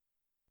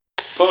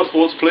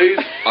Passports, please.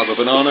 I have a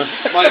banana.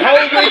 My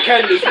whole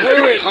weekend is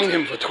ruined. Hung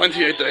him for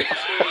 28 days.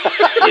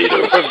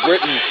 Leader of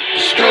Britain,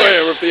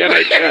 destroyer of the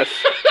NHS.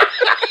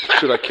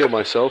 Should I kill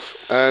myself?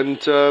 And,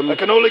 I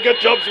can only get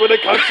jobs when they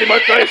can't see my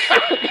face.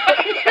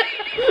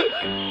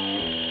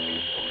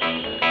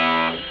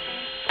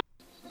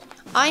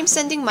 I'm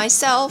sending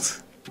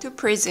myself to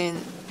prison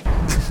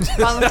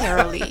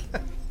voluntarily.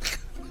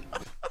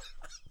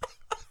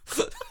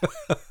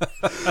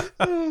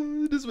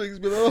 This makes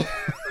me laugh.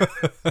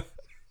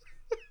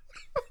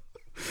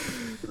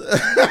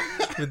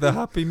 With the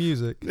happy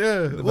music.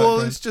 Yeah. in the Well,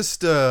 background. it's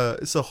just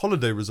it's a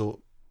holiday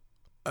resort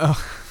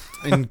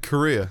in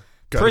Korea.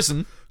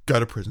 Prison? Go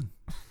to prison.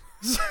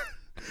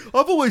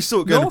 I've always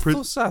thought go to North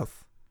prison. or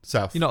south?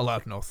 South. You're not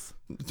allowed north.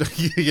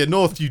 Yeah,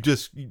 north. You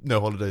just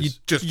no holidays.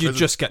 You prison.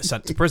 just get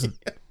sent to prison.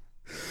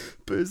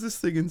 But is this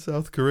thing in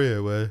South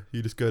Korea where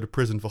you just go to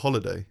prison for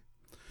holiday?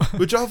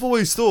 Which I've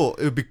always thought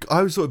it would be. I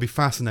always thought it'd be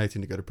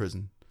fascinating to go to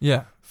prison.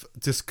 Yeah.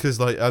 Just because,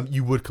 like,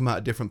 you would come out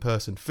a different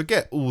person.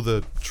 Forget all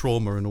the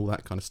trauma and all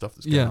that kind of stuff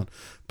that's going on.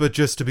 But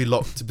just to be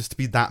locked, just to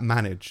be that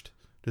managed,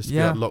 just to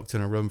be like, locked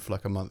in a room for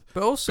like a month.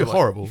 But also, like,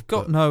 horrible. You've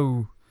got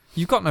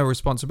no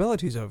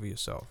responsibilities over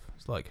yourself.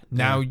 It's like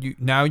now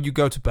you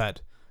go to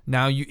bed.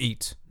 Now you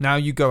eat. Now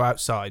you go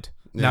outside.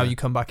 Now you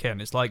come back in.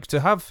 It's like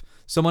to have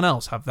someone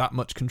else have that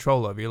much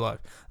control over your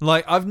life.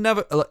 Like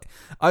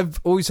I've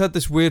always had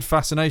this weird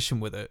fascination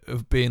with it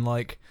of being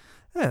like,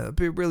 yeah, it'd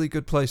be a really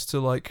good place to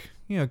like,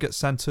 you know, get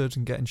centered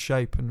and get in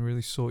shape and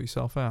really sort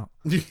yourself out.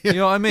 You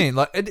know what I mean?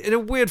 Like in a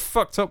weird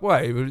fucked up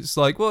way, but it's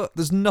like, well,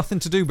 there's nothing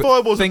to do but if I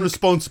wasn't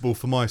responsible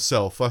for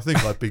myself, I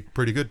think I'd be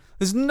pretty good.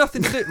 There's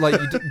nothing to do. Like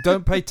you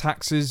don't pay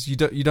taxes. You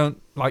don't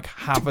like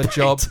have a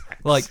job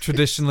like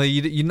traditionally.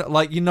 You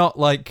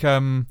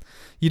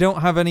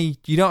don't have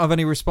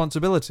any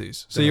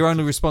responsibilities. So your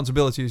only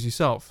responsibility is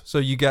yourself. So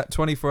you get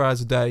 24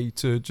 hours a day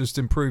to just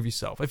improve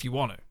yourself if you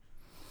want to.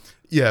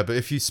 Yeah, but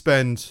if you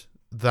spend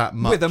that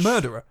much with a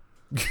murderer,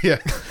 yeah,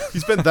 you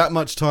spend that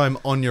much time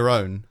on your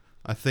own,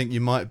 I think you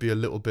might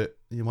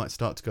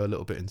start to go a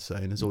little bit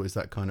insane. There's always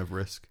that kind of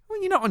risk. Well,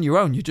 you're not on your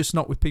own. You're just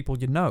not with people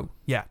you know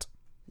yet.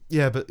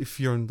 Yeah, but if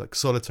you're in like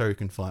solitary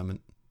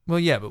confinement, well,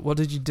 yeah, but what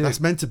did you do? That's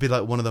meant to be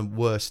like one of the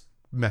worst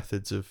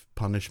methods of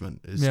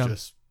punishment. Is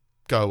just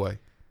go away.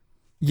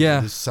 Yeah,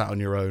 you just sat on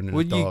your own.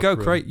 Well, you go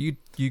crazy.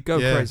 You go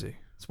crazy.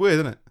 It's weird,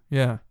 isn't it?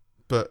 Yeah,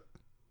 but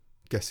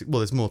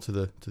there's more to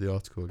the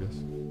article, I guess.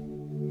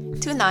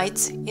 2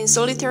 nights in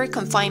solitary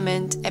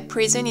confinement at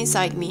prison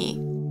inside me.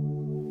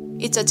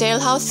 It's a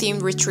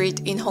jailhouse-themed retreat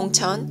in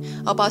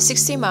Hongcheon, about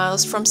 60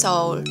 miles from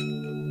Seoul.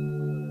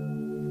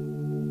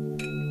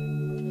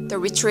 The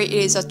retreat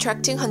is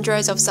attracting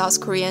hundreds of South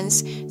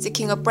Koreans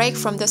seeking a break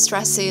from the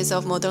stresses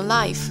of modern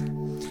life.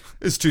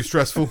 It's too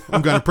stressful.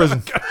 I'm going to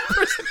prison.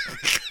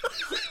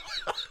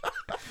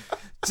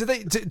 Do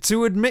they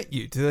to admit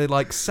you? Do they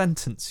like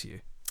sentence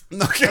you?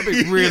 No, that'd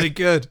be really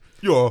good.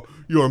 You're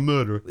a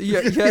murderer.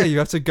 Yeah, you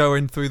have to go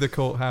in through the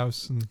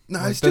courthouse and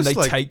it's then just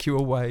they take you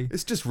away.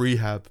 It's just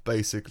rehab,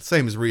 basically.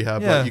 Same as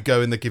rehab. Yeah. Like you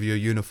go in, they give you a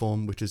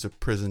uniform, which is a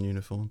prison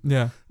uniform.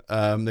 Yeah.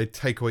 They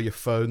take away your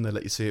phone. They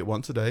let you see it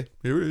once a day.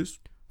 Here it is.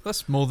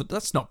 That's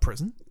not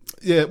prison.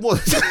 Yeah, well,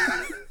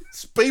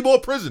 it's be more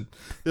prison.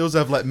 They also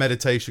have like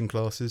meditation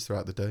classes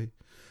throughout the day.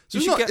 So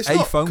you should get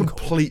a phone call.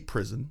 Complete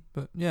prison,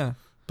 but yeah.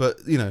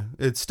 But you know,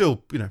 it's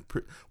still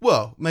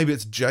well, maybe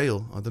it's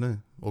jail. I don't know,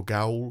 or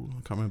gaol.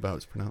 I can't remember how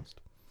it's pronounced.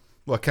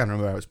 Well, I can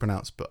remember how it's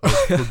pronounced, but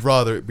I would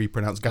rather it be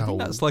pronounced gaol.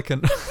 That's like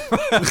an.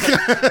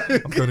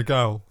 I'm going to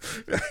gaol.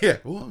 Yeah,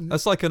 well,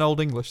 that's like an old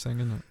English thing,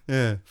 isn't it?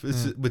 Yeah,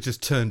 we're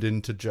just turned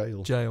into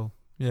jail. Jail,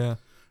 yeah.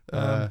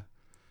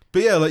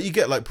 But yeah, like you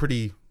get like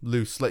pretty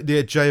loose. Like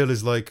jail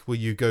is like where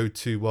you go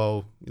to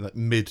while like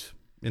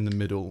in the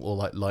middle or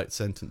like light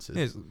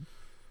sentences.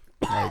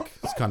 Like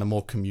it's kind of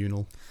more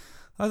communal.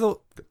 I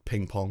thought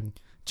ping pong.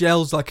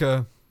 Jail's like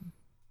a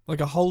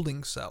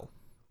holding cell.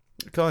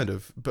 Kind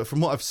of, but from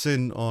what I've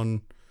seen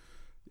on,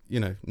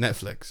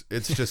 Netflix,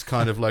 it's just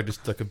kind of like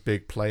a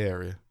big play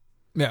area.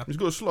 Yeah, it's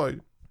got a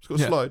slide.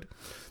 Slide.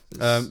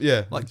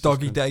 Like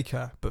doggy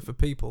daycare, but for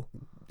people,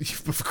 but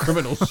for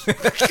criminals.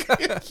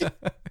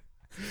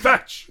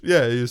 Fetch.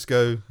 Yeah, you just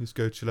go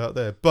chill out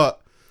there.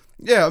 But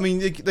yeah, I mean,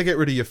 they get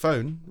rid of your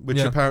phone, which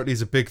apparently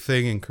is a big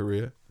thing in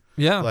Korea.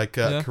 Yeah, like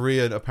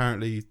Korea.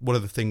 Apparently, one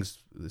of the things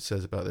it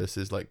says about this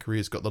is like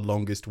Korea's got the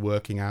longest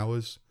working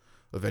hours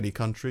of any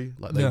country.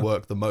 Like they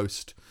work the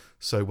most,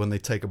 so when they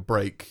take a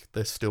break,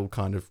 they're still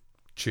kind of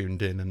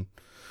tuned in and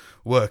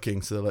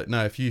working. So they're like,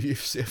 no,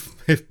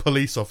 if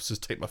police officers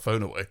take my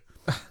phone away,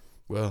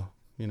 well,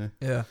 yeah.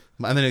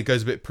 And then it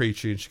goes a bit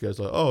preachy, and she goes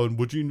like, oh, and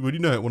would you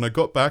know it? When I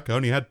got back, I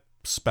only had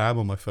spam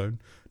on my phone.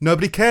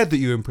 Nobody cared that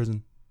you were in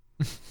prison.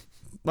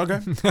 Okay.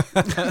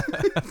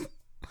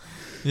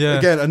 Yeah.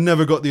 Again, I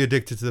never got the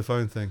addicted to the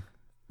phone thing.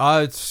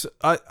 I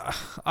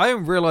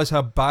didn't realize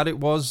how bad it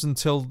was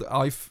until the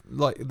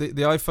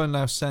iPhone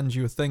now sends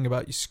you a thing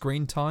about your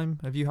screen time.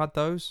 Have you had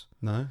those?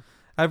 No.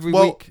 Every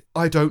week,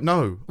 I don't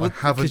know. I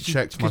haven't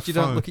checked my phone. Because you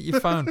don't look at your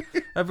phone.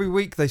 Every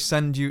week they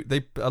send you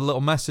a little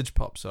message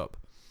pops up,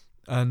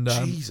 And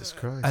Jesus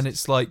Christ. and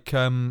it's like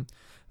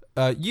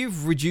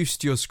you've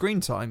reduced your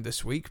screen time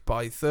this week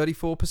by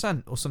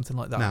 34% or something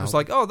like that. Now- It's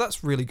like, oh,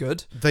 that's really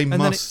good. They and then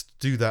must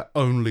do that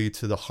only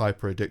to the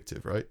hyper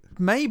addictive, right?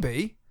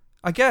 Maybe,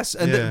 I guess.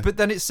 And Yeah. but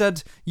then it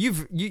said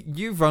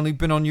you've only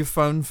been on your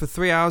phone for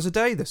 3 hours a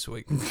day this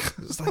week.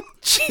 It's like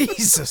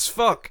Jesus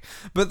fuck.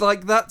 But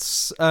like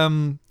that's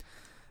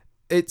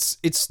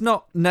it's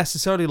not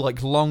necessarily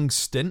like long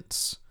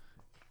stints.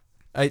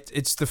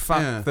 It's the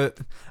fact that,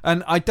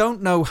 and I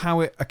don't know how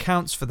it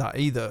accounts for that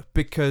either,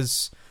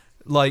 because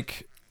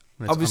like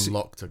It's obviously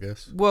unlocked, I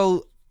guess.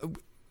 well,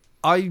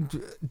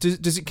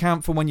 does it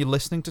count for when you're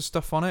listening to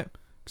stuff on it?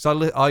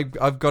 Because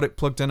I've got it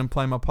plugged in and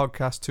playing my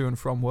podcast to and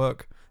from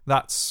work.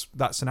 That's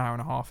an hour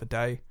and a half a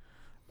day.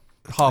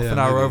 Half Yeah, an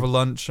hour maybe. over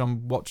lunch.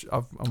 I'm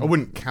I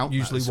wouldn't count that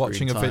usually as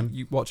watching screen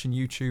time. watching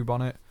YouTube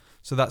on it.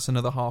 So that's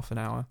another half an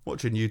hour.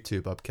 Watching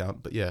YouTube, I'd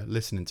count, but yeah,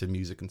 listening to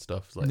music and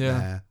stuff is like, Yeah.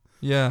 nah.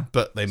 Yeah,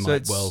 But they So might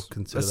it's- well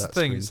consider that's that the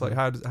thing. screen It's like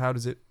time. how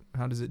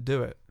does it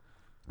do it?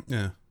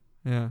 Yeah.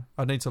 Yeah,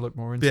 I need to look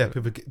more into Yeah,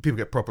 it. people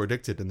get proper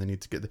addicted and they need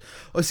to get.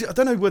 Oh, see, I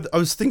don't know whether I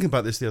was thinking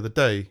about this the other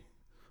day.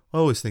 I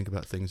always think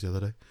about things the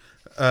other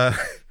day,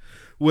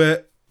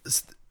 where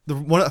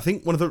I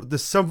think one of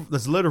there's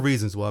a lot of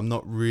reasons why I'm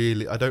not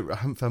really I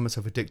haven't found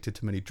myself addicted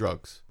to many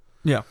drugs,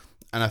 Yeah,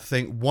 and I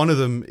think one of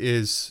them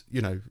is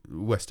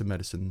Western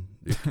medicine.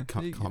 It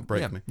can't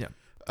break me. Yeah,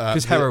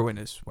 because heroin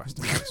is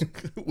Western medicine.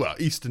 Well,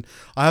 Eastern.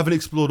 I haven't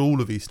explored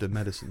all of Eastern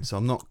medicine, so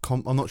I'm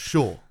not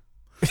sure.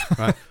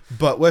 Right,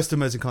 but Western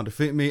medicine can't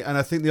defeat me, and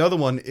I think the other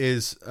one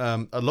is a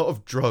lot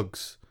of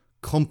drugs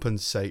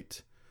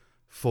compensate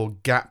for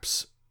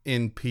gaps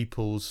in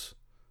people's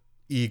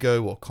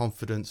ego or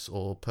confidence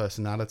or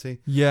personality.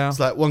 Yeah, It's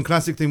like one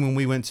classic thing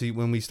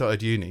when we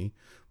started uni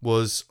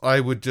was I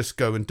would just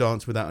go and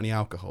dance without any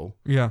alcohol,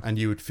 yeah. and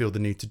you would feel the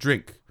need to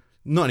drink.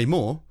 Not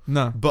anymore.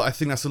 No, But I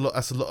think that's a lot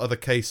of the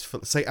case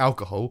for, say,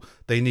 alcohol.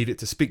 They need it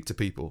to speak to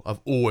people.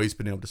 I've always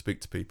been able to speak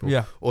to people.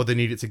 Yeah. Or they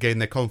need it to gain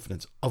their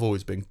confidence. I've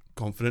always been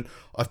confident.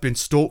 I've been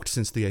stalked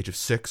since the age of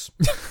 6.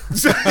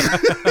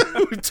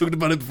 We talked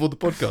about it before the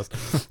podcast.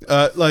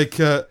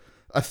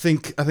 I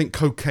think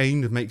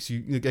cocaine makes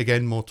you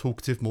again more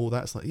talkative. More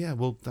that's like, yeah,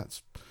 well,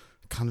 that's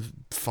kind of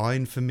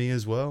fine for me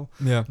as well.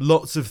 yeah,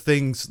 Lots of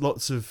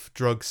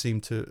drugs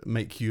seem to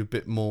make you a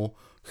bit more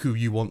who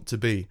you want to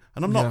be.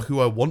 And I'm not Yeah. who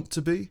I want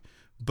to be,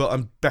 but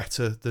I'm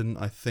better than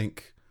I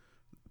think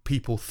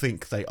people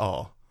think they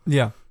are.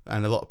 yeah,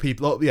 And a lot of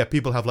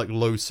people have like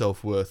low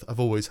self-worth. I've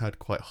always had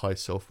quite high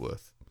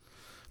self-worth.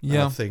 And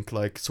yeah. I think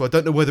so I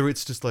don't know whether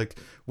it's just like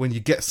when you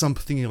get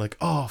something you're like,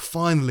 oh,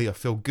 finally I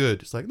feel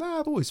good. It's like, nah,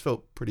 I've always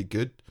felt pretty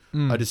good.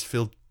 I just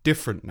feel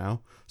different now.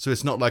 So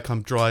it's not like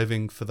I'm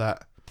driving for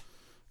that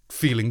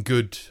feeling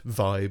good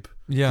vibe.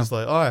 Yeah. It's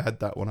like, oh, I had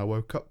that when I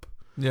woke up.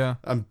 Yeah.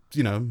 I'm,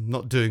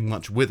 not doing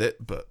much with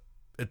it, but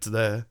it's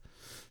there.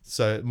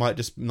 So it might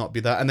just not be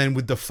that. And then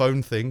with the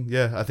phone thing,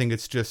 yeah, I think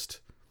it's just,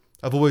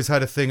 I've always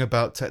had a thing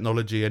about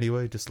technology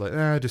anyway, just like,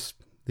 just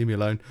leave me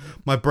alone.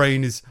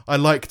 I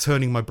like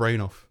turning my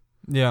brain off.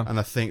 Yeah. And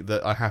I think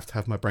that I have to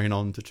have my brain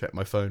on to check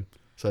my phone.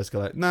 So I just go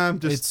like, nah,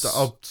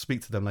 I'll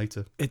speak to them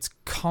later. It's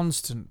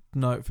constant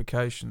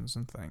notifications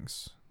and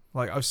things.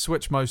 Like, I've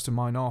switched most of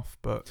mine off,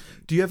 but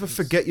Do you ever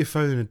forget your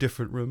phone in a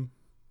different room?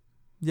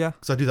 yeah.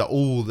 Because I do that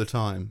all the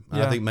time. And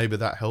Yeah. I think maybe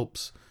that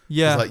helps.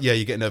 Yeah. It's like,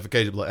 you get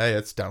notification like, hey,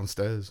 it's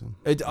downstairs.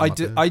 I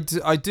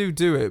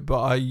do it, but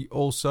I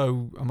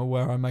also am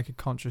aware I make a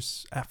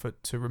conscious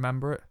effort to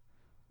remember it.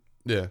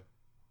 Yeah.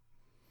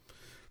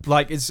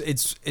 Like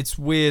it's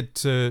weird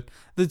to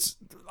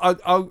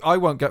I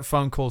won't get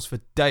phone calls for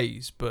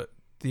days, but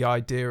the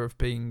idea of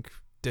being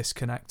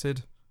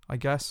disconnected, I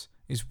guess,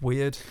 is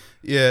weird.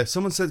 Yeah,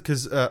 someone said,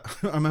 because I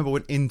remember I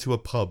went into a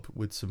pub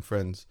with some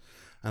friends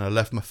and I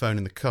left my phone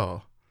in the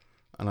car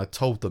and I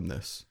told them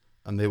this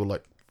and they were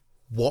like,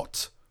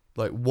 what?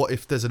 Like, what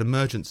if there's an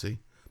emergency?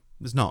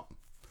 There's not.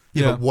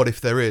 Yeah, but what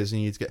if there is and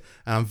you need to get...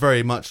 And I'm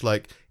very much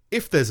like,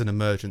 if there's an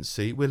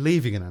emergency, we're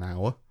leaving in an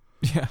hour.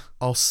 Yeah.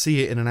 I'll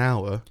see it in an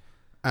hour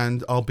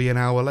and I'll be an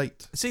hour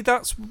late. See,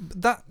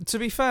 to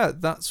be fair,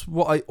 that's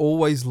what I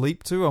always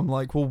leap to. I'm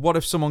like, well, what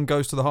if someone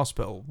goes to the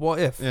hospital? What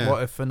if? Yeah.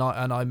 What if and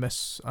I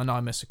miss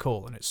a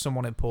call and it's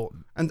someone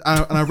important? And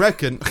I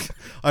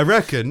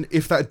reckon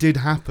if that did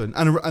happen,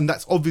 and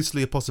that's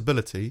obviously a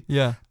possibility,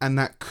 Yeah. and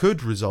that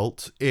could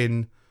result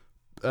in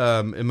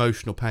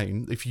emotional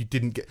pain if you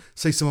didn't get,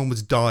 say someone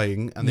was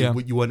dying and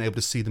you weren't able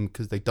to see them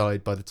because they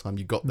died by the time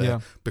you got there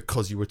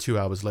because you were 2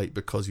 hours late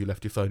because you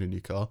left your phone in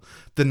your car,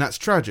 then that's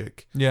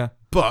tragic. Yeah.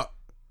 But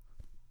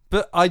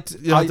I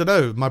don't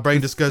know, my brain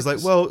just goes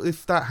like, well,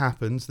 if that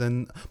happens,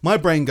 then my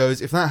brain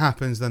goes, if that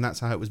happens, then that's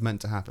how it was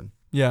meant to happen.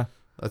 Yeah.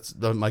 That's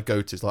my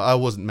go-to. It's like, I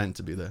wasn't meant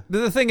to be there.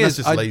 The thing That's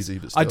is, just lazy,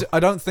 but still. I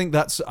don't think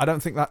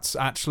that's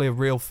actually a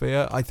real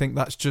fear. I think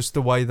that's just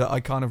the way that I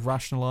kind of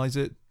rationalize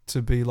it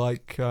to be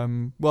like,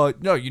 well,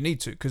 no, you need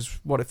to, because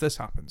what if this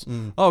happens?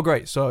 Oh,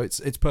 great. So it's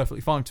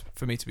perfectly fine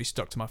for me to be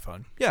stuck to my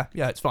phone. Yeah,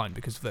 it's fine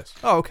because of this.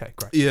 Oh, okay,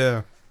 great.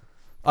 Yeah.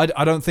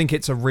 I don't think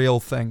it's a real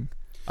thing.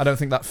 I don't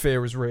think that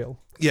fear is real.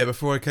 Yeah,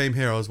 before I came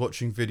here, I was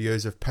watching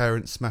videos of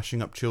parents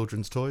smashing up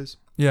children's toys.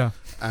 Yeah.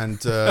 And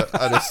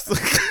I just...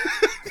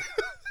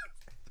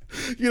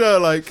 you know,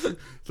 like...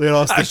 They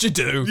asked As you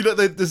do. You know,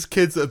 there's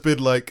kids that have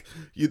been like...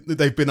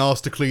 they've been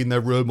asked to clean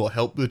their room or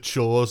help with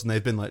chores, and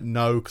they've been like,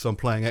 no, because I'm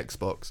playing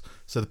Xbox.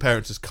 So the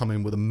parents just come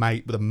in with a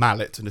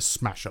mallet and just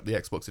smash up the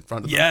Xbox in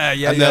front of them. Yeah,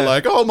 yeah, And they're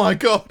like, oh my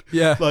God.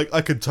 Yeah. Like,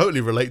 I could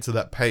totally relate to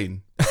that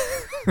pain.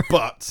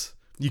 But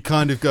you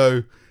kind of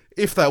go,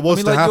 if that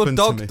was to happen your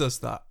dog to me... does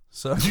that.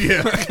 So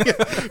Yeah.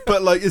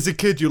 But like, as a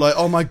kid, you're like,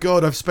 oh my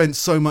God, I've spent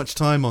so much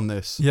time on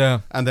this.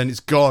 Yeah. And then it's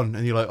gone,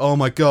 and you're like, oh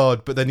my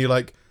God. But then you're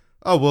like,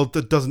 oh, well,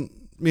 that doesn't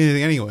mean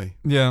anything anyway.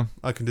 Yeah.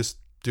 I can just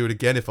do it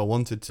again if I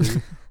wanted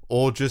to,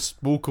 or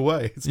just walk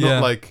away. It's Yeah.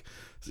 not like,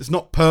 it's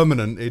not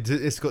permanent.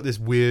 It's got this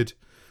weird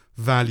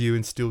value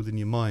instilled in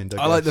your mind.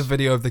 I like the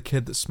video of the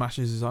kid that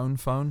smashes his own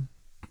phone.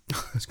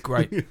 It's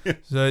great.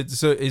 So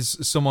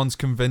someone's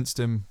convinced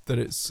him that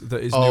his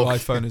new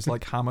iPhone is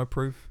like hammer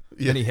proof.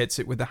 Yeah. And he hits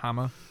it with the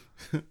hammer.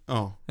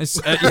 Oh. It's,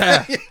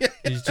 yeah.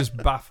 He's just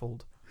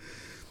baffled.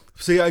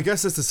 See, I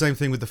guess it's the same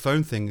thing with the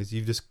phone thing, is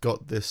you've just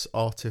got this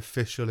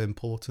artificial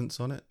importance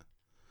on it.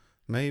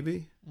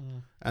 Maybe.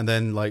 And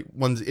then like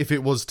if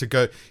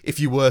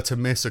you were to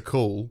miss a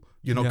call,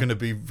 you're not going to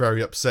be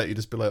very upset. You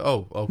just be like,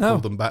 oh, I'll call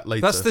them back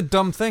later. That's the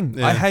dumb thing.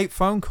 Yeah. I hate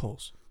phone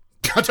calls.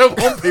 I don't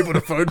want people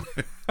to phone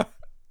me.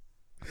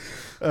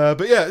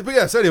 But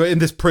yeah. So anyway, in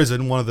this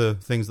prison, one of the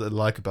things that I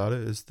like about it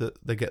is that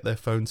they get their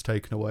phones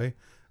taken away,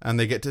 and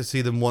they get to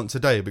see them once a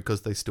day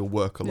because they still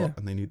work a lot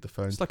and they need the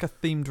phones. It's like a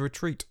themed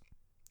retreat.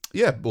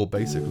 Yeah, well,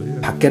 basically.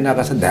 Yeah. 밖에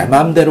나가서 내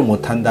마음대로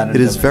못 한다는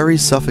It is very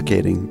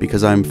suffocating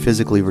because I am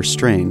physically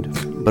restrained,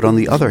 but on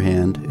the other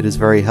hand, it is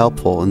very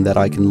helpful in that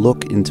I can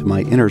look into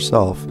my inner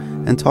self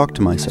and talk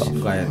to myself.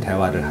 자신과의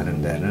대화를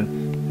하는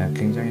데는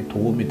굉장히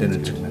도움이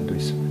되는 측면도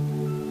있습니다.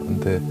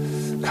 근데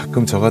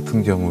가끔 저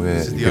같은 경우에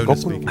This is the 이게 owner 거꾸로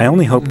speaking. I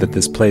only hope that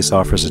this place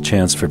offers a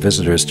chance for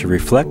visitors to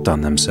reflect on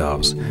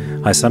themselves.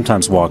 I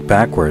sometimes walk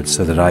backwards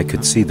so that I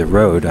could see the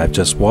road I've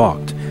just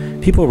walked.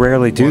 People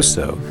rarely do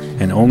so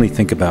and only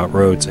think about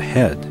roads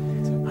ahead.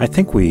 I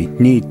think we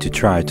need to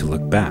try to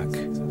look back.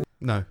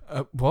 No.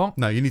 What?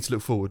 No, you need to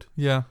look forward.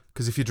 Yeah.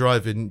 Because if you're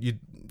driving, you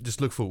just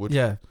look forward.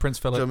 Yeah. Prince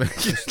Do you Philip. know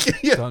what I mean?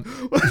 Yeah.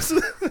 Done. Well,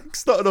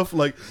 started off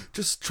like,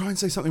 just try and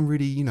say something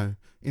really,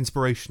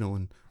 inspirational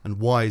and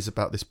wise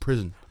about this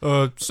prison.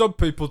 Some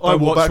people I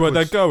don't walk watch where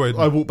they're backwards. going.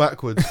 I walk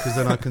backwards because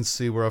then I can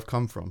see where I've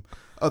come from.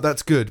 Oh,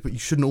 that's good, but you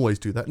shouldn't always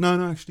do that.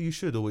 No, actually, you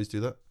should always do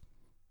that.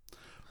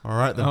 All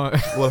right, then.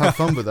 We'll have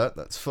fun with that.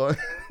 That's fine.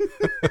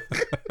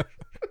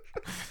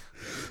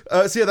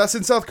 So yeah, that's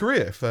in South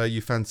Korea. If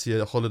you fancy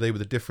a holiday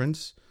with a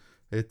difference,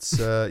 it's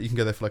you can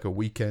go there for like a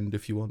weekend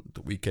if you want.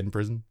 The weekend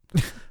prison,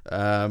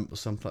 or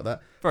something like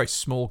that. Very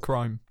small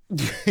crime.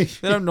 They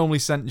don't normally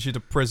sentence you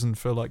to prison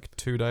for like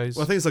 2 days.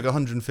 Well, I think it's like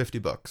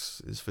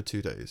 $150 is for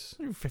 2 days.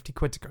 £50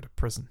 to go to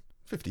prison.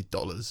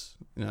 $50.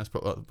 It's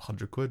probably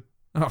 £100.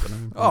 Oh, I don't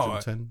know,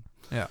 110.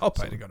 Yeah, I'll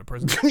pay to go to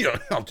prison. Yeah,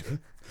 I'll do it.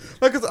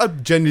 Like,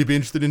 I'd genuinely be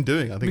interested in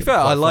doing. I think. To be fair,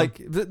 I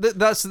like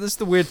that's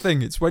the weird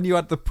thing. It's when you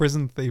add the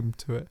prison theme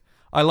to it.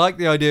 I like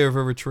the idea of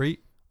a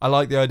retreat. I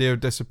like the idea of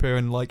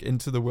disappearing like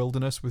into the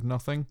wilderness with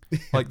nothing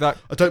like that.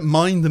 I don't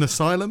mind an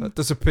asylum. That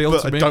does appeal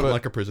but to me. I don't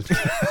like a prison.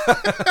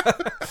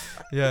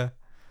 Yeah,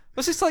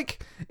 but it's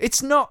like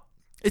it's not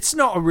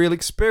a real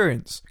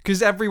experience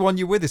because everyone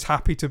you're with is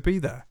happy to be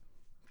there.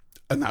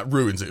 And that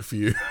ruins it for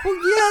you. Well,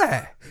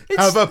 yeah.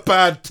 Have a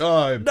bad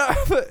time. No,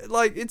 but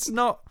like it's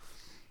not.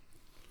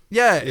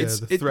 Yeah, it's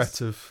the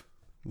threat of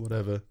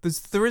whatever.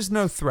 There is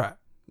no threat.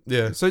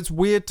 Yeah. So it's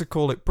weird to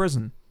call it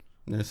prison.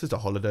 Yeah, it's just a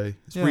holiday.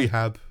 It's Yeah.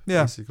 rehab,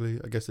 Yeah. basically.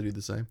 I guess they do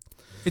the same.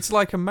 It's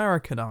like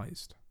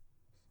Americanized.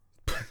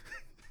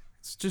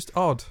 It's just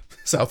odd.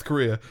 South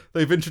Korea.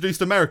 They've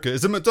introduced America.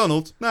 Is it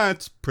McDonald's? Nah,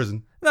 it's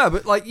prison. No,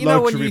 but like you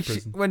know Luxury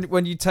prison.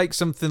 when you take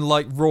something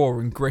like raw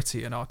and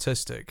gritty and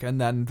artistic,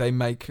 and then they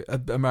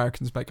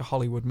Americans make a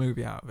Hollywood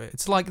movie out of it.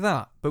 It's like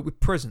that, but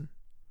with prison.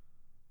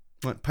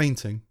 Like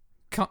painting.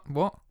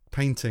 What?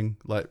 Painting,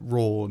 like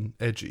raw and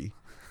edgy.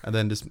 And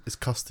then it's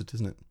custard,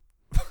 isn't it?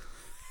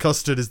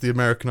 Custard is the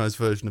Americanized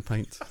version of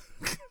paint.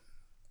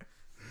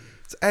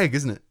 It's egg,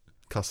 isn't it?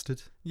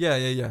 Custard. Yeah.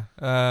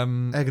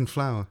 Egg and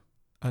flour.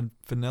 And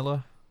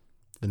vanilla.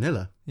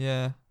 Vanilla?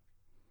 Yeah.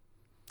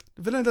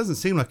 Vanilla doesn't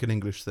seem like an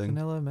English thing.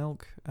 Vanilla,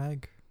 milk,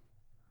 egg.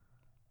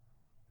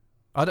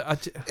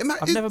 I've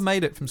never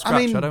made it from scratch.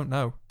 I mean, I don't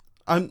know.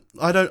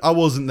 I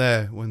wasn't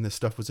there when this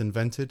stuff was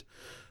invented,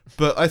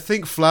 but I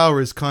think flour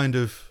is kind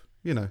of,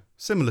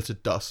 similar to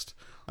dust.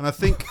 And I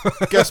think,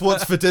 guess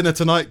what's for dinner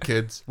tonight,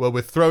 kids? Well,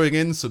 we're throwing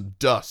in some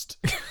dust.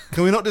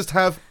 Can we not just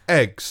have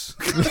eggs?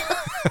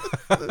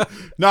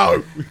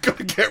 No, we've got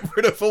to get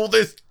rid of all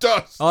this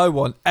dust. I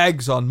want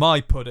eggs on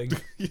my pudding.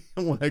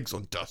 I want eggs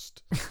on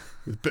dust.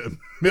 With a bit of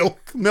milk.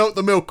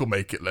 The milk will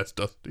make it less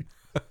dusty.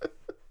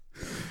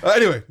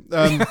 Anyway,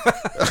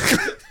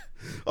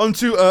 on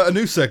to a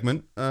new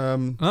segment.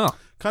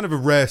 Kind of a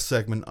rare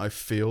segment, I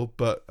feel,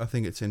 but I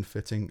think it's in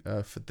fitting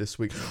for this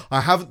week.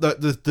 I have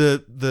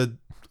the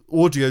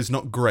audio's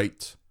not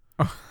great.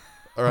 All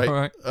right. All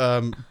right.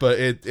 But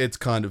it's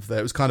kind of there.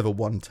 It was kind of a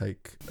one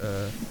take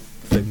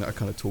thing that I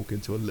kind of talk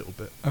into a little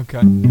bit.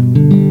 Okay.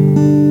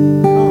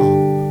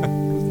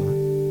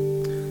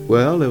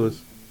 Well, it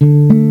was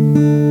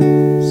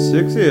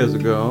 6 years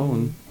ago,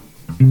 and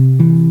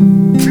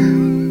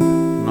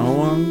no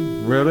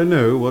one really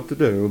knew what to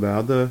do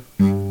about the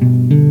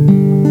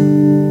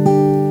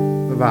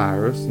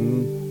virus,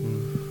 and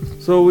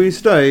so we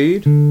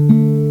stayed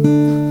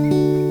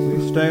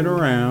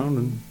around,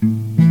 and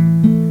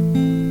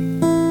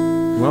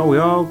well, we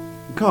all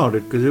caught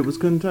it because it was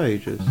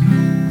contagious,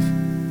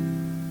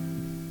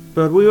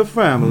 but we were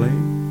family,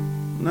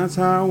 and that's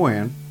how it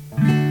went.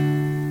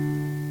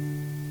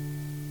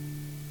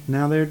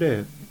 Now they're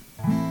dead.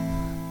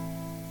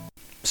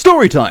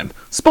 Storytime,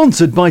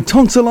 sponsored by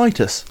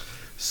Tonsillitis.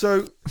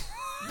 So,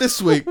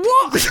 this week...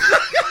 What?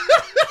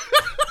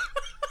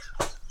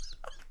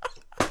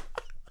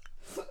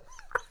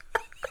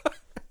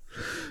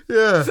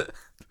 Yeah.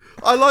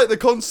 I like the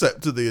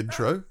concept of the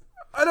intro.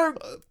 I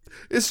don't...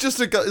 It's just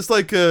it's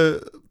like a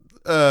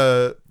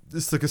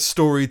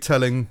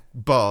storytelling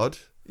bard.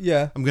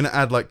 Yeah. I'm going to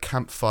add like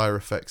campfire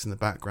effects in the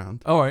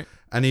background. All right.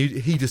 And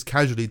he just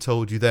casually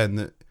told you then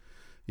that,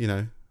 you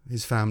know,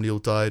 his family all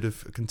died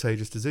of a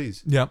contagious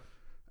disease. Yeah.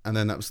 And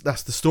then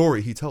that's the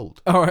story he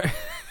told. All right.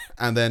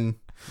 And then,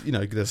 you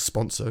know, there's a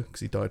sponsor because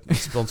he died.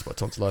 He's sponsored by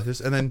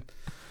tonsillitis. And then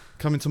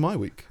come into my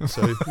week.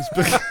 So it's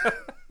big.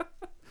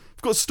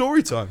 I've got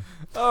story time.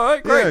 All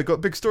right, great. Yeah, I've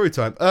got big story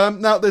time.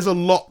 Now there's a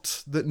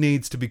lot that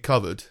needs to be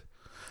covered,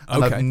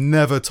 and Okay. I've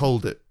never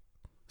told it.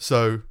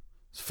 So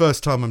it's the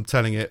first time I'm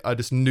telling it. I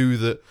just knew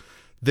that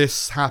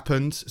this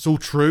happened. It's all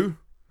true.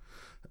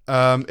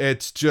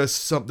 It's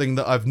just something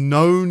that I've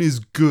known is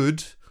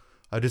good.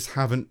 I just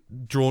haven't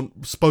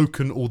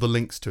spoken all the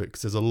links to it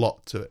because there's a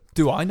lot to it.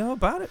 Do I know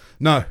about it?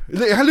 No,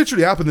 it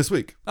literally happened this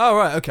week. Oh,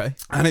 right, okay.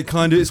 And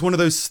it's one of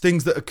those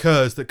things that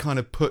occurs that kind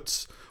of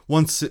puts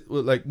when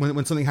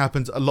something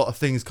happens, a lot of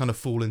things kind of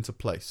fall into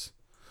place.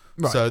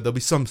 Right. So there'll be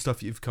some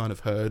stuff you've kind of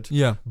heard,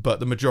 Yeah. but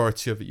the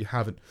majority of it you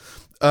haven't.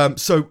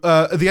 So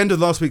at the end of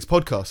last week's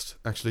podcast,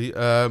 actually,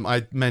 I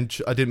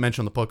didn't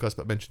mention on the podcast,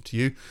 but I mentioned to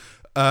you.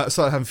 I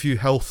started having a few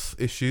health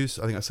issues.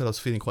 I think I said I was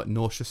feeling quite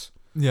nauseous.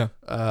 Yeah.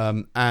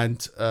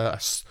 And I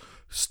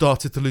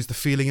started to lose the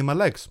feeling in my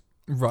legs.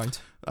 Right.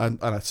 And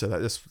I said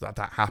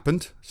that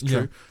happened. It's Yeah.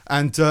 true.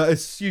 And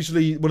it's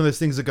usually one of those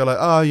things that go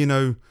like, you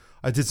know,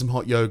 I did some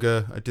hot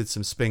yoga, I did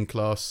some spin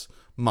class,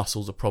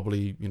 muscles are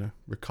probably, you know,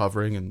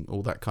 recovering and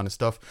all that kind of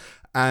stuff.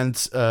 And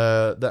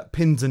that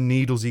pins and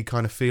needles-y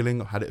kind of feeling,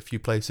 I had it a few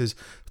places,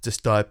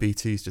 just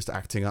diabetes, just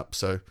acting up.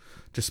 So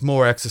just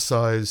more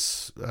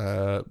exercise,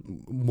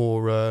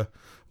 more...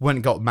 went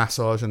and got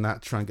massage and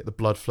that, try and get the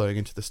blood flowing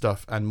into the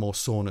stuff, and more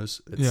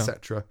saunas,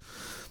 etc.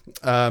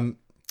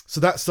 So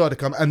that started to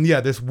come, and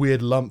yeah, this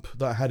weird lump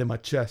that I had in my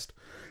chest.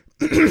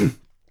 And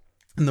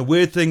the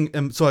weird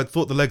thing, so I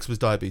thought the legs was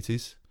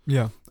diabetes.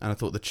 Yeah. And I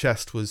thought the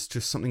chest was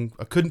just something,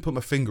 I couldn't put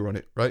my finger on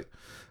it, right?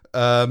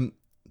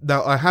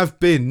 Now, I have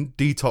been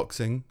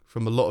detoxing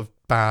from a lot of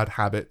bad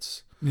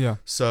habits. Yeah.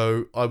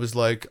 So I was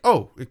like,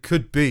 oh, it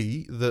could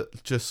be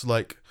that just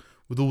like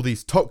with all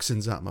these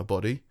toxins out of my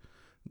body,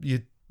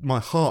 my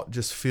heart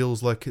just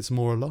feels like it's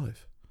more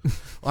alive.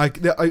 I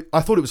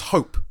thought it was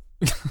hope.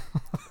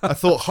 I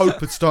thought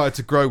hope had started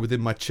to grow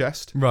within my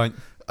chest. Right.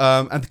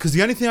 And because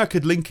the only thing I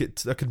could link it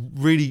to,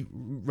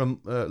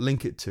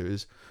 link it to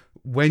is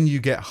when you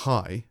get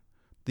high,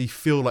 you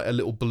feel like a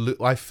little balloon.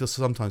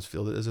 Sometimes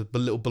feel that there's a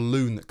little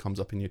balloon that comes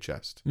up in your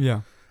chest.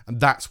 Yeah. And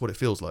that's what it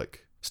feels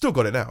like. Still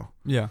got it now.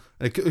 Yeah.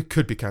 And it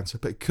could be cancer,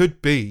 but it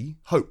could be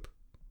hope.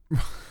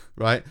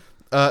 Right?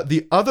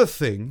 The other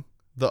thing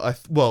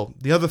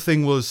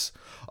was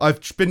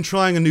I've been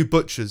trying a new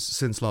butcher's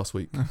since last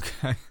week.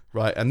 Okay.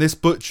 Right? And this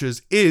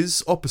butcher's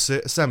is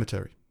opposite a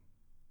cemetery.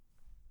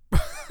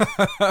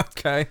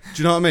 Okay.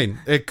 Do you know what I mean?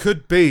 It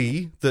could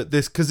be that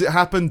because it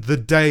happened the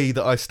day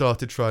that I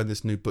started trying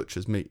this new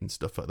butcher's meat and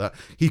stuff like that.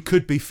 He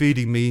could be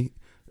feeding me,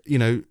 you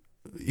know,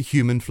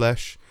 human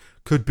flesh.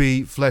 Could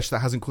be flesh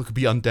that could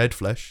be undead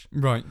flesh.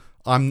 Right.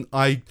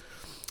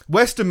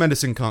 Western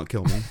medicine can't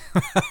kill me,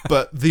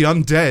 but the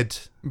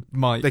undead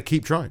might. They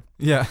keep trying.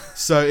 Yeah.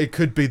 So it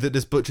could be that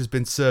this butcher's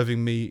been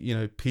serving me, you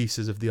know,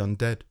 pieces of the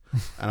undead,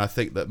 and I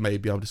think that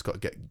maybe I've just got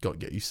to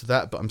get used to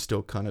that. But I'm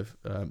still kind of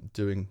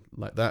doing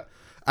like that.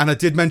 And I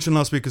did mention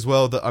last week as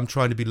well that I'm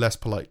trying to be less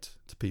polite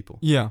to people.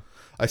 Yeah.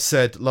 I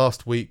said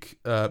last week,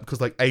 because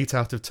like 8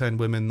 out of 10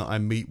 women that I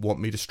meet want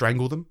me to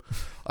strangle them.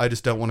 I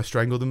just don't want to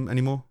strangle them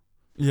anymore.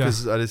 Yeah.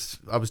 Because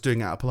I was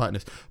doing it out of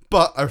politeness.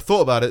 But I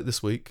thought about it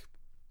this week.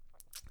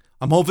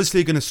 I'm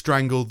obviously going to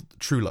strangle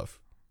true love.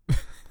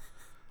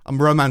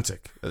 I'm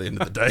romantic at the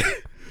end of the day.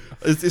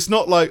 It's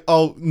not like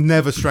I'll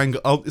never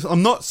strangle.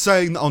 I'm not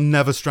saying that I'll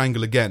never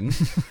strangle again.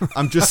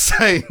 I'm just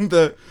saying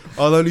that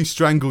I'll only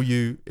strangle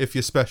you if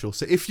you're special.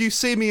 So if you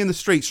see me in the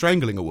street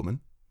strangling a woman,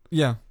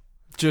 yeah,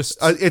 just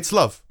it's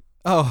love.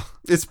 Oh,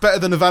 it's better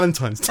than a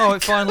Valentine's Day. Oh,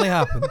 it finally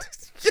happened.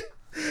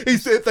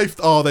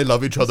 They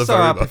love each other so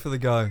very happy much. for the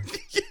guy.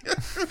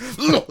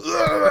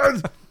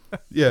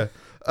 Yeah.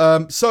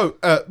 So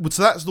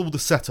that's all the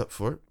setup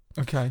for it.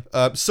 Okay.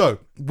 So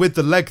with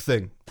the leg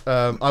thing,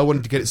 I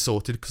wanted to get it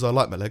sorted because I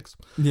like my legs.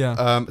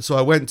 Yeah. So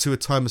I went to a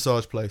Thai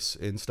massage place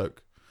in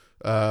Stoke.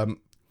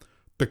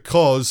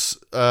 Because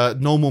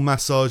normal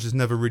massage has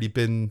never really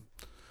been...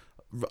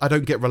 I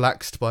don't get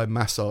relaxed by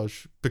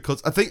massage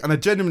because I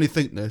genuinely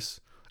think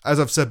this, as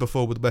I've said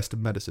before with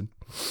Western medicine,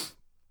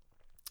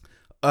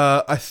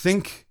 I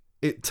think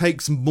it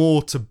takes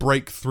more to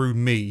break through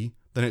me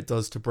than it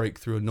does to break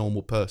through a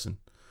normal person.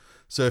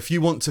 So if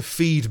you want to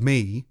feed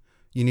me,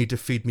 you need to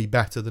feed me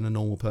better than a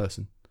normal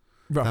person.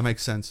 Right. That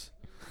makes sense.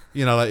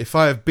 You know, like if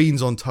I have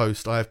beans on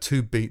toast, I have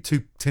two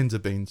tins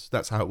of beans.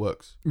 That's how it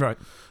works. Right.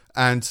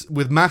 And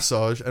with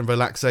massage and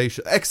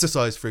relaxation,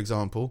 exercise, for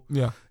example,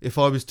 if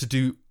I was to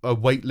do a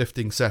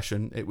weightlifting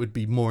session, it would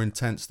be more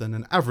intense than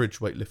an average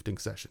weightlifting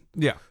session.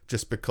 Yeah.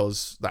 Just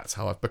because that's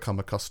how I've become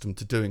accustomed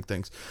to doing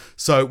things.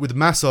 So with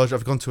massage,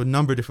 I've gone to a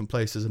number of different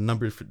places, a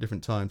number of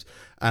different times.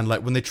 And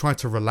like when they try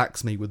to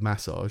relax me with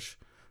massage,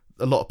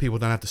 a lot of people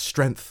don't have the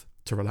strength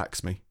to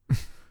relax me.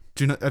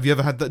 Do you know? Have you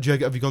ever had that?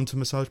 Have you gone to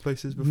massage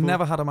places before?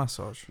 Never had a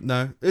massage.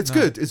 No, it's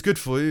good. It's good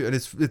for you, and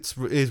it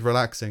is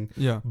relaxing.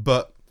 Yeah.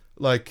 But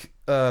like,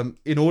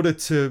 in order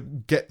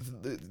to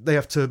they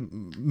have to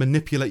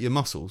manipulate your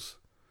muscles,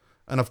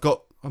 and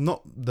I'm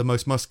not the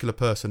most muscular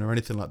person or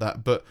anything like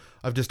that, but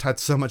I've just had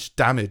so much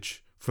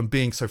damage from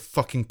being so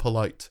fucking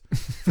polite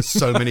for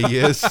so many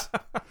years.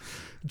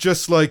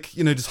 Just like,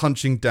 you know, just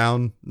hunching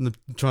down,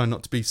 trying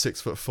not to be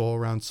 6'4"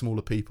 around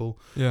smaller people.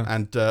 Yeah.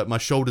 And my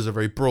shoulders are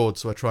very broad,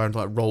 so I try and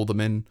like roll them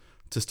in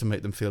just to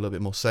make them feel a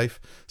bit more safe.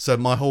 So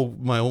my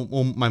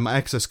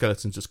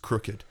exoskeleton's just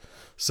crooked.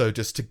 So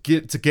just to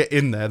get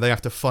in there, they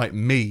have to fight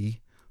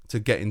me to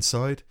get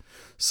inside.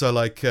 So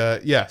like,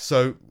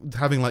 so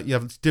having like, you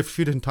have a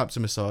few different types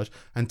of massage,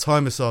 and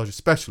Thai massage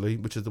especially,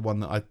 which is the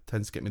one that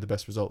tends to get me the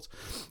best results,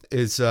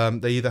 is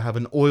they either have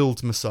an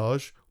oiled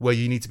massage where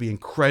you need to be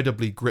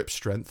incredibly grip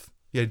strength.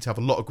 You need to have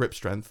a lot of grip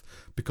strength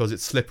because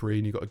it's slippery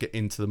and you've got to get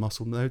into the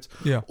muscle nodes.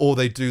 Yeah. Or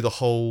they do the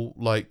whole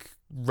like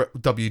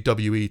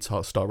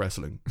WWE style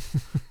wrestling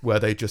where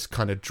they just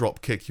kind of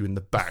drop kick you in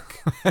the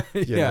back.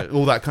 Yeah.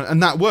 All that kind of,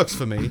 and that works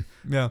for me.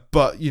 Yeah.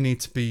 But you need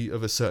to be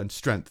of a certain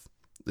strength.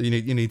 You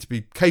need to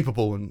be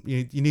capable, and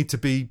you need to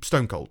be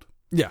stone cold.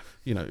 Yeah.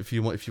 You know, if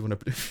you want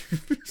to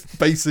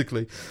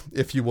basically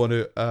if you want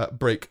to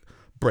break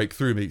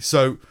through me.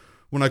 So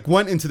when I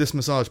went into this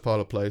massage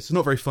parlor place, it's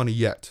not very funny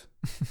yet.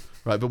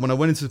 Right, but when I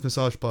went into this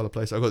massage parlor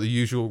place, I got the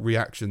usual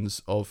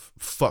reactions of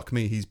 "fuck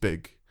me, he's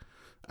big,"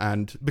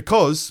 and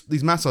because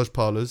these massage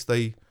parlors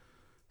they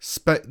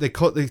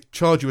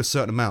charge you a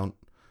certain amount,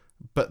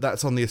 but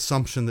that's on the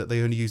assumption that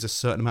they only use a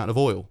certain amount of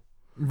oil.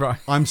 Right.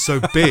 I'm so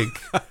big,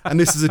 and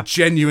this is a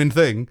genuine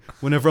thing.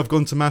 Whenever I've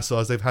gone to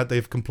massage,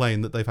 they've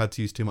complained that they've had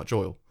to use too much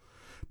oil.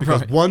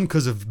 Because one,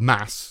 because of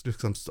mass,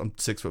 because I'm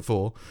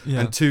 6'4",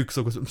 and two,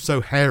 because I'm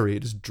so hairy,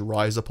 it just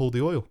dries up all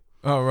the oil.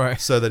 Oh right.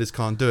 So they just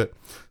can't do it.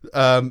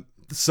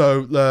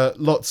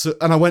 Lots of,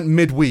 and I went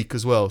midweek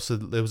as well, so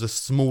there was a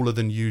smaller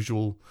than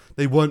usual.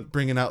 They weren't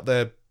bringing out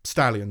their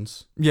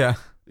stallions. Yeah.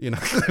 You know,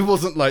 it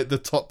wasn't like the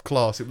top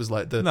class. It was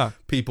like the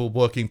people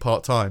working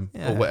part-time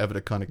or whatever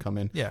to kind of come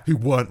in who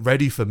weren't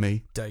ready for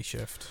me. Day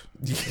shift.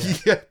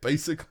 Yeah,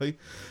 basically.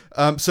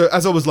 So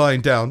as I was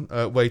lying down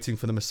waiting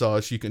for the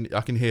massage,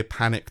 I can hear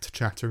panicked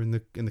chatter in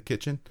the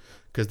kitchen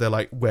because they're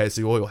like, "Where's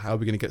the oil? How are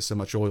we going to get so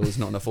much oil? There's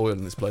not enough oil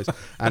in this place."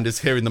 And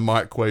just hearing the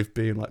microwave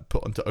being like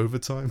put onto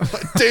overtime,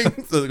 like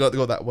ding. So they got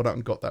that one out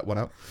and got that one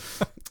out.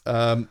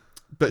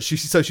 But she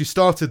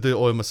started the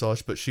oil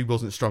massage, but she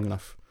wasn't strong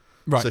enough.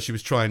 Right. So she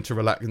was trying to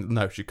relax.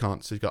 No, she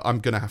can't. So she got, I'm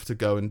going to have to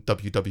go and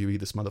WWE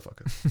this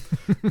motherfucker.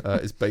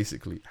 Is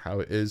basically how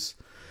it is.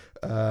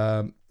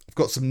 I've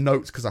got some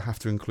notes because I have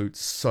to include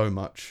so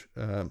much.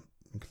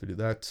 Included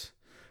that.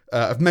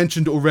 I've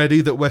mentioned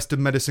already that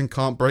Western medicine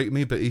can't break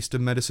me, but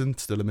Eastern medicine,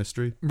 still a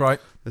mystery.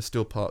 Right. There's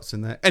still parts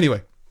in there.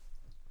 Anyway,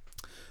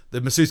 the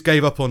masseuse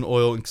gave up on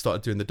oil and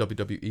started doing the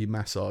WWE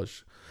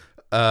massage.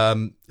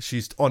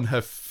 She's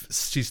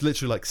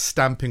literally like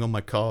stamping on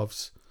my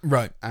calves.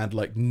 Right. And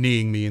like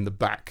kneeing me in the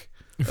back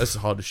as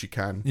hard as she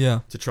can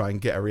to try and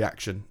get a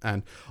reaction.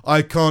 And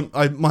I can't,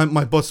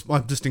 my boss,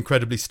 I'm just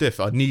incredibly stiff.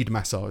 I need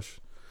massage.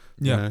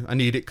 Yeah. You know? I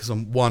need it because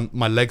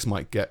my legs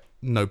might get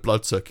no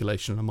blood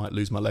circulation. I might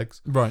lose my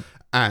legs. Right.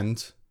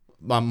 And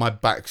my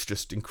back's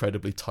just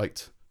incredibly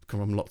tight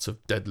from lots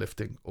of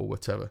deadlifting or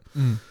whatever.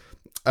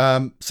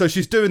 So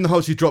she's doing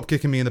she's drop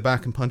kicking me in the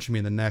back and punching me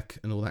in the neck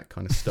and all that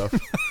kind of stuff.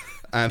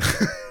 And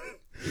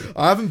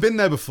I haven't been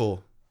there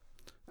before.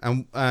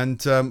 And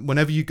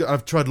whenever you go,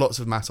 I've tried lots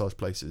of massage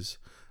places,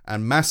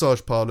 and massage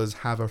parlors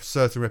have a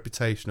certain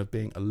reputation of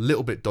being a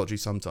little bit dodgy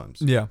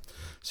sometimes. Yeah.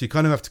 So you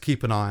kind of have to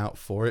keep an eye out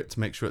for it to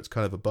make sure it's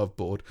kind of above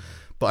board.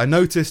 But I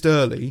noticed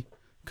early,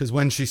 because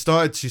when she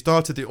started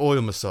the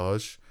oil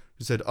massage,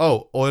 she said,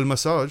 "Oh, oil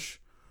massage,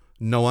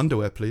 no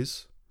underwear,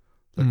 please."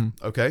 Like,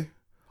 okay,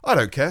 I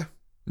don't care.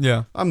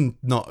 Yeah. I'm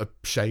not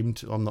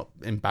ashamed. I'm not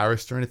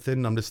embarrassed or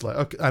anything. I'm just like,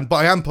 okay, but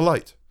I am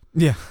polite.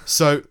 Yeah.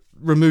 So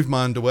remove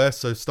my underwear,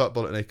 so start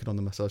bolt naked on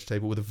the massage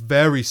table with a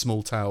very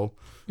small towel.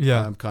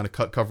 Yeah. Kind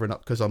of covering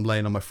up because I'm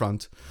laying on my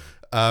front.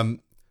 And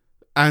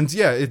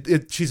yeah,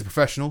 she's a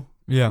professional.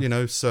 Yeah. You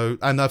know, so,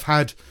 and I've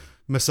had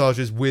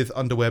massages with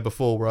underwear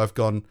before where I've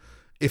gone,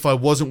 if I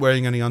wasn't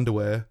wearing any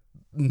underwear,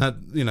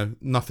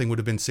 nothing would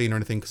have been seen or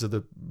anything because of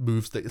the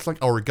moves that it's like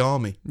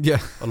origami. Yeah.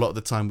 A lot of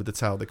the time with the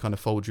towel, they kind of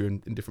fold you in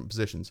different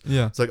positions.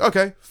 Yeah. It's like,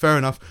 okay, fair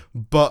enough.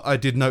 But I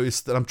did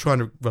notice that I'm trying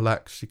to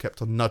relax. She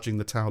kept on nudging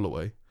the towel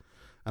away.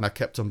 And I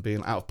kept on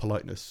being out of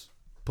politeness,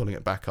 pulling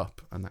it back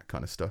up and that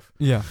kind of stuff.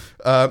 Yeah.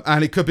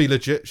 And it could be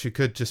legit. She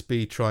could just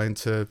be trying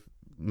to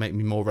make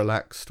me more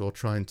relaxed or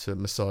trying to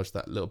massage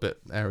that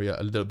area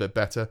a little bit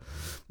better.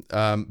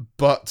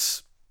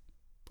 But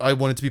I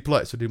wanted to be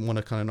polite, so I didn't want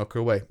to kind of knock her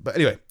away. But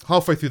anyway,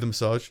 halfway through the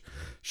massage,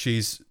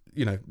 she's,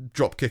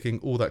 drop kicking,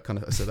 all that kind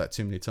of, I said that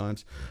too many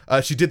times.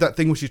 She did that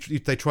thing where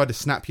they tried to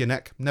snap your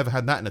neck. Never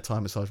had that in a Thai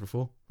massage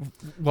before.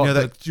 What,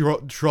 that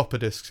drop a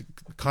disc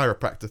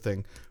chiropractor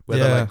thing where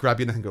they like grab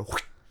your neck and go,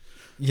 whoosh.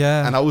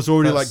 Yeah. And I was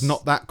already like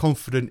not that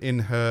confident in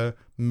her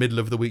middle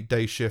of the week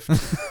day shift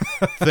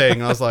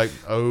thing. I was like,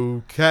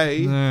 okay.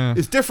 Yeah.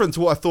 It's different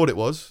to what I thought it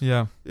was.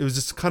 Yeah. It was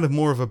just kind of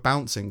more of a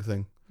bouncing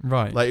thing.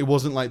 Right. Like it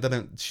wasn't like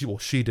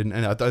she didn't,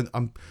 and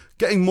I'm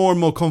getting more and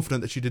more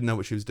confident that she didn't know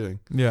what she was doing.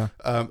 Yeah.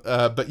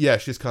 But yeah,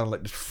 she's kind of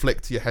like just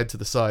flicked your head to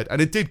the side,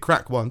 and it did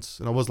crack once,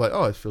 and I was like,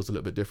 oh, it feels a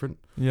little bit different.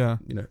 Yeah.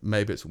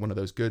 Maybe it's one of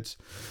those goods.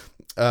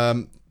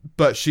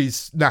 But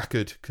she's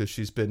knackered because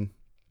she's been,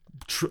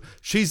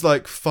 she's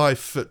like 5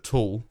 foot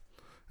tall,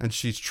 and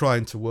she's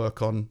trying to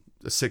work on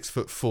a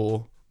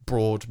 6'4"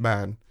 broad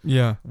man.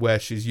 Yeah. Where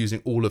she's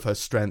using all of her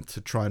strength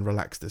to try and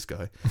relax this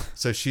guy.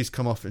 So she's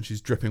come off and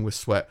she's dripping with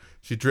sweat.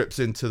 She drips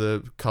into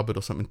the cupboard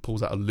or something,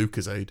 pulls out a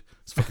Lucozade.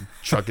 It's fucking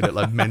chugging it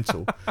like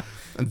mental.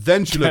 And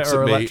then she looks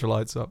at me.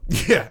 Electrolytes up.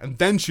 Yeah. And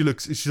then she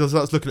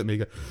starts looking at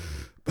me and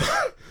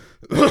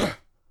go,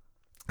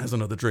 has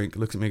another drink,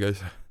 looks at me and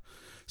goes,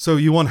 so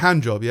you want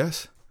hand job,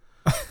 yes?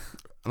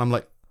 And I'm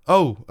like,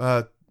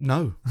 oh,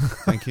 no,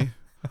 thank you.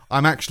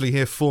 I'm actually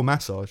here for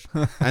massage.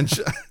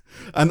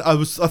 And I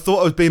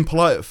thought I was being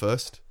polite at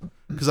first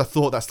because I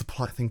thought that's the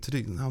polite thing to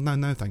do.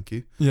 No, thank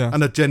you. Yeah.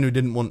 And I genuinely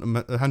didn't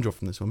want a hand job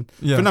from this woman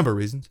for a number of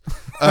reasons.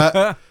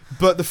 But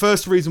the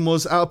first reason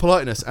was out of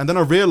politeness. And then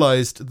I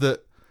realised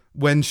that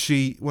when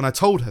I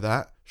told her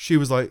that, she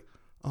was like,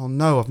 oh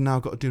no, I've now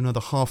got to do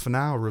another half an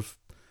hour of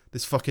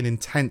this fucking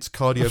intense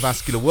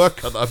cardiovascular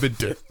workout that I've been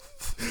doing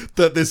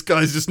that this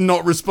guy's just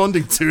not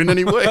responding to in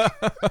any way.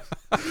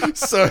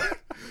 So,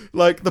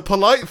 like, the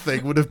polite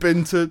thing would have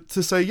been to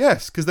say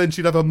yes, because then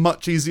she'd have a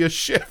much easier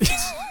shift.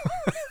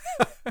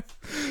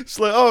 It's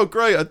like, oh,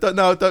 great, I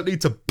don't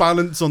need to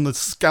balance on the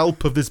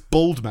scalp of this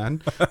bald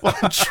man while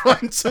I'm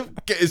trying to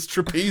get his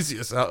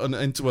trapezius out and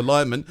into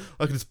alignment.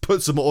 I can just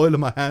put some oil in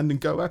my hand and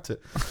go at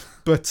it.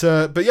 But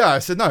yeah, I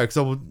said no, because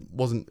I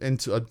wasn't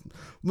into it.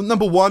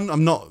 Number one,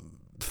 I'm not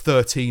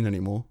 13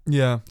 anymore.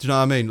 Yeah. Do you know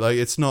what I mean? Like,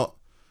 it's not,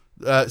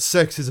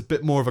 sex is a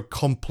bit more of a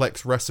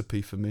complex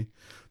recipe for me.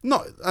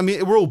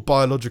 We're all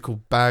biological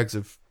bags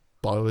of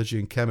biology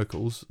and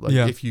chemicals. Like,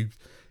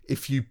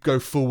 if you go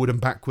forward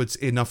and backwards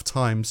enough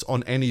times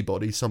on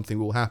anybody, something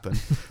will happen.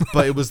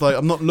 But it was like,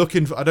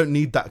 I don't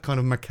need that kind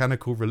of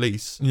mechanical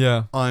release.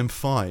 Yeah. I'm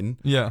fine.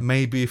 Yeah.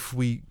 Maybe if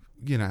we,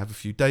 have a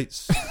few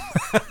dates.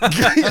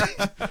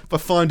 If I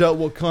find out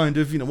what kind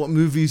of, what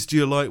movies do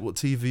you like, what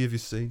TV have you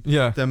seen?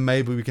 Yeah. Then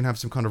maybe we can have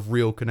some kind of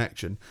real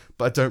connection.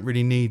 But I don't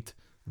really need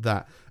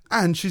that.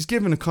 And she's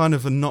given a kind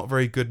of a not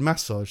very good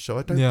massage, so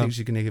I don't think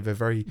she's going to give a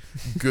very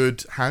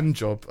good hand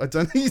job. I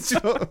don't think. Do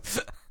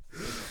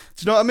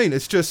you know what I mean?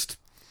 It's just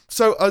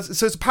so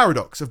it's a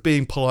paradox of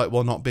being polite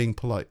while not being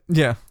polite.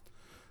 Yeah.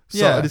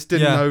 So I just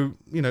didn't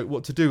know,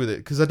 what to do with it,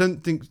 because I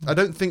don't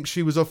think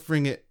she was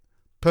offering it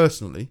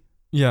personally.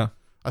 Yeah.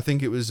 I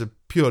think it was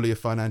purely a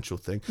financial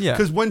thing. Yeah.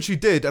 Because when she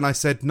did, and I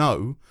said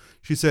no,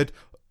 she said,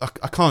 I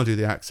can't do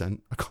the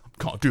accent. I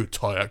can't do a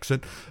Thai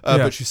accent.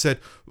 But she said,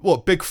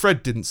 what, Big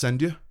Fred didn't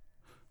send you?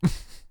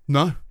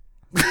 No.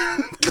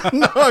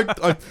 No,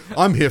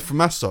 I'm here for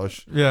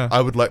massage. Yeah.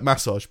 I would like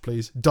massage,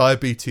 please.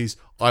 Diabetes,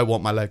 I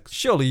want my legs.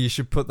 Surely you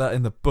should put that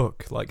in the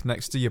book, like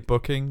next to your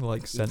booking,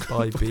 like sent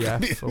by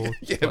BF or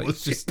it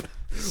was just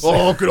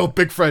oh, good old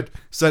Big Fred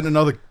sent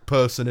another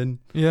person in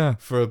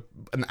for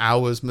an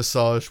hour's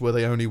massage where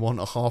they only want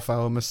a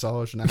half-hour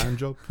massage and a hand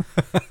job.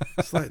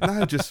 It's like,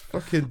 no, just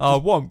fucking I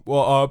want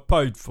what I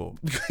paid for.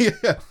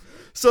 Yeah.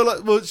 So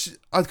like,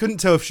 I couldn't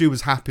tell if she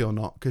was happy or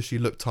not because she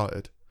looked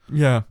tired.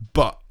 Yeah.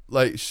 But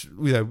like,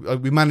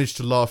 we managed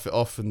to laugh it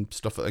off and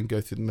stuff and go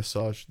through the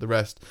massage, the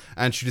rest,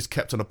 and she just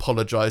kept on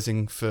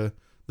apologising for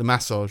the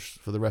massage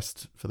for the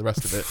rest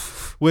of it,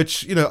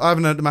 which I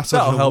haven't had a massage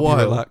That'll in a help while.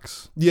 You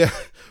relax. Yeah,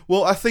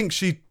 well, I think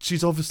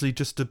she's obviously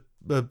just a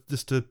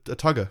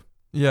tugger.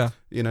 Yeah,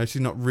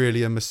 she's not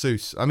really a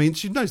masseuse. I mean,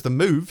 she knows the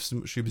moves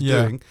and what she was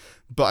doing,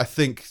 but I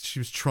think she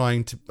was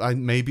trying to.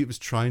 Maybe it was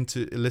trying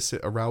to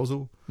elicit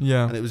arousal.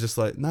 Yeah, and it was just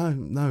like,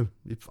 no,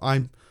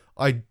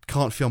 I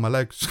can't feel my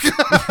legs.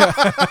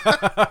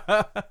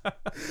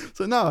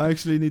 So no, I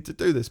actually need to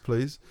do this,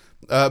 please.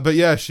 But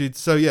yeah,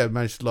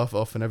 managed to laugh it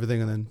off and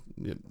everything, and then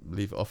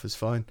leave it off is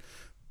fine.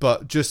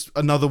 But just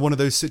another one of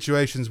those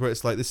situations where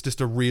it's like, this is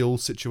just a real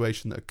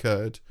situation that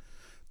occurred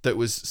that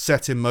was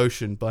set in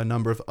motion by a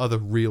number of other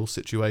real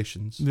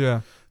situations.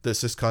 Yeah.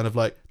 That's just kind of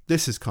like,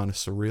 this is kind of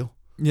surreal.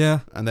 Yeah.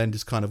 And then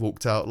just kind of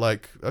walked out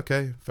like,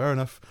 okay, fair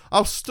enough.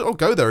 I'll still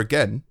go there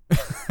again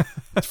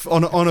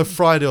on a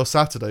Friday or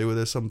Saturday where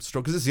there's some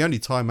strong, because it's the only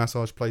Thai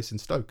massage place in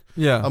Stoke.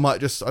 Yeah. I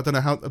might just, I don't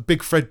know how,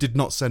 Big Fred did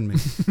not send me.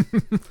 Do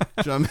you know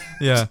what I mean?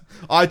 Yeah.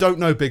 I don't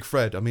know Big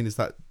Fred. I mean, does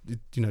that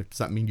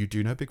mean you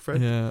do know Big Fred?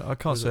 Yeah, I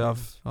can't say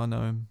I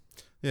know him.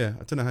 Yeah,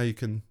 I don't know how you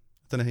can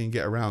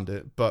get around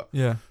it, but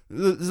yeah,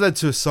 it's led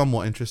to a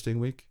somewhat interesting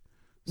week.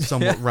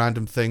 Somewhat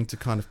random thing to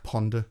kind of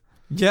ponder.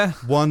 Yeah.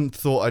 One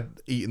thought I'd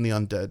eaten the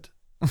undead.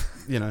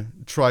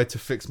 Tried to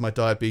fix my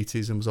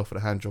diabetes and was offered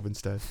a hand job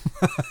instead.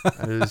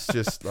 And it was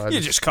just like,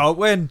 you just can't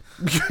win.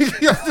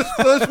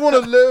 I just want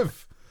to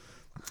live.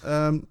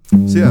 So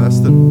yeah, that's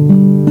the.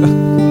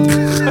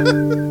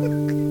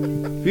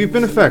 If you've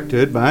been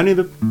affected by any of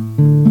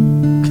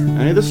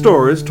the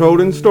stories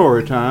told in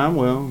story time,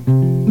 well,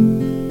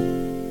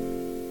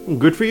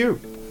 good for you.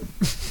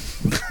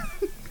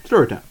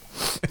 Story time.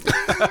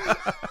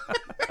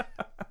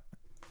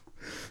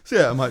 So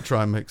yeah, I might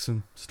try and make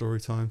some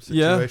story time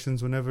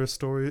situations whenever a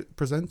story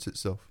presents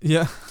itself.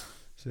 Yeah.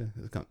 So yeah,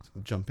 I can't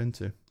jump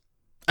into.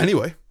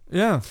 Anyway.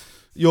 Yeah.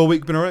 Your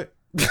week been alright?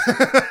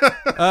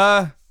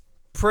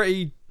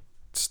 Pretty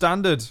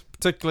standard,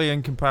 particularly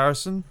in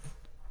comparison.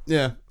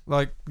 Yeah.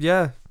 Like,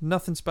 yeah,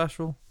 nothing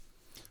special.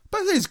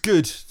 But I think it's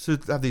good to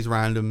have these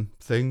random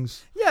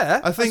things.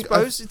 Yeah, I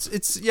suppose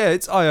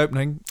it's eye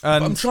opening.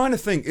 And I'm trying to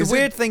think. The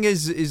weird thing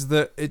is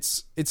that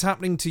it's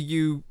happening to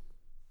you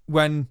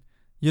when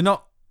you're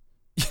not.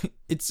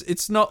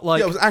 It's not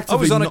like I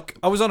was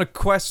on a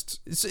quest.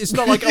 It's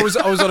not like I was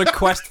on a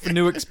quest for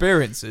new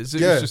experiences.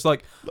 It was just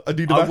like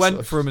I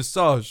went for a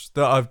massage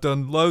that I've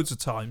done loads of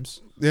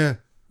times. Yeah.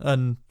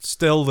 And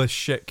still this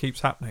shit keeps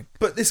happening.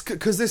 But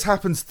this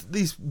happens,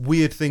 these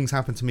weird things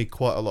happen to me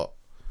quite a lot.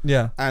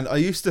 Yeah. And I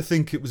used to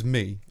think it was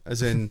me,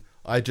 as in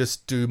I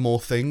just do more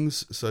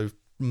things, so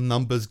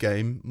numbers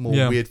game,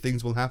 more weird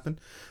things will happen.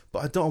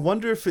 But I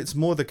wonder if it's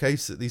more the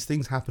case that these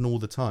things happen all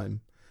the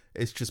time.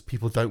 It's just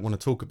people don't want to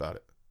talk about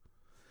it.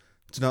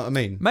 Do you know what I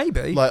mean?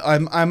 Maybe. Like,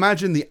 I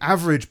imagine the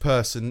average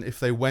person, if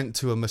they went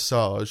to a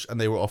massage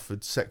and they were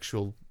offered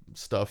sexual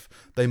stuff,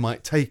 they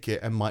might take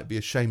it and might be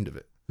ashamed of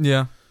it.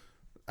 Yeah.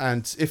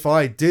 And if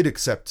I did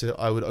accept it,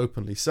 I would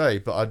openly say,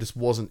 but I just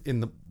wasn't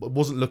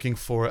looking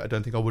for it. I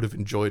don't think I would have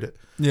enjoyed it.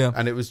 Yeah.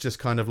 And it was just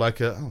kind of like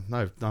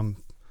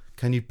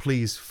can you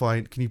please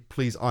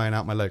iron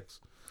out my legs?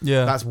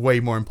 Yeah. That's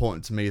way more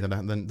important to me than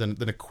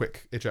a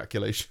quick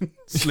ejaculation.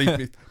 Sleep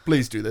me,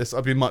 please do this.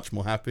 I'd be much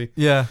more happy.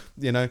 Yeah.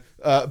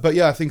 But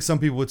yeah, I think some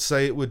people would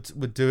say it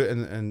would do it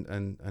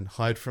and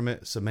hide from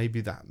it. So maybe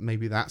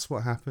that's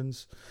what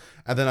happens.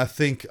 And then I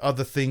think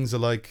other things are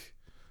like,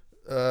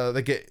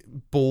 they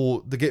get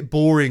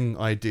boring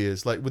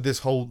ideas, like with this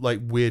whole like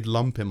weird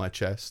lump in my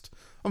chest.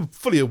 I'm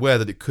fully aware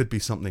that it could be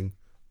something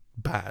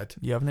bad.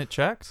 You haven't it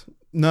checked?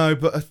 No,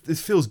 but it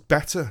feels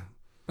better.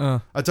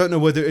 I don't know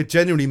whether it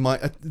genuinely might.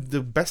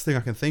 The best thing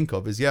I can think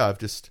of is I've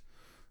just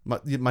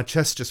my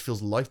chest just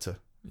feels lighter.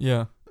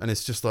 Yeah, and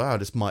it's just like I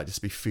just might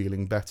just be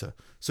feeling better.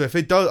 So if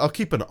it does, I'll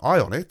keep an eye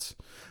on it.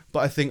 But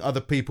I think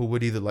other people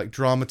would either like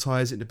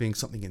dramatize it into being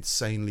something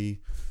insanely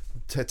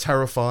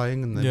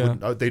terrifying, and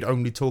they'd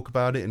only talk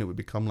about it, and it would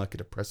become like a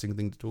depressing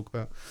thing to talk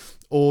about,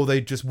 or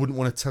they just wouldn't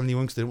want to tell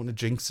anyone because they don't want to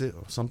jinx it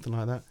or something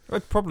like that.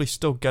 I'd probably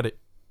still get it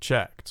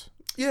checked.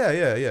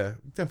 Yeah.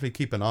 Definitely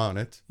keep an eye on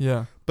it.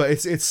 Yeah, but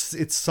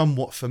it's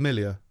somewhat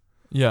familiar.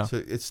 Yeah,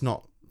 so it's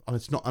not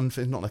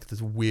like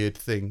there's weird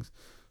things,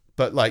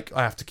 but like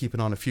I have to keep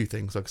an eye on a few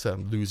things. Like I said,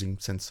 I'm losing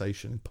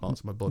sensation in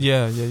parts of my body.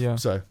 Yeah.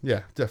 So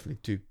yeah, definitely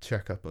do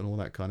check up and all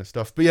that kind of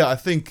stuff. But yeah, I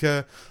think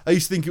I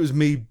used to think it was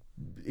me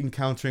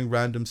encountering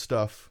random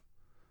stuff,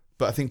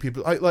 but I think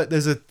people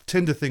there's a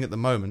Tinder thing at the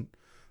moment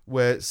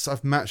where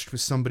I've matched with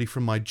somebody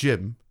from my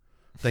gym.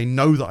 They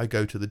know that I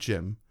go to the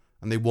gym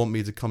and they want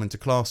me to come into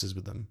classes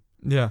with them.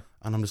 Yeah.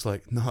 And I'm just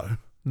like, no.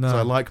 So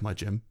I like my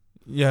gym.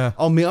 Yeah.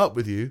 I'll meet up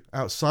with you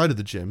outside of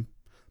the gym,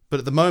 but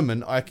at the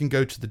moment I can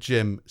go to the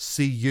gym,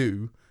 see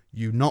you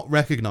not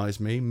recognize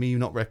me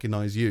not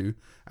recognize you,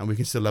 and we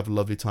can still have a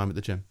lovely time at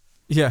the gym.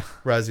 Yeah.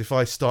 Whereas if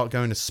I start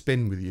going to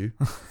spin with you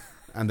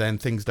and then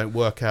things don't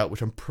work out,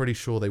 which I'm pretty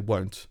sure they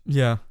won't.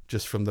 Yeah.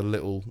 Just from the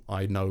little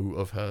I know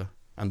of her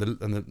and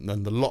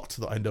the lot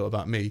that I know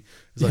about me,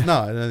 it's like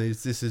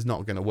this is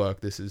not going to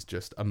work. This is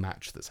just a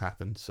match that's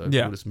happened, so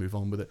we'll just move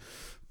on with it.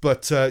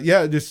 But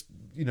just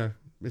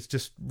it's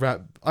just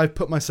I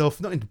put myself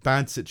not into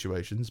bad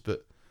situations,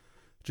 but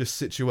just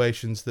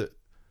situations that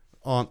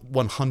aren't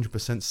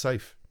 100%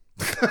 safe.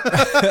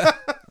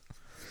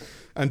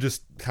 And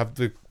just have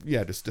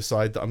just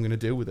decide that I'm going to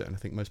deal with it. And I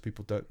think most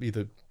people don't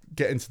either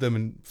get into them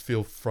and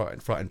feel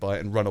frightened by it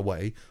and run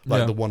away,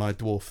 like Yeah. the one-eyed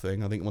dwarf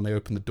thing. I think when they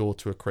open the door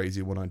to a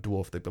crazy one-eyed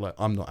dwarf, they'd be like,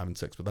 "I'm not having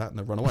sex with that," and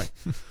they run away.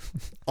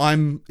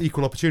 I'm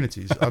equal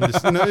opportunities. I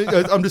just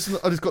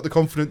got the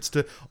confidence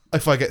to,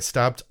 if I get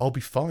stabbed, I'll be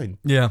fine.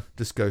 Yeah.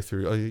 Just go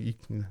through.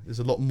 There's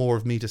a lot more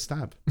of me to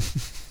stab.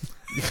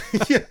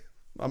 Yeah.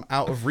 I'm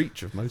out of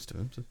reach of most of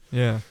them. So.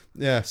 Yeah.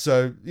 Yeah.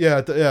 So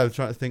I'm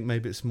trying to think.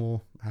 Maybe it's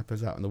more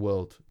happens out in the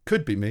world.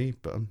 Could be me,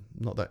 but I'm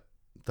not that.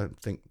 Don't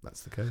think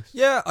that's the case.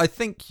 Yeah, I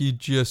think you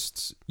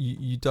just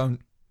you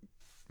don't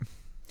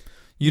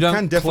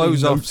can definitely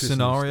close off notice and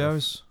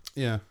scenarios.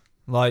 Yeah.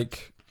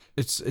 Like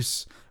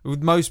it's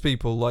with most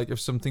people, like if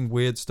something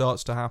weird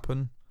starts to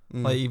happen,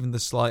 like even the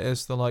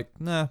slightest, they're like,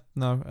 nah,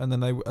 no, and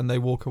then they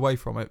walk away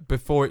from it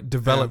before it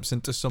develops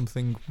into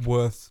something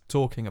worth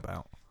talking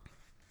about.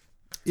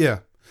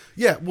 Yeah.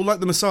 Yeah, well, like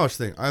the massage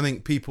thing, I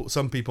think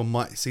some people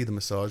might see the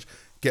massage,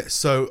 go,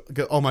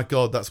 oh my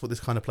God, that's what this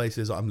kind of place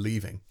is, I'm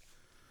leaving.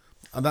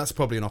 And that's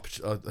probably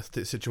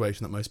a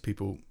situation that most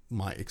people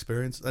might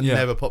experience and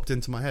never popped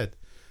into my head.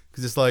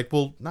 Because it's like,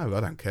 well, no, I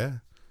don't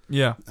care.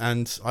 Yeah.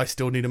 And I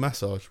still need a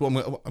massage.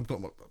 Well,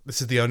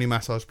 this is the only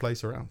massage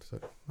place around, so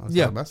I'll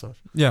have a massage.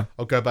 Yeah.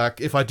 I'll go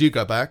back. If I do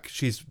go back,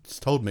 she's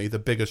told me the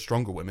bigger,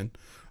 stronger women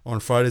are on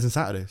Fridays and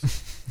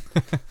Saturdays.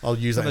 I'll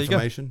use that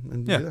information.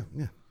 And yeah,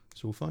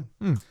 it's all fine.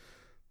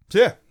 So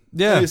yeah.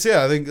 Yeah. I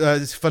think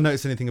if I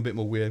notice anything a bit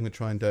more weird, I'm going to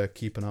try and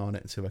keep an eye on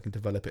it and see if I can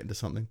develop it into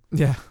something.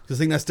 Yeah. Because I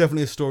think that's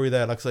definitely a story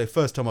there. Like I say,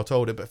 first time I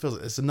told it, but it feels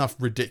like there's enough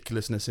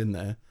ridiculousness in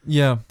there.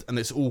 Yeah. And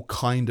it's all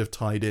kind of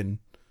tied in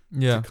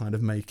to kind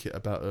of make it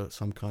about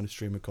some kind of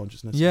stream of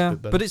consciousness. Yeah,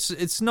 but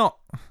it's not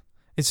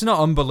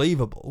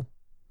unbelievable.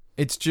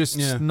 It's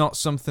just not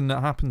something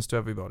that happens to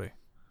everybody.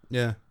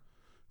 Yeah.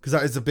 Because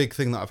that is the big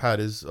thing that I've had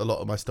is a lot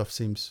of my stuff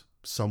seems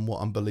somewhat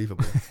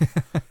unbelievable.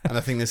 And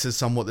I think this is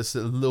somewhat a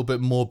little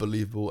bit more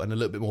believable and a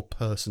little bit more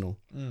personal.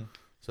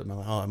 So I'm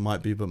like, it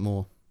might be a bit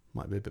more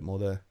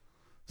there.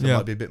 So it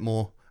might be a bit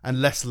more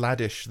and less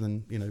laddish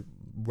than,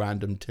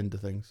 random Tinder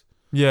things.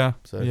 Yeah.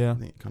 So I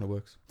think it kind of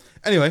works.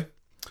 Anyway,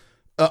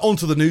 on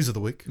to the news of the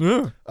week.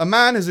 Yeah. A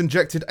man has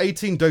injected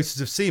 18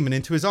 doses of semen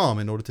into his arm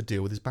in order to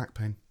deal with his back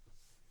pain.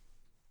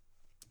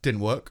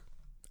 Didn't work.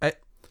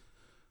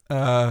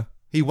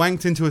 He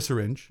wanked into a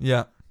syringe.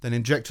 Yeah. Then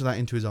injected that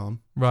into his arm.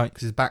 Right.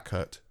 Because his back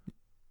hurt.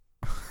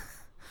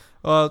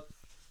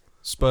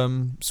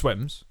 Sperm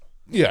swims.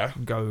 Yeah.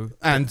 Go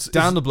and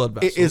down the blood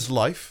vessels. It is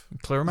life.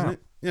 Clear them out.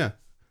 Yeah.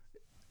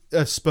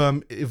 A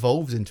sperm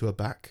evolves into a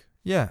back.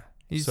 Yeah.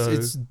 It's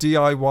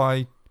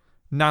DIY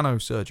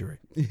nanosurgery.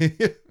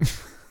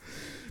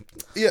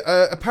 Yeah.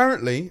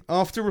 Apparently,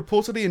 after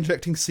reportedly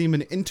injecting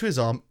semen into his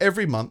arm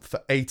every month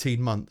for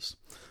 18 months,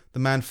 the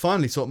man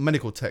finally sought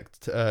medical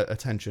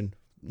attention.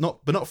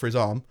 Not for his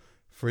arm,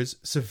 for his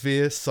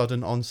severe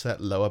sudden onset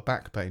lower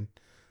back pain,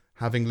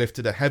 having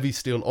lifted a heavy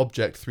steel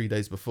object 3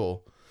 days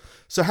before.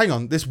 So hang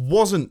on, this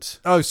wasn't.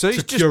 Oh, so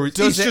he's just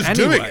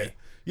doing it.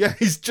 Yeah,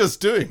 he's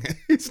just doing it.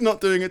 He's not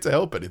doing it to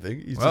help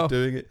anything. He's just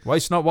doing it.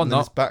 Waste not, want not.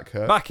 His back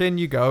hurt. Back in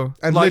you go.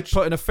 And like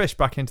putting a fish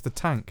back into the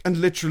tank. And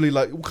literally,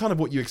 like, kind of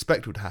what you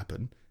expect would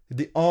happen.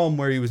 The arm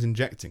where he was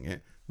injecting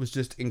it was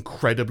just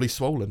incredibly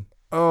swollen.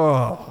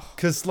 Oh.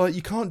 Because, like,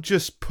 you can't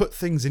just put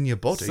things in your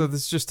body. So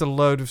there's just a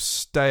load of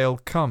stale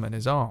cum in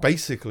his arm.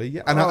 Basically,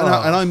 yeah. And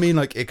I mean,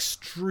 like,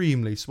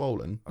 extremely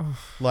swollen.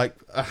 Like,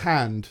 a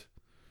hand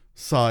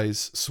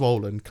size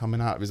swollen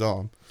coming out of his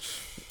arm.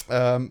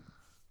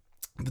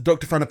 The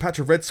doctor found a patch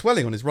of red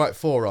swelling on his right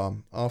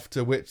forearm,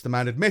 after which the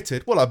man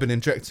admitted, well, I've been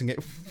injecting it.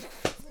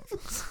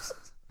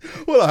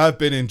 Well, I have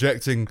been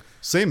injecting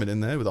semen in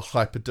there with a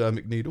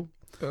hypodermic needle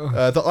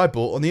that I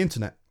bought on the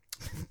internet.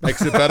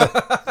 Makes it better.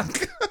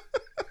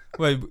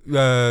 Wait,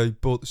 you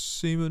bought the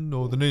semen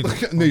or the needle?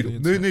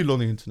 Needle on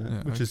the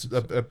internet, which is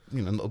not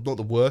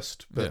the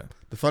worst, but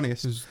the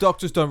funniest.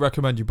 Doctors don't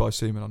recommend you buy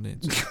semen on the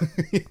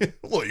internet.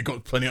 Well, you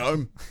got plenty at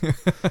home.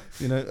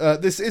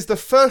 This is the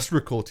first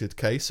recorded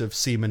case of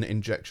semen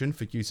injection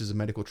for use as a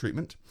medical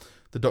treatment.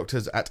 The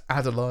doctors at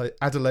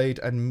Adelaide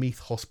and Meath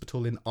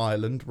Hospital in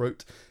Ireland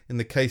wrote in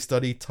the case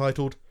study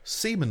titled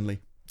 "Semenly."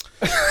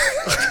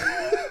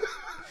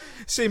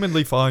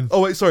 Seemingly fine.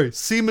 Oh, wait, sorry.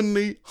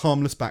 Seemingly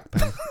harmless back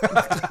pain.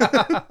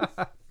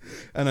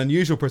 An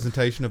unusual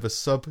presentation of a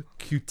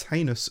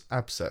subcutaneous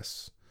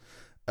abscess.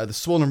 The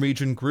swollen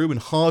region grew and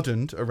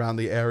hardened around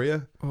the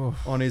area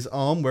on his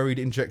arm where he'd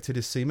injected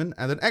his semen,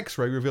 and an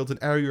x-ray revealed an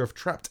area of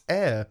trapped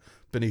air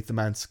beneath the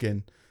man's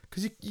skin.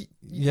 Because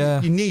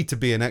you need to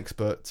be an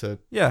expert to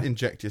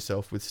inject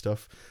yourself with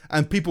stuff.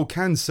 And people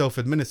can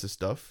self-administer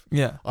stuff.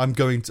 Yeah. I'm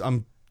doing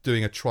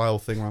a trial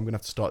thing where I'm going to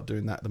have to start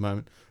doing that at the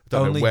moment. I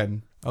don't know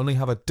when. Only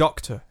have a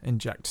doctor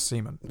inject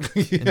semen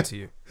into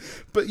you.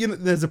 But,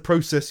 there's a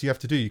process you have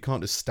to do. You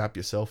can't just stab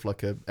yourself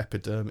like a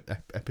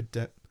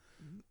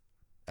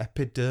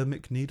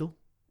epidermic needle?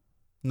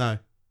 No.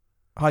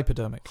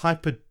 Hypodermic.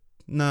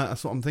 No,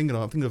 that's what I'm thinking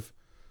of. I'm thinking of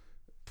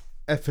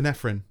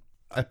epinephrine.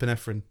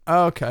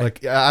 Oh, okay.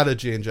 Like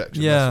allergy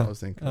injection. Yeah. That's what I was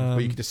thinking. But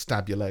you could just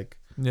stab your leg.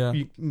 Yeah.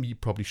 You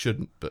probably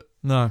shouldn't, but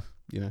no.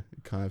 It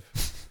kind of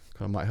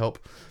might help.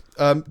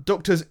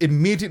 Doctors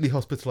immediately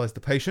hospitalized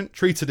the patient,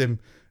 treated him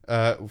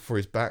for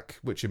his back,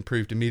 which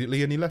improved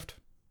immediately, and he left.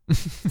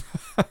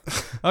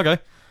 Okay.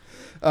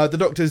 The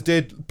doctors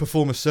did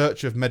perform a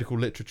search of medical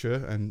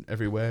literature and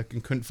everywhere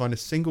and couldn't find a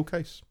single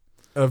case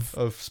of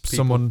people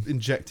someone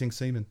injecting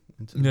semen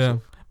into Yeah.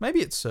 themselves. Maybe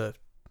it's it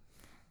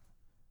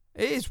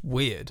is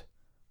weird.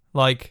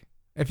 Like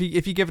if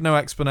you give no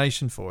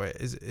explanation for it,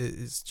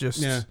 it's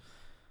just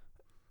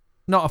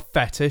not a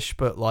fetish,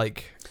 but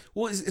like,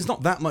 well, it's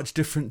not that much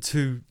different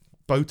to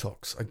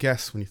Botox, I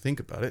guess, when you think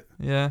about it.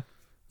 Yeah.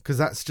 Because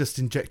that's just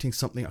injecting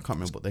something. I can't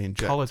remember what they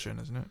inject.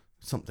 Collagen, isn't it?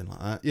 Something like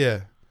that.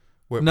 Yeah.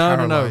 Where it No,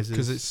 paralyzes.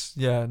 because it's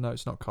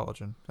not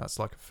collagen. That's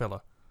like a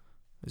filler.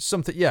 It's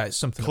something. Yeah, it's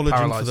something. that Collagen for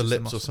paralyzes the the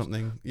lips or muscles.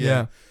 something.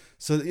 Yeah.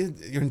 So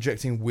you're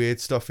injecting weird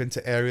stuff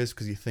into areas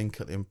because you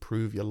think it'll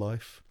improve your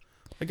life.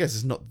 I guess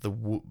it's not the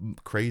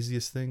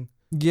craziest thing.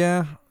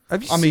 Yeah.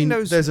 Have you seen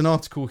those? There's an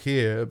article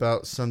here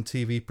about some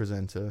TV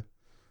presenter.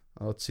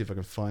 I'll see if I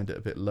can find it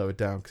a bit lower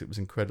down because it was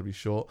incredibly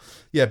short.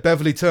 Yeah,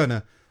 Beverly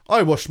Turner.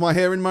 I washed my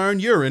hair in my own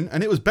urine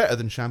and it was better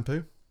than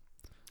shampoo.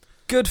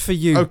 Good for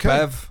you, Okay.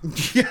 Bev.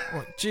 Yeah.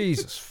 Oh,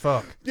 Jesus,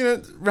 fuck. You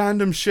know,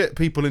 random shit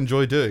people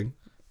enjoy doing.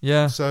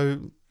 Yeah.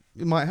 So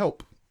it might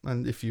help.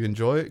 And if you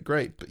enjoy it,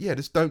 great. But yeah,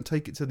 just don't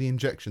take it to the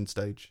injection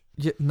stage.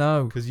 Yeah,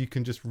 no. Because you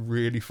can just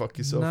really fuck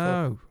yourself up.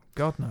 No.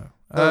 God,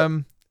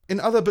 no. In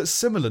other but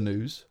similar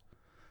news,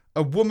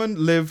 a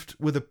woman lived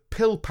with a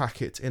pill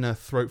packet in her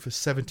throat for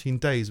 17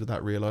 days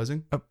without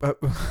realising.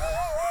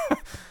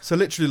 So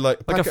literally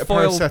like a packet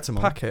foil of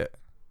paracetamol. packet.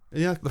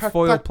 Yeah, the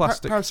foil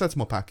plastic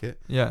paracetamol packet.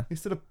 Yeah.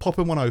 Instead of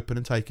popping one open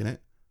and taking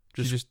it,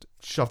 just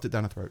shoved it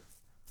down her throat.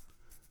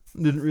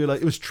 Didn't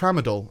realise it was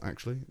tramadol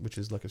actually, which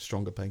is like a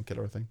stronger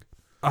painkiller, I think.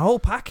 A whole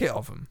packet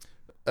of them.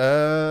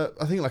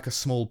 I think like a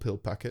small pill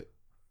packet,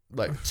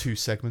 like 2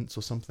 segments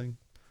or something,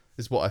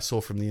 is what I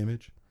saw from the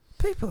image.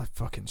 People are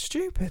fucking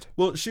stupid.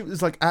 Well, she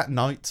was like at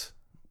night.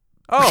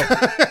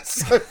 Oh,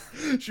 so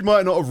she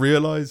might not have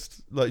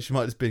realised. Like she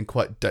might have just been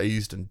quite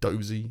dazed and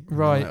dozy. And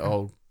right. Like,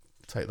 oh,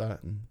 take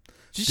that. And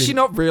did she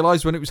not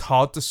realise when it was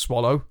hard to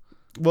swallow?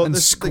 Well, and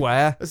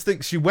square. I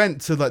think she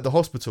went to like the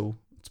hospital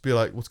to be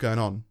like, "What's going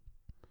on?"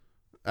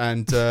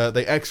 And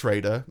they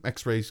X-rayed her.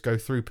 X-rays go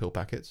through pill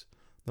packets.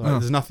 They're like,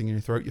 there's nothing in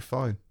your throat. You're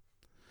fine.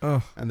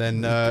 Oh, and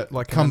then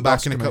like come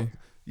back in a couple.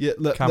 Yeah,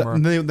 camera.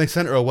 They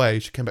sent her away.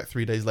 She came back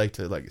 3 days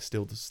later. Like it's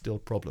still a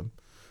problem.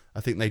 I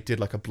think they did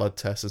like a blood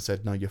test and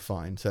said, "No, you're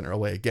fine." Sent her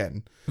away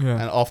again. Yeah.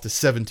 And after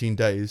 17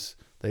 days,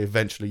 they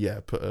eventually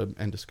put an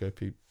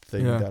endoscopy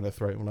thing down her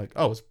throat. And we're like,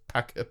 "Oh, it's a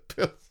packet of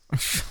pills."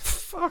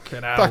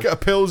 Fucking hell. Packet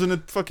of pills and a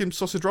fucking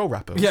sausage roll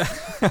wrapper. Yeah.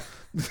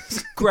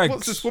 Greg,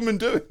 what's this woman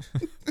doing?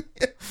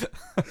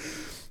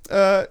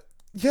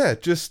 Yeah,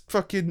 just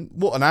fucking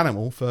what an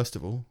animal. First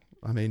of all,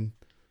 I mean,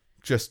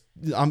 just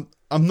I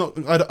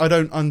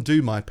don't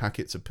undo my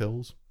packets of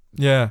pills.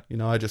 Yeah. You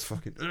know, I just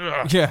fucking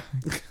yeah.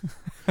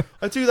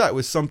 I do that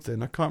with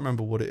something. I can't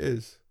remember what it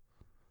is.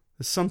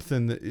 There's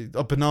something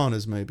that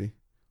bananas maybe.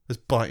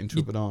 Just bite into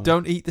a banana.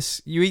 Don't eat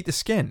this. You eat the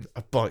skin.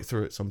 I bite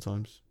through it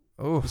sometimes.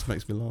 Oh, this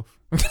makes me laugh.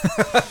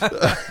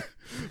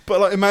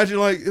 But like, imagine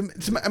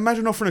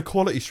offering a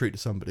Quality Street to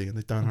somebody and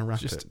they don't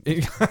unwrap it.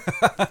 You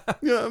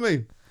know what I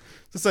mean?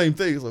 It's the same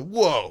thing. It's like,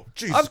 whoa,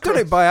 Jesus I've done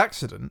Christ. it by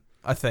accident.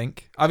 I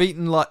think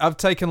I've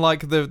taken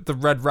like the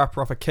red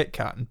wrapper off a Kit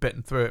Kat and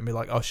bitten through it and be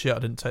like, oh shit, I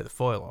didn't take the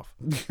foil off.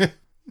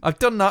 I've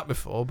done that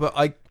before, but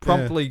I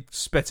promptly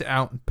spit it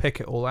out and pick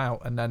it all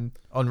out and then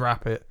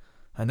unwrap it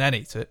and then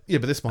eat it. Yeah,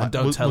 but this might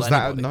don't tell was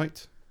anybody. that at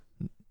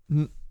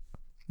night?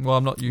 Well,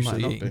 I'm not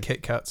usually Might not eating be.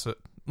 Kit Kats at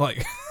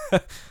like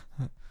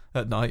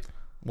at night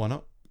Why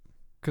not?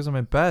 because I'm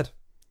in bed.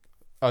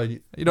 Oh,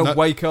 You don't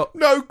wake up.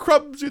 No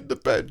crumbs in the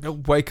bed. You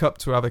don't wake up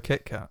to have a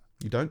Kit Kat.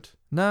 You don't?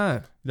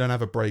 No. You don't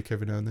have a break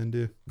every now and then, do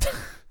you?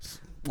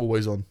 It's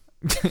always on.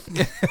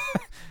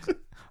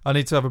 I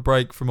need to have a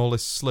break from all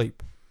this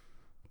sleep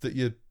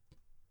We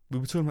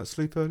were talking about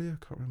sleep earlier?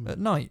 I can't remember. at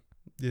night.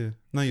 Yeah.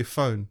 No, your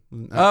phone.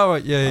 Oh,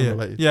 right, yeah.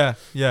 Unrelated. Yeah.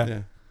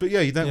 But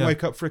yeah, you don't Yeah.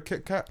 wake up for a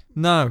Kit Kat?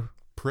 No.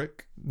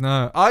 Prick.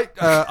 No,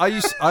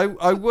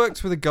 I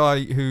worked with a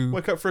guy who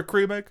Wake up for a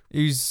cream egg?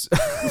 he's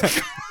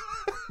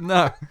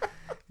no,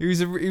 he was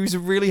a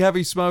really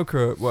heavy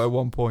smoker at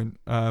one point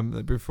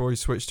before he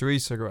switched to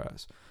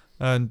e-cigarettes,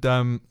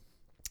 and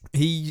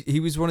he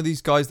was one of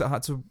these guys that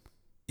had to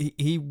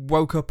he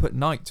woke up at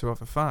night to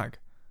have a fag,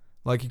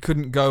 like he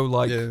couldn't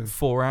go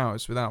 4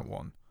 hours without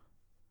one.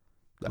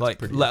 That's like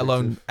pretty let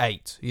alone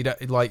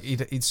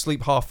addictive. he'd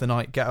sleep half the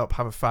night, get up,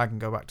 have a fag, and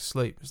go back to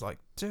sleep. It's like,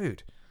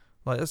 dude.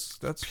 Like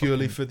that's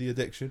Purely fucking... for the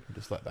addiction, or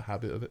just like the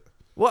habit of it.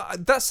 Well,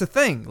 that's the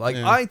thing. Like,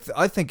 Yeah.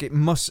 I think it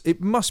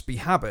must be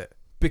habit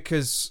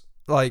because,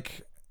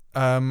 like,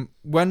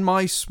 when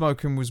my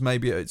smoking was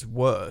maybe at its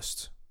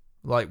worst,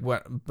 like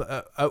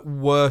at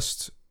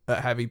worst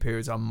at heavy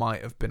periods, I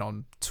might have been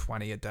on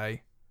 20 a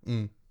day,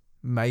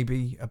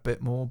 maybe a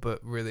bit more,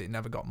 but really it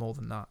never got more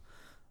than that.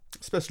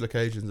 Special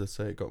occasions, I'd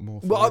say it got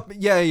more. Well,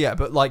 yeah,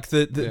 but like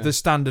the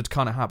standard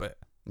kind of habit.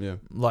 Yeah.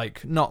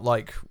 Like not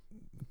like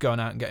going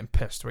out and getting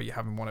pissed where you're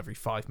having one every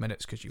 5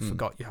 minutes because you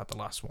forgot you had the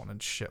last one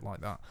and shit like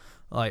that.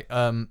 Like,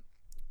 the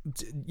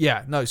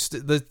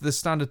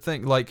standard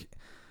thing, like,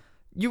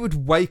 you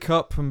would wake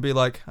up and be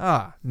like,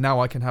 now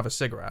I can have a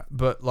cigarette,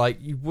 but like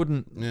you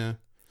wouldn't. Yeah,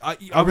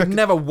 I would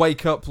never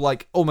wake up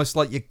like almost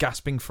like you're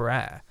gasping for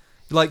air.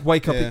 Like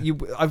wake up,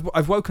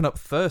 I've woken up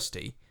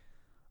thirsty.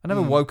 I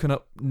never woken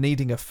up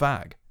needing a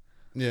fag.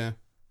 Yeah,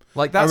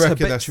 like that's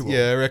habitual.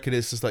 I reckon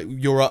it's just like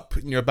you're up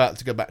and you're about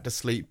to go back to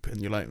sleep, and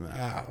you're like, I'll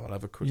have I'll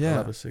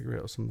have a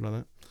cigarette or something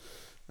like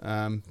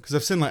that. Because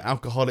I've seen like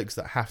alcoholics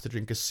that have to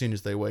drink as soon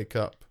as they wake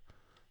up.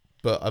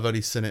 But I've only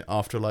seen it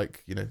after,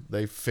 like, you know,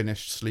 they've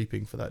finished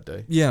sleeping for that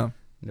day. Yeah.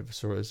 Never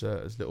saw it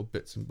as little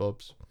bits and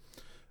bobs.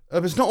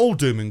 But it's not all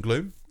doom and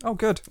gloom. Oh,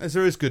 good. As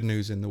there is good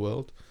news in the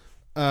world.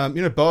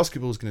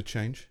 Basketball's going to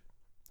change.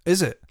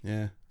 Is it?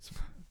 Yeah. It's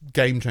a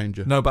game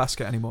changer. No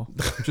basket anymore.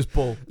 Just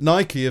ball.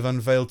 Nike have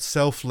unveiled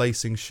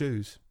self-lacing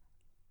shoes.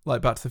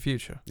 Like Back to the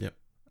Future? Yep.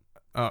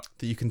 That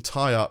you can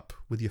tie up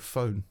with your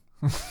phone.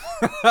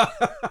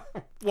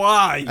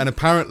 Why? And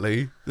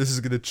apparently, this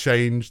is going to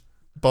change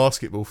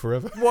basketball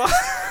forever. What?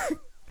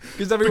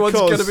 Because everyone's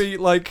going to be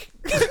like,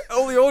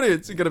 all the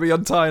audience are going to be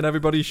untying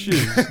everybody's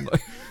shoes.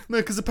 No,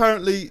 because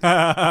apparently,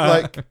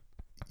 like,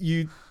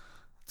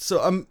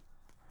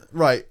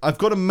 right, I've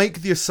got to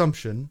make the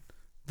assumption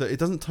that it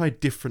doesn't tie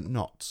different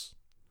knots.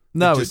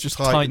 No, it just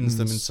tightens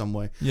them in some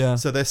way. Yeah.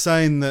 So they're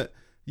saying that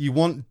you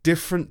want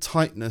different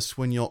tightness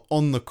when you're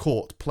on the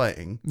court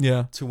playing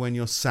to when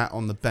you're sat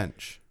on the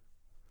bench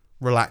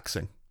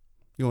relaxing.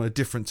 You want a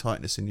different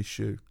tightness in your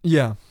shoe.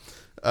 Yeah.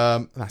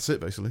 That's it,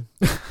 basically.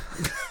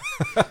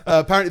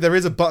 Apparently, there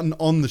is a button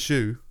on the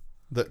shoe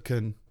that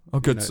can. Oh,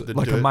 good!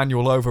 Like a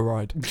manual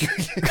override,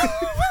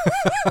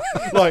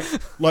 like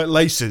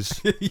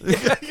laces.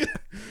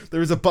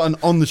 There is a button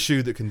on the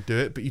shoe that can do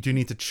it, but you do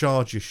need to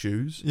charge your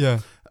shoes.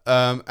 Yeah.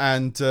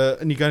 And you're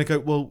going to go,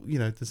 well, you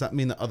know, does that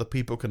mean that other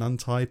people can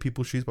untie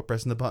people's shoes by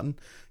pressing the button?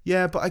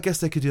 Yeah, but I guess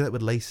they could do that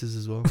with laces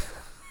as well.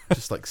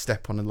 Just like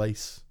step on a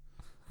lace.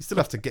 You still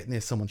have to get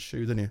near someone's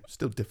shoe, don't you?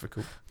 Still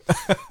difficult.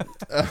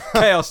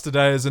 Chaos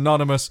today as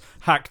Anonymous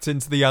hacked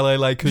into the LA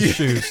Lakers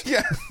shoes.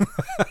 Yeah.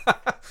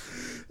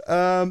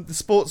 The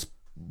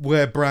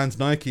sportswear brand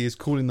Nike is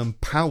calling them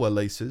power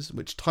laces,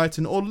 which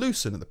tighten or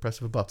loosen at the press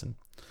of a button.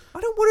 I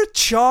don't want to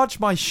charge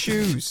my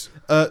shoes.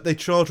 They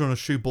charge on a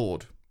shoe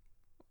board.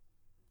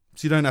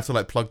 So you don't have to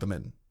like plug them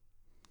in.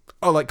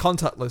 Oh, like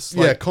contactless.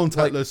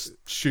 Contactless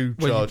shoe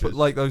chargers. You put,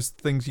 like those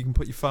things you can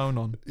put your phone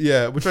on.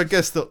 Yeah, which I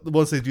guess that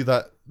once they do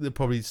that, they'll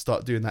probably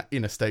start doing that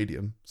in a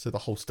stadium. So the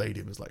whole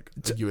stadium is like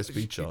a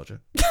USB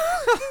charger.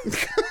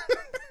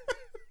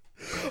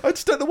 I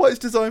just don't know why it's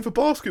designed for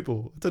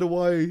basketball. I don't know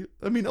why.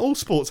 I mean, all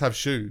sports have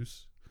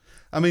shoes.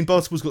 I mean,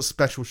 basketball's got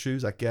special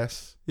shoes, I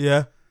guess.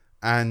 Yeah.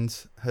 And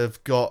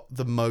have got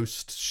the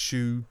most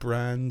shoe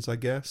brands, I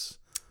guess.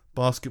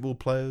 Basketball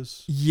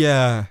players.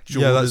 Yeah.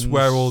 Jordans, that's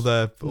where all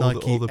the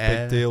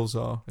Air, big deals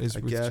are, is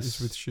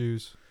with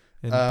shoes.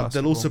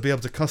 They'll also be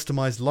able to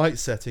customize light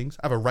settings,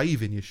 have a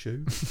rave in your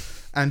shoe,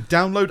 and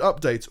download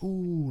updates.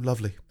 Ooh,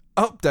 lovely.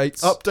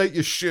 Updates? Update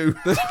your shoe.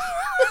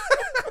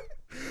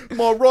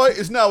 My right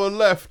is now a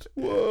left.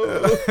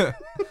 Whoa. There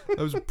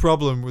was a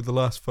problem with the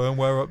last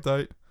firmware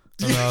update,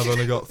 and now I've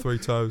only got 3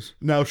 toes.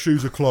 Now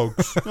shoes are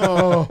clogs.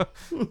 Oh.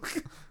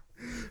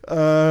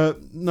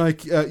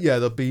 Nike,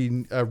 there'll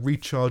be a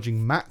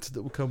recharging mat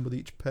that will come with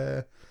each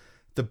pair.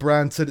 The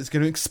brand said it's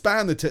going to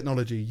expand the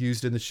technology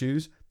used in the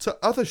shoes to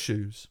other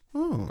shoes.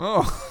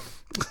 Oh.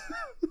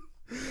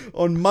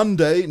 On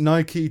Monday,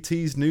 Nike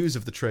teased news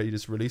of the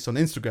trader's release on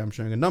Instagram,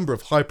 showing a number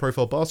of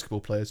high-profile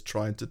basketball players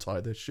trying to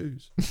tie their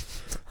shoes.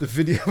 The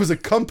video was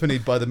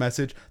accompanied by the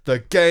message, "The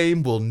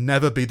game will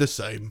never be the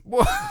same."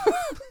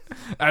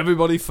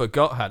 Everybody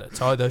forgot how to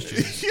tie their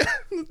shoes. Yeah,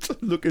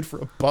 looking for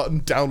a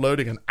button,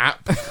 downloading an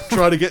app,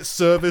 trying to get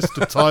service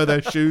to tie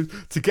their shoes,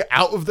 to get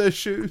out of their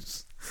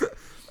shoes.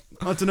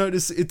 I don't know.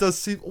 It does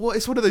seem. Well,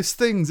 it's one of those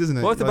things, isn't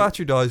it? What if the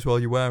battery dies while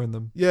you're wearing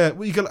them? Yeah.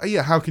 Well, you go.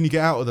 How can you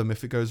get out of them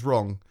if it goes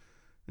wrong?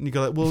 And you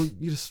go like, well,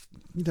 you just,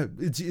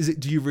 is it?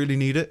 Do you really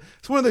need it?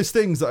 It's one of those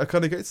things that I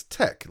kind of go. It's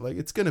tech. Like,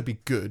 it's going to be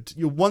good.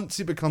 Once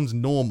it becomes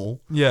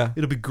normal,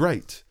 it'll be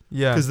great.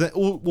 Yeah. Because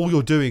all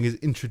you're doing is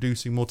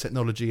introducing more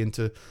technology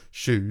into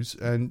shoes,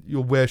 and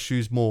you'll wear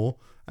shoes more,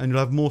 and you'll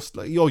have more.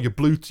 Like, your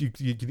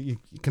Bluetooth, you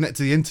connect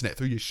to the internet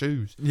through your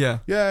shoes. Yeah.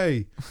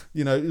 Yay!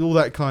 All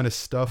that kind of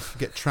stuff.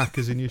 Get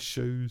trackers in your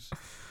shoes.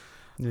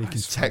 You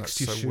can text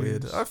your shoes.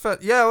 Weird. I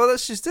felt, well,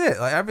 that's just it.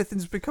 Like,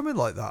 everything's becoming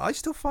like that. I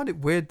still find it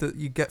weird that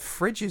you get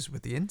fridges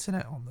with the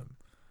internet on them.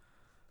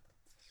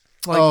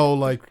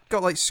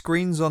 Got like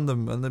screens on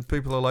them, and then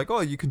people are like,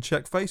 "Oh, you can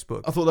check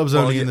Facebook." I thought that was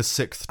only in the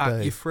 6th day.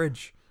 At your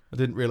fridge. I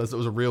didn't realise that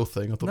was a real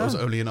thing. I thought that was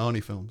only in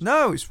Arnie films.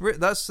 No,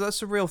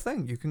 that's a real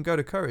thing. You can go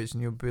to Curry's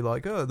and you'll be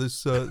like, "Oh,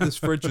 this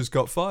fridge has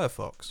got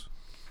Firefox."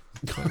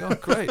 Like, oh,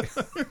 great.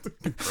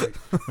 Great.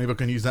 Maybe I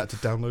can use that to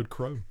download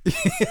Chrome.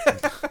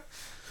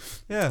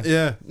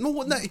 Yeah.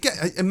 No,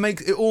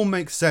 it all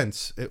makes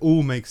sense. It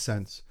all makes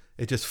sense.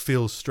 It just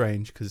feels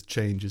strange because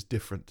change is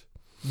different.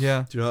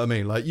 Yeah. Do you know what I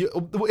mean? Like you'll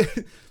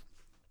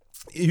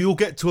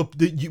get to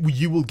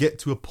you will get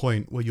to a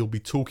point where you'll be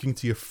talking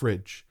to your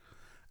fridge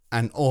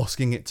and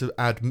asking it to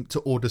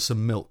order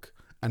some milk,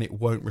 and it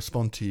won't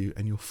respond to you,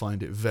 and you'll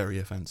find it very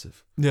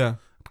offensive. Yeah.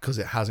 Because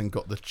it hasn't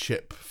got the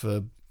chip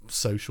for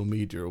social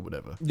media or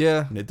whatever.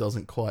 Yeah. And it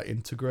doesn't quite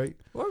integrate.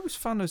 Well, I always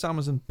found those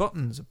Amazon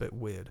buttons a bit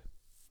weird.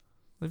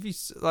 If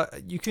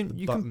you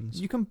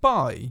can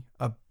buy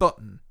a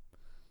button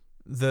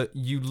that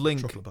you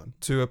link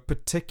to a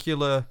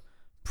particular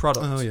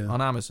product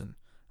on Amazon,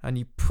 and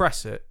you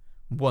press it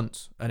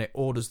once and it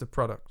orders the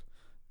product.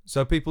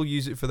 So people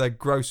use it for their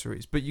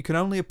groceries, but you can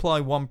only apply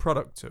one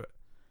product to it,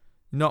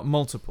 not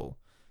multiple.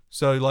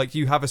 So like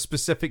you have a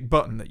specific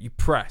button that you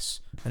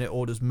press and it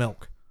orders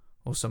milk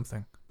or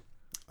something.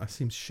 That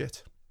seems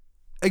shit.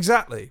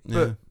 Exactly.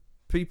 Yeah. But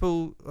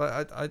people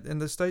in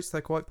the States,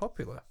 they're quite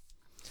popular.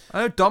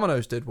 I know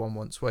Domino's did one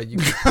once where you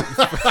could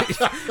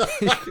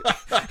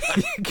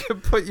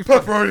put your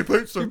pepperoni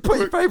pizza. You put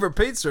your favourite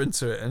pizza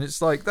into it, and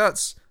it's like,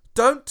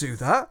 don't do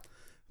that.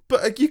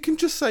 But you can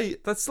just say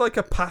that's like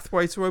a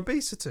pathway to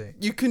obesity.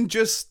 You can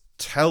just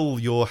tell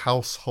your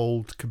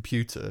household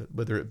computer,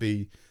 whether it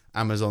be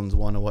Amazon's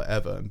one or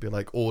whatever, and be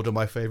like, order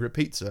my favourite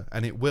pizza,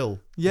 and it will.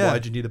 Yeah. Why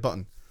do you need a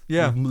button?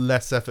 Yeah.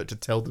 Less effort to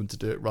tell them to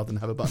do it rather than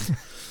have a button.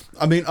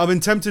 I mean, I've been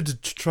tempted to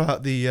try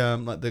out the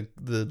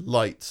the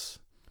lights,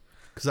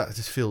 because that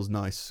just feels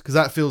nice. Because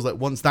that feels like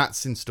once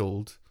that's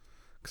installed,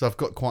 because I've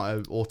got quite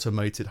an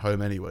automated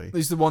home anyway.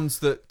 These are the ones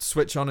that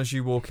switch on as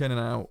you walk in and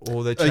out,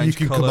 or they change you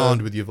can colour.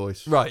 command with your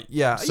voice. Right,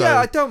 yeah. So yeah,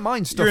 I don't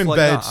mind stuff you're in like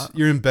bed, that.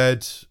 You're in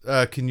bed.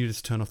 Can you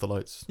just turn off the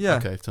lights? Yeah.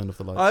 Okay, I've turned off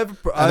the lights.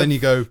 And then you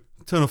go,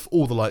 turn off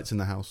all the lights in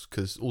the house,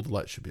 because all the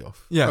lights should be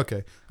off. Yeah.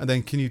 Okay. And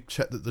then can you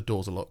check that the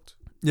doors are locked?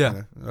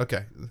 Yeah.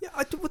 Okay. Yeah,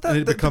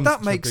 that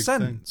makes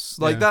sense.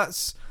 Like that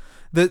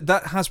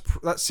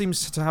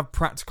seems to have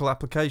practical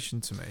application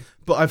to me.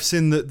 But I've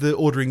seen that the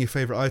ordering your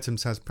favourite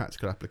items has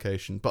practical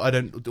application, but I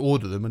don't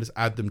order them, I just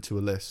add them to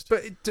a list.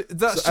 But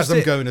that's so as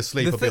I'm going to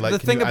sleep, I'll be like, the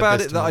thing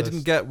about it that I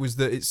didn't get was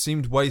that it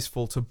seemed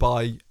wasteful to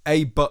buy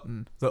a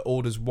button that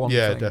orders one thing.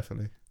 Yeah,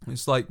 definitely.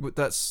 It's like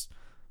there's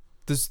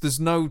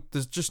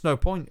just no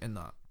point in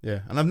that. Yeah,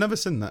 and I've never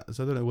seen that,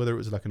 so I don't know whether it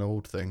was like an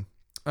old thing.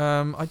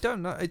 I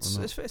don't know. It's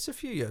a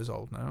few years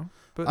old now.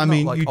 But I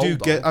mean, not like you do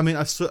old. get. I mean,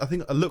 I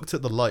think I looked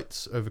at the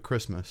lights over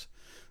Christmas,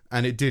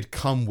 and it did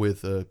come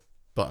with a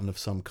button of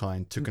some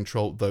kind to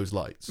control those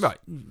lights. Right.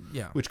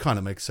 Yeah. Which kind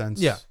of makes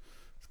sense. Yeah.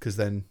 Because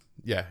then,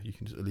 yeah, you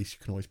can at least you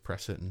can always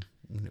press it and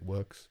it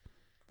works,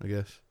 I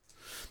guess.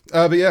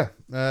 But yeah,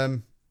 I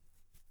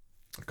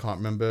can't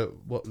remember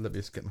what. Let me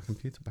just get my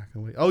computer back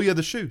away. Oh yeah,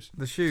 the shoes.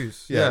 The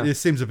shoes. Yeah, it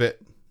seems a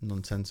bit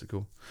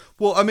nonsensical.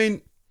 Well, I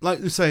mean, like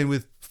you're saying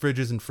with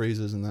fridges and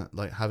freezers and that,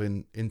 like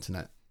having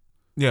internet.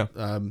 Yeah.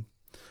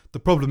 The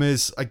problem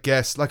is, I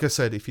guess, like I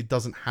said, if he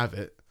doesn't have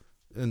it,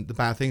 then the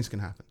bad things can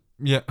happen.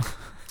 Yeah.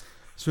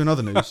 So in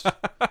other news,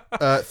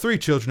 3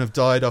 children have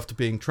died after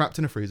being trapped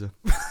in a freezer.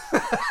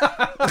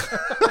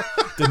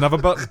 Didn't have a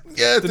button.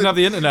 Yeah, didn't have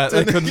the internet.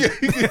 They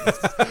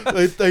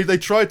couldn't. They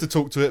tried to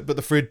talk to it, but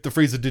the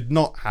freezer did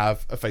not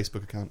have a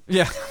Facebook account.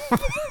 Yeah.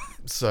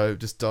 So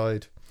just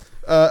died.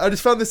 I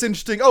just found this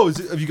interesting. Oh,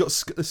 have you got?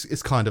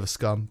 It's kind of a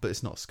scum, but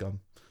it's not scum.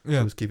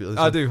 Yeah, keep it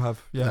I do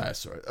have. Yeah, no,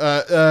 sorry.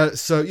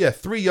 So yeah,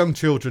 3 young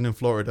children in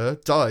Florida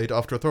died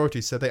after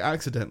authorities said they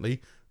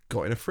accidentally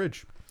got in a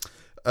fridge.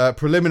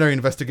 Preliminary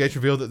investigation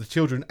revealed that the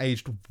children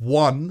aged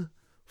 1,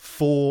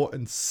 4,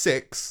 and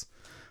 6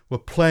 were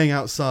playing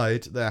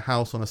outside their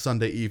house on a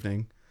Sunday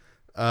evening.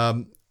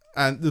 And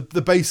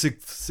the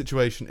basic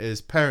situation is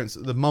parents,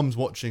 the mum's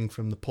watching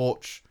from the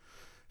porch,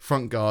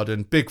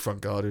 big front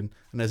garden,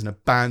 and there's an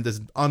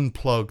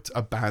unplugged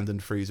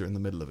abandoned freezer in the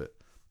middle of it.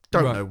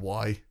 Don't know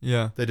why.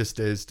 Yeah. There just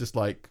is. Just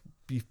like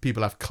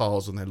people have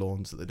cars on their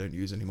lawns that they don't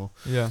use anymore.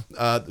 Yeah.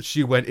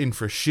 She went in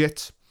for a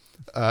shit.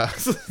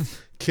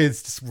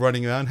 Kids just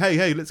running around.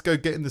 Hey, let's go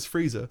get in this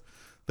freezer.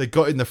 They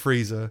got in the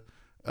freezer.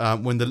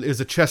 It was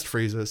a chest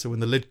freezer, so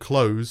when the lid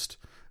closed,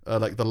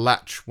 like the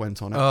latch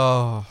went on it.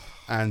 Oh.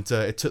 And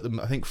it took them,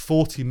 I think,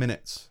 40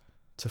 minutes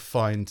to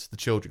find the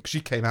children. Because she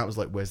came out and was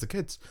like, "Where's the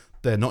kids?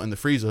 They're not in the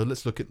freezer.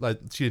 Let's look at." Like,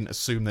 she didn't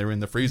assume they were in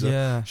the freezer.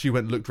 Yeah. She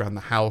went and looked around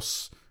the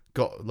house.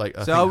 Got like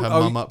I think her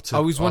mum up to. I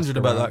was wondering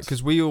about around. that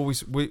because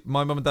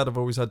my mum and dad have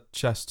always had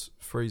chest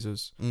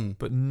freezers,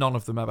 but none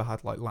of them ever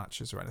had like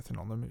latches or anything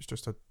on them. It's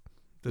just you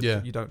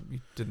didn't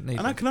need. And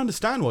them. I can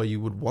understand why you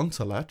would want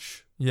a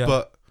latch. Yeah.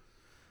 But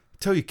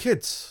tell your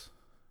kids.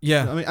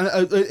 Yeah. I mean,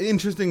 and,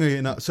 interestingly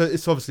enough, so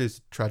it's obviously a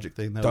tragic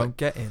thing. Don't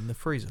get in the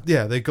freezer.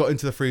 Yeah, they got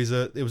into the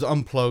freezer. It was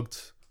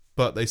unplugged,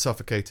 but they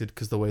suffocated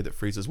because the way that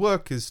freezers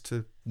work is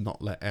to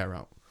not let air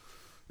out,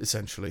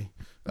 essentially.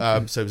 So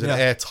it was an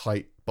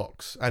airtight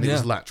box, and it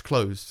was latch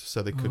closed,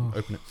 so they couldn't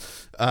open it.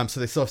 So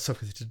they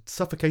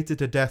suffocated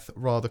to death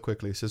rather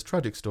quickly. So it's a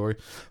tragic story.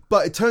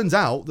 But it turns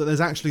out that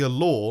there's actually a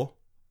law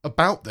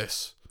about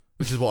this,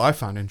 which is what I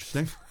found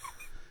interesting.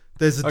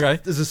 There's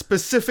a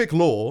specific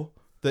law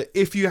that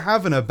if you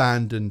have an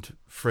abandoned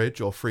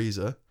fridge or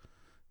freezer,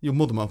 you're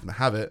more than welcome to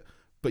have it,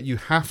 but you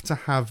have to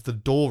have the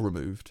door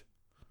removed.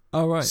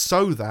 Oh, right.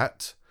 So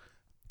that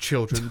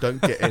children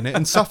don't get in it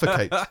and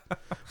suffocate.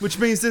 Which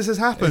means this has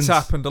happened. It's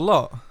happened a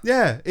lot.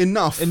 Yeah,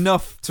 enough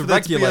to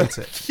regulate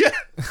it. Yeah,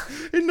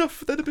 enough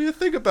for there to be a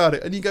thing about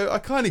it. And you go, I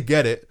kind of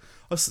get it.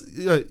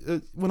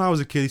 When I was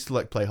a kid, I used to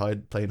like playing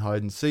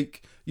hide and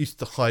seek. Used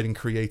to hide in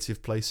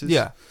creative places.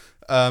 Yeah.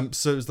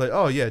 So it was like,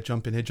 oh yeah,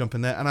 jump in here, jump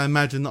in there. And I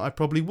imagine that I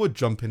probably would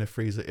jump in a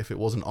freezer if it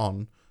wasn't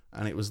on.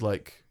 And it was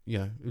like,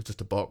 it was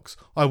just a box.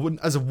 I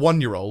wouldn't, as a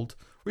 1-year-old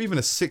or even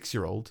a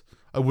 6-year-old,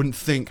 I wouldn't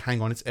think,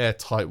 hang on, it's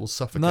airtight, will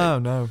suffocate.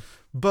 No.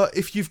 But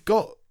if you've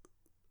got,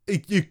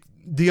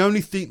 the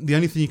only thing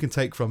you can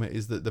take from it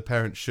is that the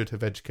parents should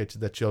have educated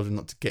their children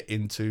not to get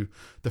into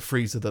the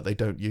freezer that they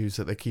don't use,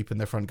 that they keep in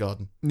their front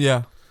garden.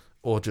 Yeah.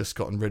 Or just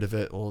gotten rid of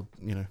it, or,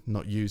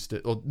 not used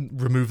it, or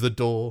remove the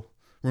door,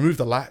 remove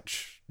the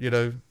latch,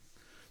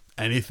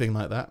 anything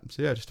like that.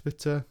 So yeah, just a bit,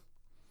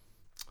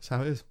 that's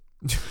how it is.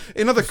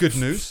 In other good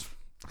news,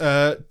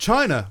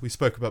 China, we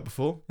spoke about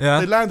before. Yeah.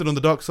 They landed on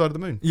the dark side of the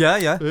moon.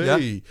 Yeah.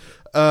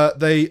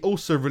 They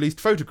also released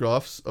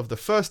photographs of the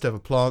first ever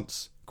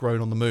plants grown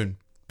on the moon.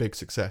 Big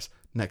success.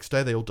 Next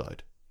day, they all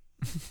died.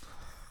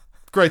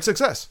 Great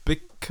success.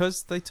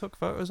 Because they took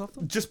photos of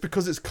them? Just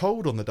because it's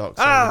cold on the dark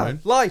side of the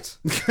moon. Light.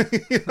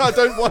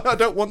 I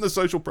don't want the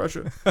social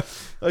pressure.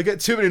 I get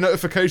too many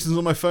notifications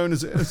on my phone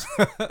as it is.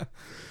 But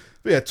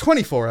yeah,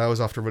 24 hours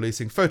after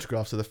releasing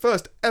photographs of the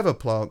first ever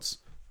plants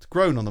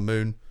grown on the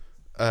moon,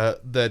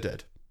 they're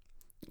dead.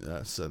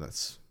 So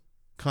that's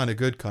kind of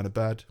good, kind of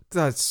bad.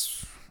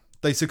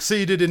 They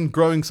succeeded in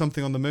growing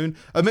something on the moon.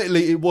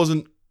 Admittedly, it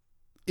wasn't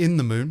in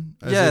the moon.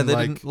 They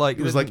didn't like.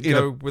 It was like in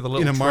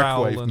a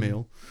microwave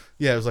meal.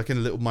 Yeah, it was like in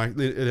a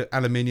little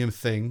aluminium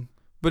thing.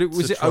 But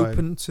was it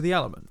open to the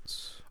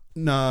elements?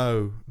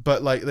 No,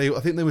 but like I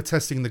think they were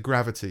testing the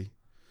gravity.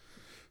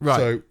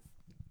 Right.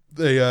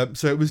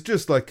 So it was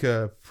just like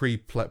a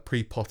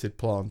pre-potted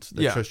plant.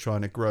 They're just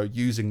trying to grow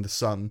using the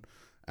sun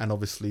and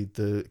obviously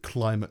the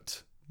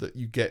climate that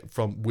you get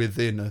from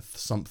within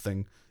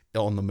something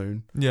on the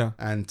moon. Yeah.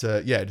 And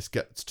it just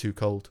gets too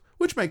cold,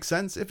 which makes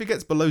sense. If it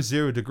gets below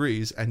 0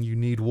 degrees and you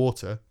need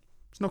water,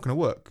 it's not going to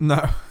work. No.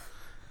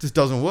 It just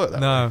doesn't work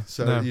that way.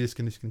 So you're just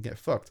going to get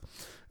fucked.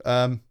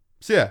 So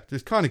yeah,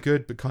 it's kind of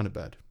good, but kind of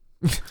bad.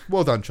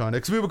 Well done, China.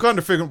 Because we were kind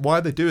of figuring, why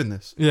are they doing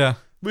this? Yeah.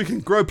 We can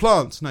grow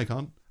plants. No, you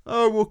can't.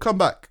 Oh, we'll come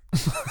back.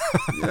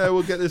 Yeah,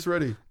 we'll get this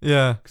ready.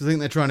 Yeah. Because I think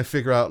they're trying to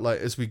figure out,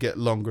 like, as we get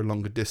longer and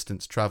longer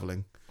distance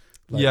traveling,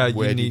 where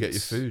do you get your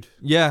food?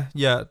 Yeah.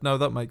 No,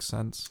 that makes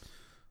sense.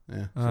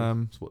 Yeah,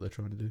 that's what they're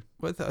trying to do.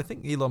 Well, I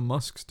think Elon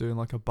Musk's doing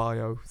like a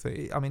bio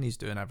thing. I mean, he's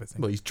doing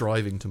everything. Well, he's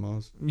driving to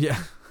Mars. Yeah.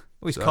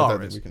 Well, his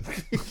car is.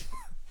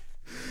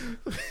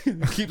 He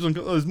keeps on.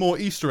 There's more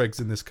Easter eggs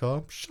in this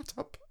car. Shut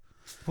up.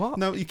 What?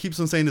 No, he keeps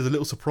on saying there's a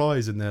little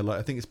surprise in there. Like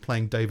I think it's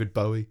playing David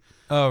Bowie.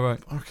 Oh right.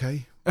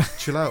 Okay,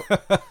 chill out.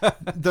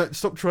 Don't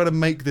stop trying to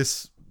make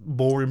this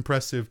more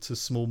impressive to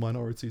small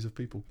minorities of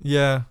people.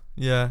 Yeah.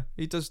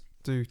 He does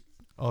do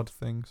odd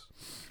things.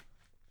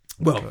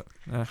 Well,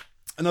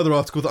 another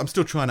article that I'm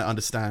still trying to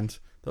understand,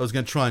 that I was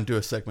going to try and do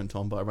a segment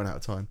on, but I ran out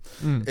of time,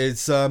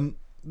 is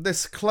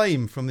this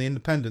claim from The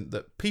Independent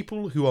that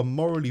people who are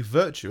morally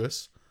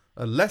virtuous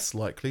are less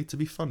likely to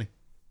be funny.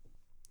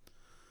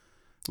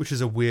 Which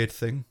is a weird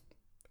thing.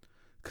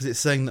 Because it's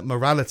saying that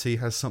morality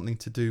has something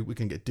to do... We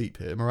can get deep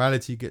here.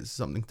 Morality gets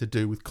something to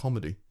do with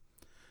comedy.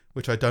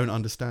 Which I don't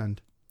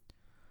understand.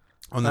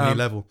 On any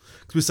level.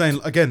 Because we were saying,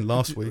 again,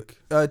 last week...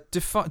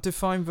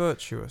 define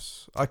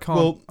virtuous. I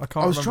can't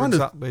remember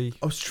exactly...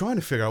 I was trying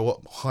to figure out what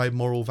high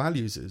moral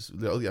values is.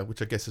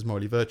 Which I guess is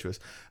morally virtuous.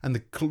 And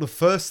the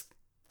first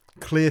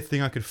clear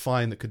thing I could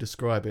find that could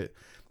describe it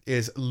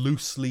is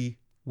loosely...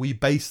 We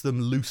base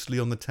them loosely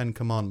on the 10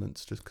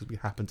 Commandments, just because we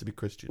happen to be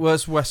Christian. Well,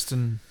 it's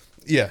Western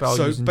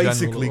values. So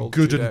basically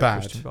good and bad.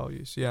 Christian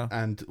values, yeah.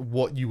 And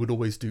what you would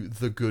always do,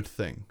 the good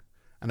thing.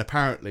 And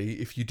apparently,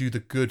 if you do the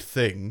good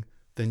thing,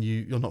 then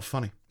you're not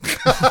funny.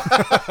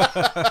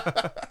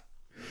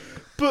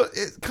 But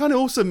it kind of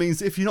also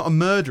means if you're not a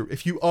murderer,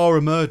 if you are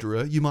a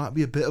murderer, you might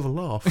be a bit of a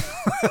laugh.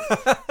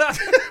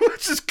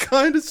 Which is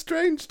kind of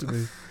strange to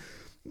me.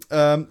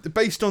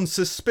 Based on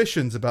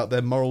suspicions about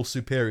their moral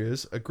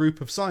superiors, a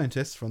group of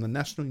scientists from the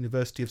National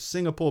University of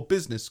Singapore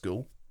Business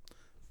School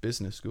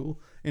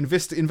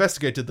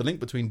investigated the link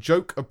between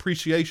joke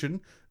appreciation,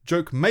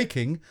 joke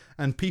making,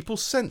 and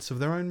people's sense of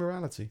their own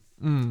morality.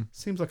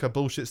 Seems like a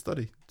bullshit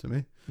study to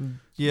me.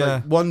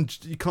 Yeah.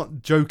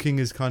 Like joking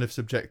is kind of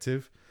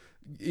subjective.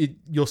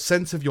 Your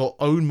sense of your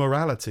own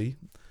morality,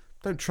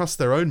 don't trust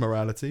their own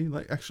morality.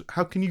 Like, actually,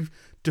 how can you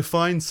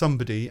define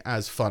somebody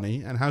as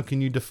funny, and how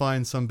can you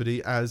define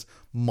somebody as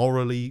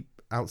morally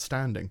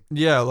outstanding?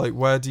 Yeah, like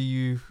where do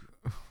you?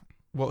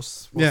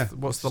 What's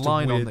the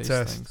line on these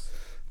things?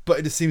 But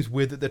it just seems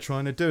weird that they're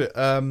trying to do it.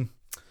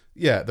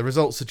 The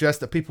results suggest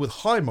that people with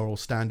high moral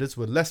standards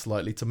were less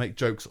likely to make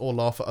jokes or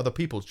laugh at other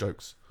people's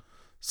jokes,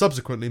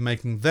 subsequently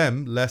making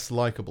them less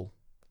likable.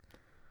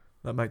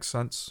 That makes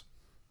sense.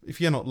 If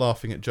you're not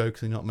laughing at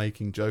jokes and you're not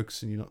making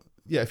jokes and you're not,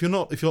 Yeah, if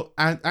you're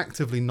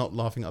actively not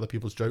laughing at other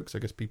people's jokes, I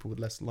guess people would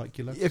less like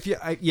you.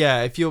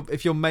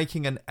 If you're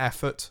making an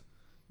effort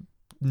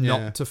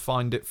not to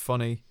find it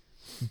funny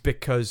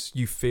because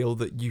you feel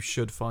that you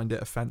should find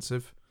it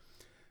offensive.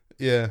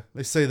 Yeah,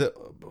 they say that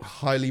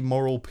highly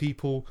moral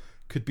people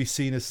could be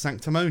seen as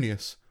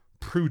sanctimonious,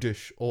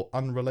 prudish, or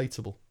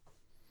unrelatable.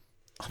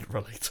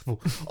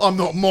 Unrelatable. I'm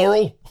not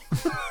moral.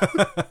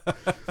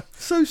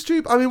 So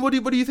stupid. I mean, what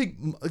do you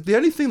think? The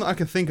only thing that I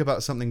can think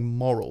about something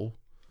moral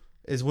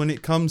is when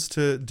it comes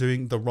to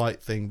doing the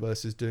right thing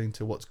versus doing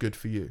to what's good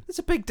for you. There's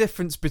a big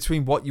difference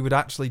between what you would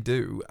actually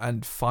do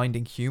and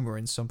finding humour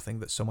in something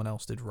that someone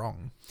else did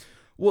wrong.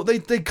 Well, they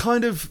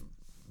kind of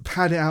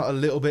pad it out a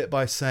little bit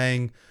by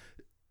saying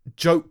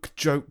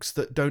jokes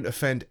that don't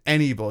offend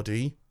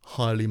anybody,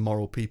 highly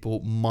moral people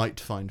might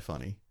find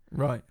funny.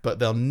 Right. But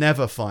they'll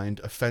never find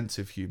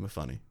offensive humour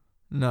funny.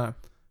 No.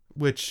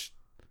 Which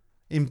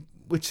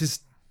is,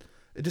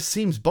 it just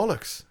seems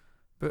bollocks.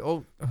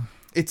 But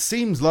it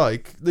seems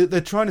like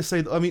they're trying to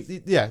say that,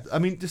 I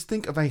mean, just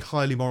think of a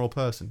highly moral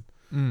person.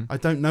 I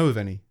don't know of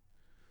any.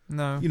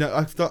 No. You know,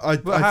 I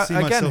see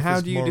myself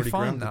as morally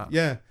grounded. That?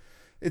 Yeah.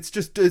 It's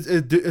just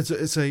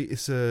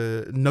it's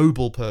a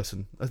noble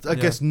person. I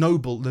guess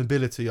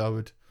nobility. I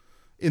would,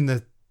 in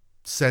the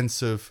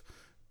sense of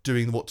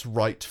doing what's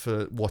right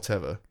for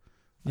whatever.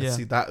 I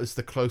see that as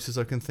the closest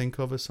I can think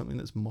of as something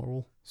that's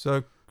moral.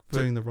 So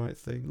doing the right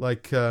thing,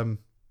 like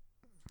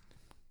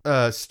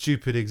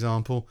stupid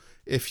example.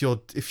 If you're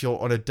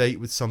on a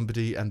date with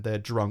somebody and they're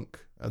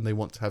drunk and they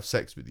want to have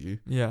sex with you,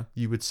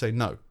 you would say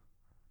no,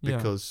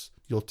 because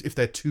if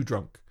they're too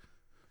drunk,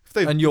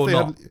 or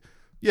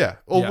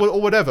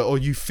whatever, or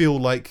you feel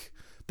like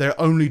they're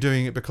only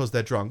doing it because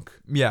they're drunk,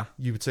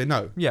 you would say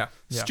no.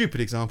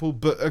 Stupid example,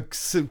 but a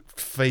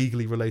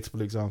vaguely relatable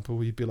example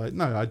where you'd be like,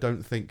 no,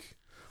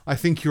 I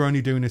think you're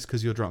only doing this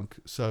because you're drunk,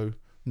 so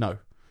no.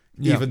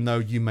 Even though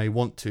you may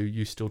want to,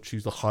 you still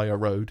choose the higher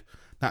road.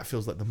 That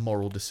feels like the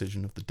moral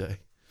decision of the day.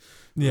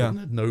 The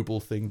noble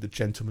thing, the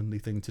gentlemanly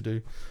thing to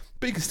do.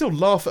 But you can still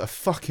laugh at a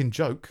fucking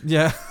joke.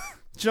 Yeah.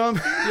 John,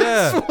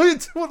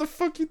 what the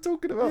fuck are you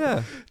talking about?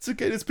 Yeah.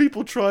 It's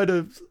people try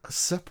to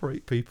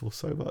separate people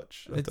so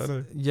much. I don't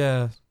know.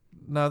 Yeah.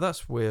 No,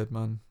 that's weird,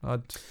 man. I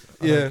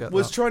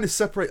it's trying to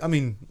separate. I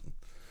mean,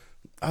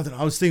 I don't know.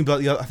 I was thinking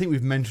about I think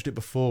we've mentioned it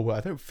before, where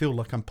I don't feel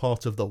like I'm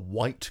part of the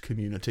white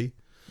community,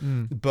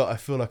 but I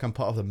feel like I'm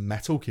part of the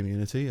metal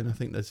community, and I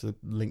think there's a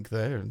link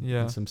there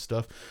and some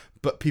stuff.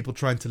 But people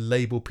trying to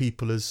label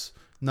people as,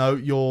 no,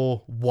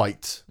 you're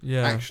white.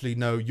 Yeah. Actually,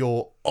 no,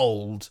 you're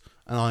old,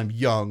 and I'm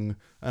young,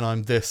 and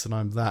I'm this, and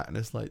I'm that, and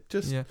it's like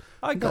just. Yeah,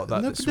 I got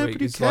that this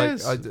week. It's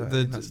cares like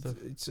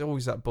it's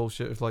always that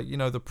bullshit of like, you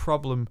know, the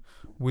problem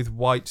with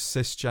white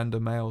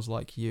cisgender males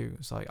like you.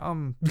 It's like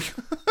I'm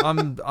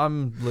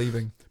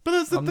leaving. But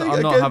that's the thing.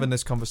 I'm not having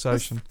this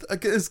conversation.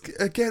 That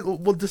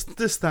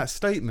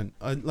statement.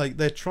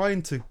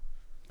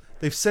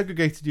 They've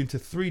segregated you into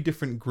 3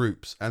 different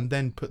groups and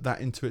then put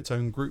that into its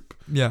own group.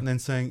 Yeah. And then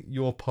saying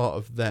you're part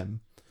of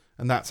them.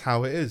 And that's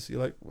how it is.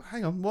 You're like, well,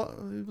 hang on,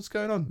 what's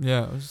going on?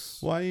 Yeah.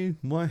 Why?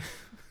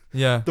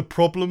 Yeah. The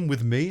problem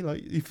with me,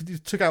 like, if you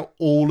took out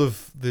all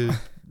of the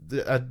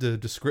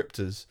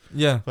descriptors,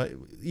 like,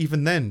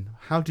 even then,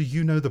 how do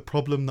you know the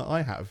problem that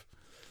I have?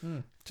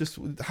 Just,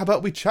 how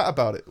about we chat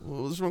about it?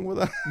 What's wrong with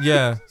that?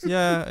 Yeah.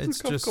 Yeah. It's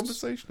just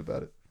conversation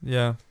about it.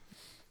 Yeah.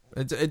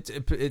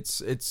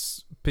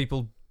 It's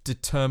people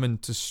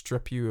determined to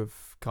strip you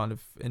of kind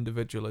of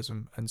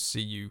individualism and see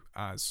you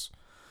as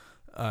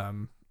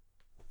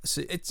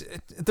so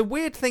the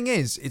weird thing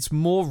is it's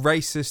more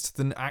racist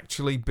than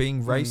actually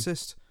being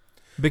racist,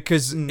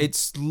 because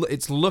it's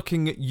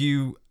looking at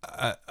you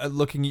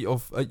looking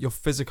at your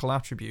physical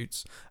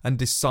attributes and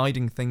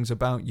deciding things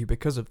about you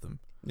because of them.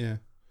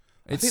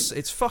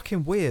 It's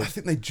fucking weird. I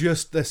think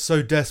they're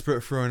so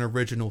desperate for an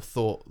original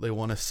thought. They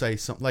want to say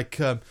something like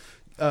you're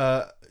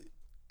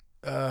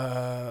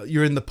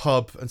in the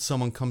pub and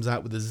someone comes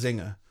out with a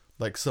zinger,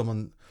 like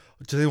someone,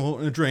 do they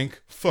want a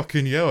drink?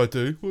 Fucking yeah, I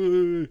do.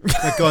 Woo.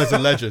 That guy's a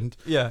legend.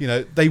 Yeah. You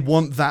know, they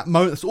want that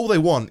moment. That's all they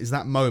want, is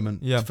that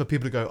moment for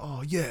people to go,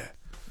 oh yeah.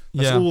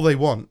 That's all they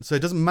want. So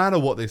it doesn't matter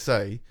what they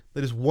say.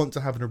 They just want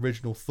to have an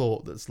original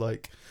thought that's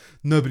like,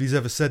 nobody's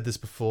ever said this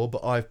before,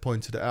 but I've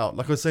pointed it out.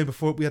 Like I was saying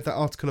before, we had that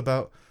article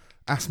about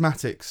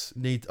asthmatics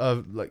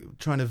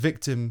trying to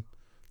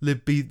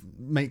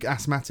make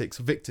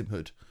asthmatics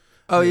victimhood.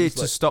 Oh, yeah,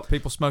 to stop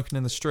people smoking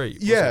in the street.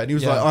 Yeah, and he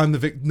was like, I'm the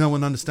victim. No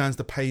one understands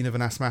the pain of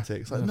an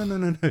asthmatic. It's like,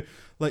 no.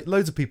 Like,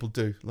 loads of people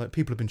do. Like,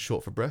 people have been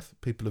short for breath.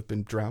 People have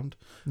been drowned.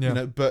 Yeah. You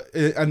know, but,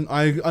 and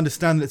I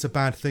understand that it's a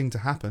bad thing to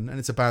happen and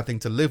it's a bad thing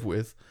to live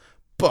with,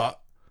 but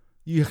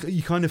you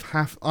kind of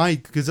have,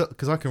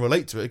 because I can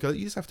relate to it,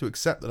 you just have to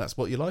accept that that's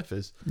what your life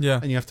is. Yeah.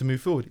 And you have to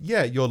move forward.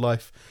 Yeah, your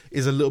life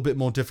is a little bit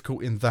more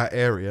difficult in that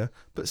area,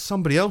 but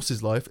somebody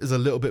else's life is a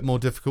little bit more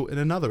difficult in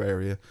another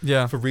area.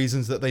 Yeah. For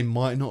reasons that they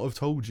might not have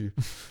told you.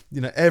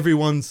 You know,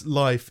 everyone's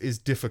life is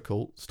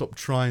difficult. Stop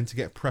trying to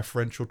get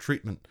preferential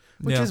treatment,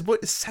 which is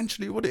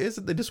essentially what it is.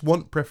 They just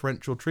want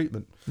preferential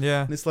treatment.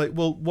 Yeah. And it's like,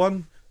 well,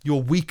 one,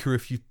 you're weaker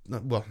if you,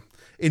 well,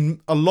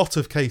 in a lot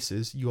of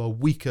cases, you are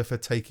weaker for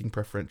taking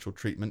preferential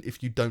treatment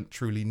if you don't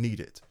truly need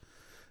it.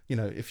 You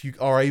know, if you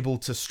are able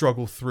to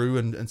struggle through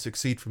and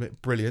succeed from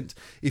it, brilliant.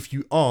 If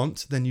you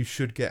aren't, then you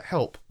should get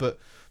help. But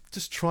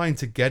just trying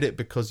to get it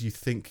because you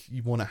think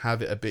you want to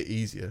have it a bit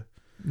easier.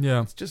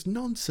 Yeah. It's just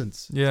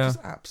nonsense. Yeah. It's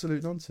just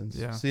absolute nonsense.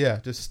 Yeah. So yeah,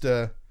 just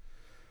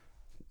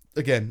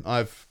again,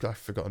 I've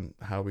forgotten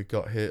how we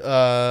got here.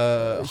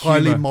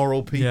 Highly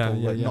moral people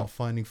not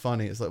finding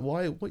funny. It's like,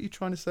 why? What are you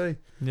trying to say?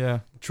 Yeah.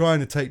 Trying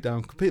to take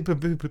down people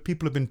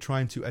have been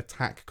trying to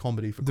attack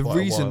comedy for quite a while.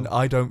 The reason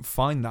I don't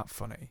find that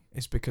funny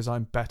is because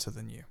I'm better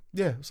than you.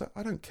 Yeah. It's like,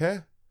 I don't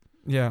care.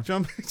 Yeah. Do you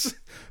know what I mean?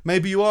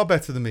 Maybe you are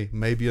better than me.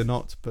 Maybe you're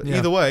not. But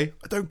either way,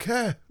 I don't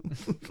care.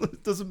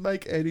 It doesn't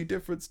make any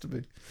difference to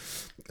me.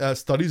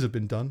 Studies have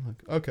been done.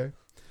 Like, okay.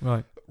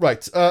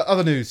 Right.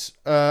 Other news.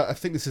 I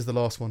think this is the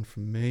last one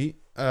from me.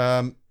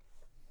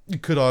 You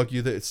could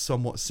argue that it's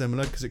somewhat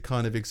similar because it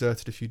kind of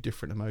exerted a few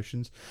different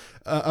emotions.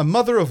 A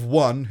mother of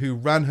one who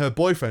ran her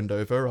boyfriend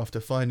over after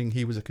finding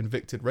he was a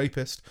convicted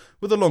rapist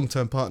with a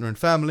long-term partner and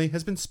family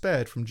has been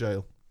spared from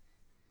jail.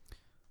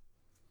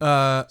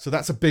 So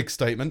that's a big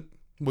statement.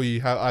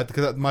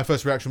 Because my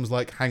first reaction was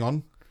like, hang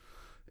on.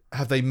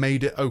 Have they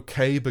made it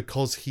okay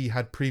because he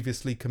had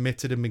previously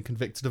committed and been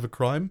convicted of a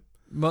crime?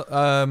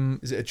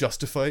 Is it a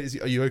justify?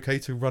 Are you okay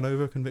to run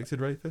over a convicted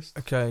rapist?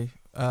 Okay.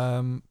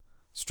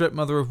 Strip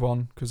mother of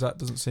one, because that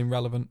doesn't seem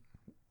relevant.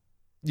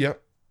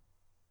 Yep.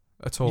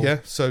 At all. Yeah,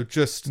 so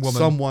just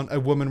a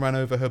woman ran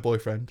over her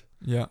boyfriend.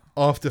 Yeah.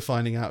 After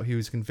finding out he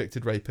was a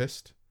convicted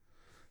rapist.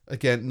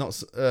 Again,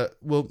 it's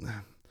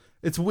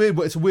a weird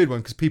one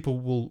because people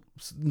will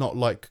not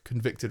like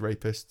convicted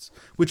rapists,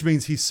 which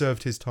means he's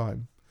served his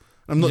time.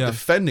 I'm not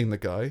defending the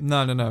guy.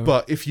 No.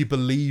 But if you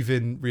believe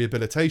in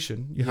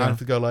rehabilitation, you have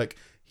to go like,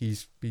 he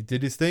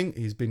did his thing,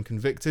 he's been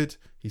convicted,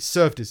 he's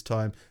served his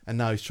time, and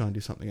now he's trying to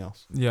do something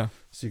else. Yeah.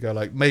 So you go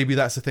like, maybe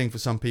that's the thing for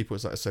some people.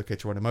 It's like, it's okay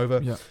to run him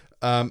over. Yeah.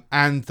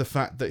 And the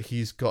fact that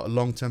he's got a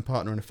long-term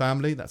partner and a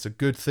family, that's a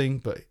good thing,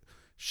 but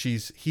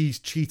he's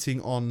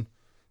cheating on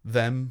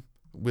them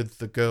with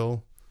the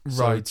girl.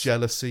 So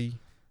jealousy.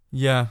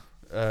 Yeah.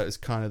 Is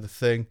kind of the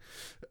thing.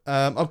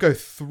 I'll go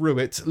through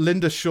it.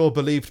 Linda Shaw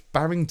believed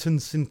Barrington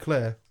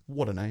Sinclair,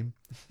 what a name.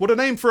 What a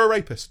name for a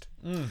rapist.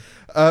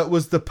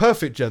 Was the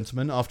perfect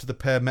gentleman after the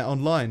pair met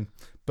online.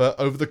 But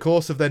over the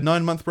course of their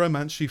 9-month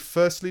romance, she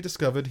firstly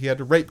discovered he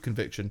had a rape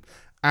conviction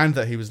and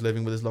that he was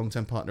living with his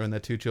long-term partner and their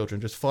 2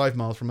 children just 5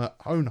 miles from her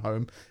own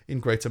home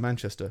in Greater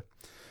Manchester.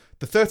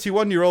 The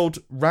 31-year-old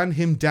ran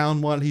him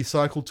down while he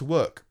cycled to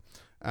work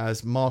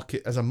as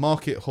a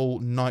market hall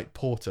night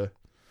porter.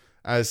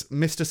 As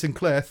Mr.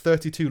 Sinclair,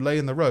 32, lay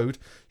in the road,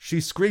 she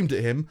screamed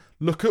at him,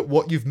 "Look at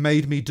what you've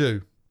made me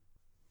do."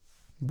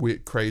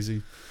 Weird,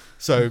 crazy.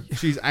 So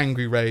she's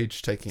angry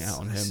rage taking out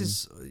on him.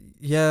 This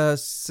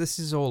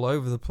is all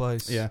over the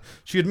place. Yeah.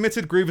 She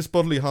admitted grievous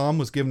bodily harm,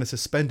 was given a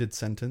suspended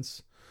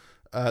sentence.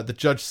 The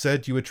judge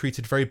said, "You were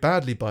treated very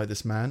badly by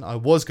this man. I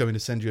was going to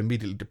send you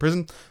immediately to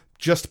prison.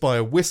 Just by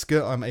a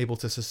whisker, I'm able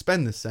to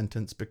suspend this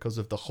sentence because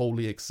of the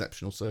wholly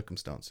exceptional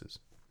circumstances.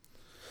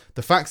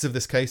 The facts of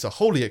this case are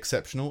wholly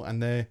exceptional,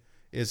 and there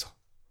is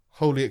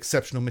wholly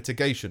exceptional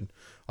mitigation.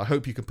 I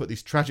hope you can put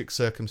these tragic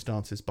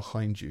circumstances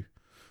behind you."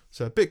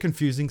 So a bit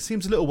confusing,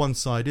 seems a little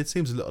one-sided,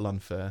 seems a little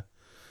unfair.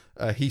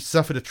 He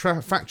suffered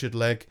a fractured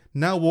leg,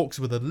 now walks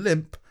with a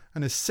limp,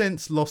 and has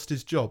since lost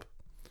his job.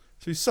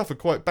 So he suffered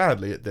quite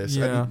badly at this.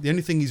 Yeah. And the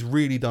only thing he's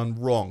really done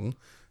wrong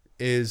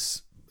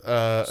is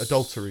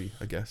adultery,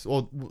 I guess,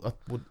 or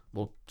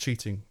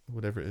cheating,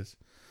 whatever it is.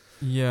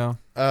 Yeah.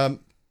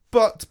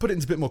 But to put it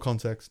into a bit more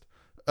context,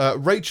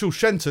 Rachel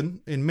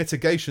Shenton, in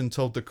mitigation,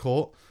 told the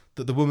court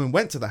that the woman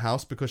went to the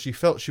house because she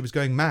felt she was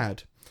going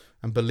mad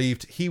and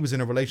believed he was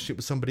in a relationship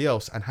with somebody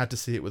else and had to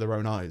see it with her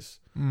own eyes.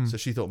 So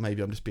she thought,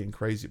 maybe I'm just being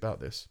crazy about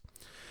this.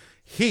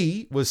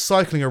 He was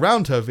cycling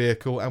around her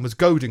vehicle and was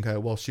goading her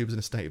while she was in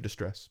a state of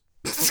distress.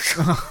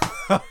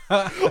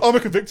 I'm a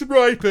convicted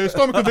rapist.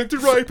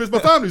 My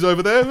family's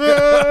over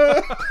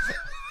there.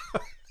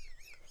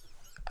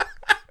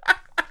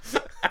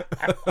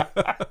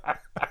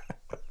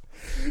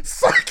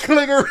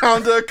 Cycling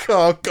around her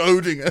car,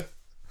 goading her.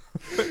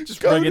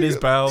 Just ringing his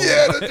bell.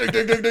 Yeah. Ding,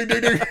 ding, ding,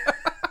 ding, ding.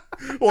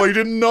 Oh, you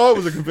didn't know I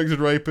was a convicted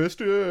rapist.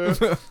 Yeah.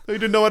 You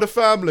didn't know I had a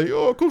family.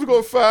 Oh, of course I've got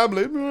a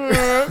family.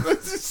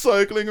 Just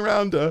cycling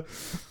around her.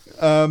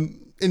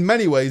 In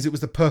many ways, it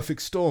was the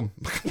perfect storm.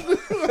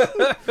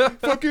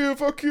 Fuck you,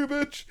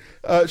 bitch.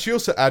 She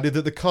also added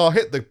that the car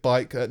hit the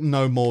bike at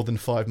no more than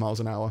 5 miles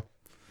an hour.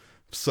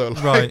 So,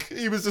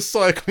 he was just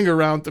cycling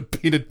around to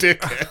being a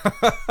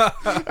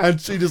dickhead. And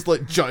she just,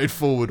 jutted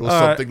forward or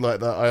something like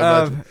that, I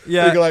imagine.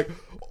 Yeah. You're like,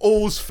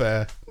 all's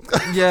fair.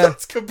 Yeah.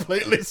 That's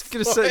completely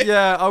fine. Say,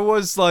 yeah, it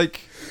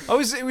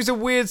was a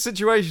weird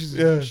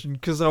situation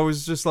because I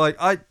was just like,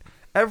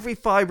 every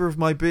fibre of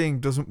my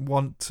being doesn't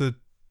want to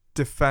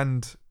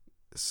defend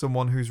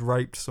someone who's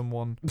raped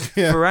someone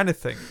Yeah. for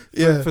anything.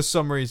 For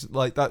some reason.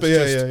 Like, that's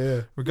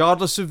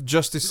regardless of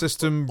justice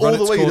system, All run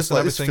the its way, course just and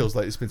like, this everything. feels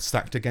like it's been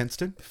stacked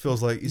against him. It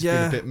feels like he's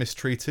been a bit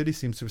mistreated. He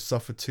seems to have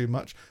suffered too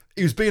much.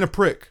 He was being a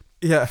prick.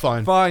 Yeah,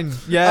 Fine.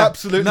 Yeah,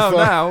 Absolutely no,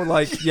 fine. now,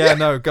 like, yeah,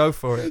 no, go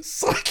for it.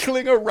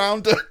 Cycling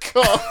around a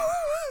car.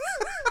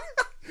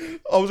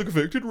 I was a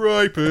convicted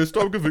rapist.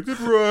 I'm a convicted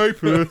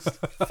rapist.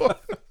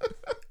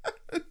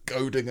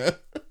 Goading her.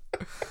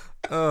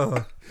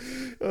 Oh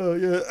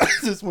yeah,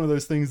 it's just one of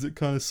those things that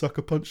kind of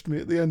sucker punched me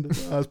at the end.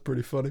 That was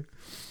pretty funny.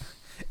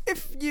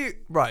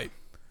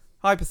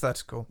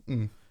 Hypothetical.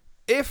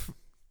 If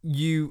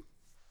you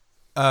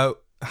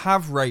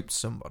have raped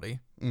somebody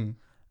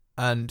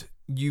and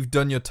you've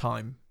done your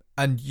time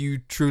and you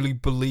truly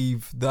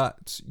believe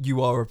that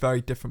you are a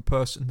very different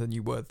person than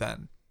you were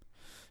then,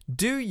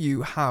 do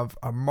you have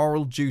a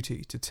moral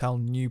duty to tell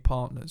new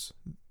partners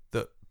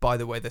that, by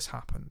the way, this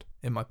happened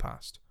in my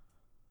past?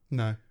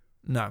 No.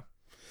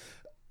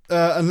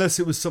 Unless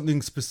it was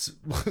something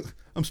specific.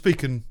 I'm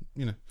speaking,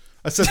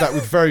 I said that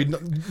with very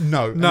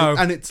no.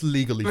 And it's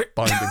legally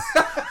binding.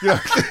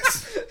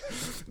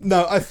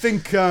 No, I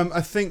think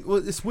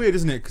well, it's weird,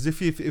 isn't it? Because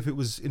if it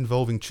was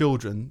involving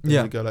children,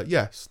 then you go like,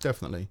 yes,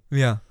 definitely.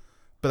 Yeah.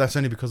 But that's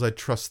only because I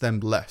trust them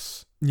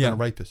less than a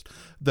rapist.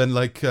 Then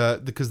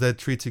because they're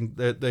treating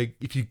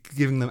if you're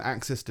giving them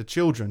access to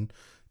children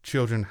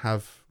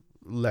have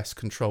less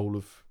control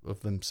of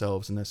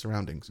themselves and their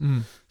surroundings.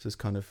 So it's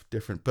kind of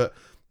different. But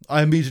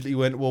I immediately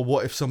went, well,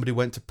 what if somebody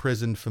went to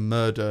prison for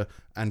murder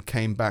and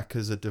came back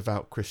as a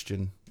devout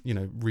Christian,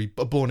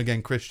 a born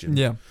again Christian?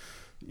 Yeah.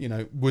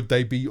 Would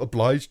they be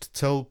obliged to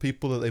tell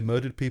people that they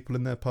murdered people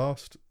in their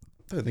past?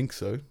 I don't think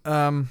so.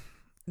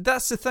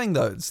 That's the thing,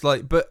 though. It's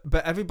like, but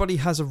everybody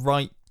has a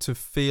right to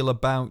feel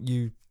about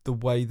you the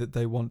way that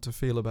they want to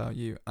feel about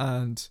you,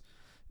 and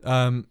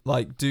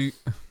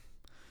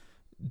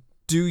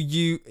do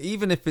you,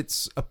 even if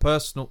it's a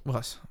personal,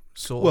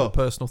 a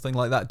personal thing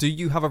like that, do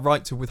you have a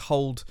right to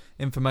withhold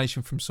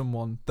information from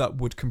someone that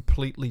would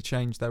completely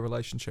change their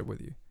relationship with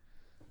you?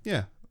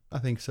 Yeah, I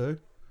think so.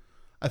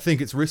 I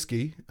think it's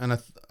risky, and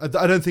I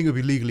don't think it would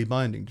be legally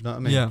binding. Do you know what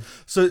I mean? Yeah.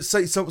 So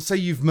say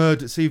you've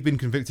been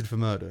convicted for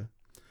murder.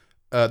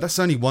 That's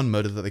only one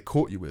murder that they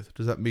caught you with.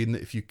 Does that mean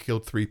that if you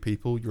killed 3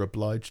 people, you're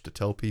obliged to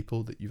tell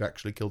people that you've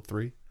actually killed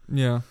 3?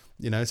 Yeah.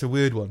 It's a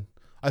weird one.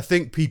 I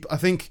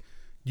think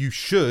you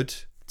should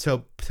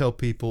tell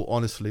people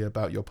honestly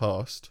about your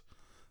past,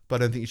 but I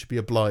don't think you should be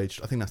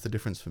obliged. I think that's the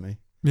difference for me.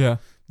 Yeah.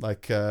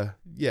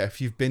 If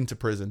you've been to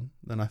prison,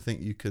 then I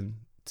think you can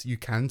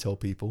tell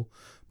people,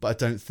 but I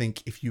don't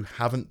think if you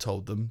haven't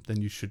told them,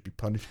 then you should be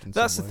punished in some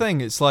way. That's the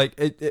thing. It's like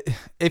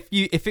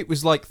if it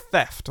was like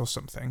theft or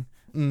something,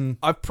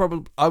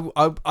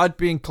 I'd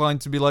be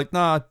inclined to be like,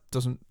 nah, it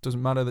doesn't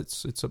matter.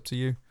 It's up to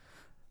you.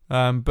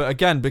 But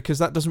again, because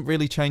that doesn't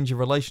really change your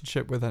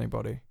relationship with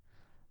anybody.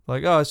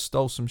 Like, I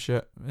stole some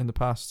shit in the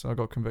past. I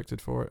got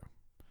convicted for it.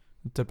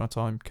 Did my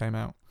time, came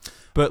out.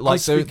 But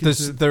like, there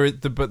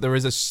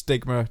is a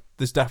stigma.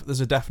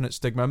 There's a definite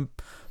stigma,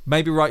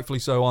 maybe rightfully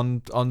so,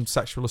 on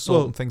sexual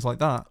assault and things like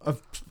that.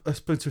 I've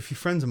spoken to a few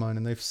friends of mine,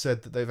 and they've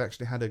said that they've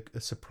actually had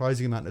a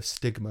surprising amount of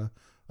stigma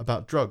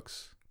about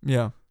drugs.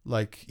 Yeah.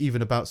 Like,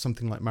 even about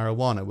something like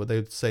marijuana, where they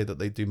would say that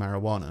they do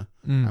marijuana,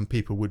 and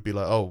people would be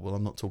like, "Oh, well,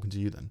 I'm not talking to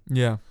you then."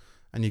 Yeah.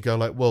 And you go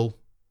like, well,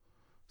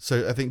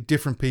 so I think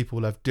different people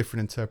will have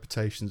different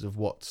interpretations of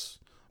what's.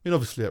 I mean,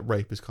 obviously,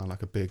 rape is kind of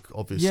like a big,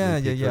 obviously,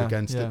 people are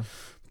against it.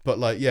 But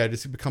like,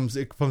 it becomes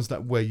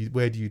that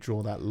where do you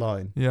draw that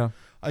line? Yeah.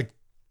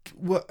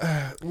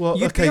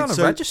 You'd be on a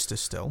register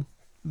still.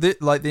 The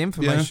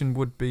information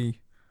would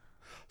be.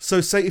 So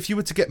say if you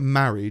were to get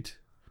married,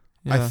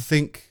 I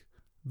think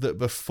that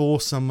before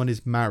someone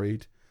is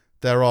married,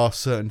 there are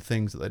certain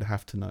things that they'd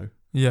have to know.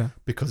 Yeah.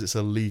 Because it's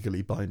a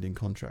legally binding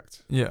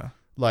contract. Yeah.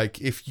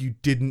 Like, if you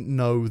didn't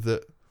know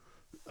that,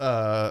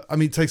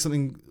 take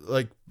something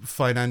like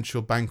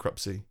financial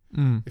bankruptcy.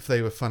 If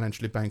they were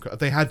financially bankrupt, if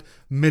they had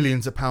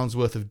millions of pounds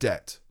worth of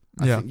debt,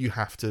 I think you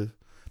have to,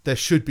 there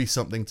should be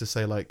something to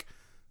say, like,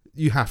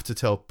 you have to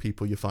tell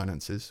people your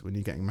finances when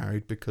you're getting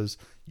married, because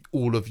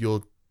all of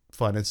your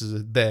finances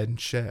are then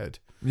shared.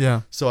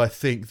 Yeah. So I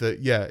think that,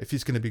 if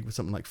it's going to be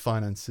something like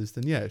finances,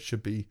 then it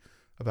should be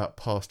about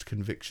past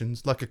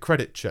convictions, like a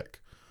credit check.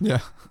 Yeah.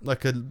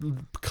 Like a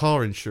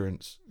car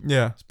insurance.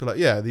 Yeah. It's be like,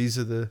 these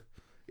are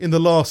in the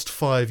last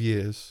 5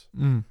 years.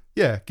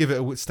 Give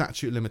it a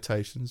statute of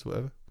limitations,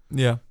 whatever.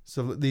 Yeah.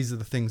 So these are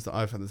the things that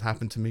I've had that's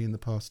happened to me in the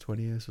past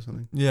 20 years or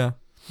something. Yeah.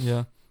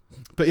 Yeah.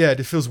 But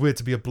it feels weird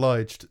to be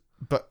obliged.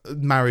 But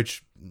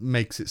marriage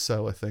makes it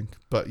so, I think.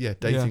 But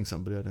dating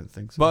somebody, I don't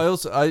think so.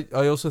 But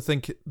I also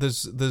think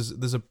there's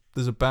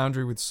a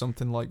boundary with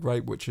something like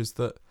rape, which is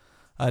that,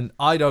 and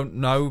I don't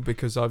know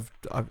because I've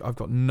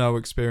got no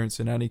experience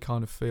in any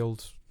kind of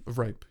field of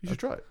rape. You should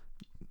try it.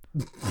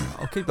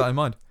 I'll keep that in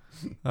mind.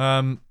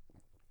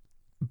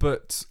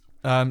 But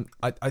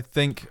I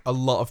think a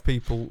lot of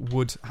people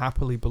would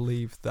happily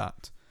believe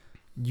that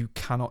you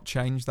cannot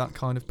change that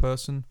kind of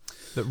person,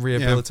 that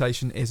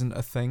rehabilitation isn't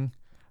a thing.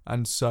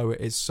 and so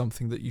it is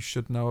something that you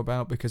should know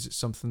about because it's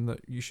something that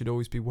you should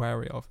always be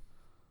wary of.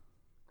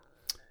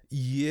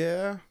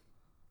 Yeah.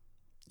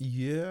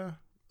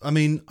 I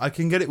mean, I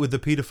can get it with the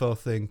paedophile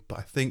thing, but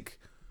I think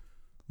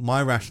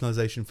my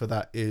rationalization for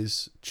that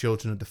is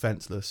children are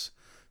defenseless,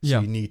 so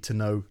you need to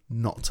know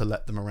not to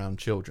let them around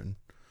children.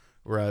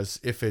 Whereas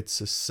if it's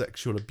a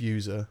sexual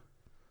abuser,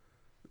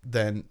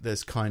 then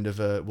there's kind of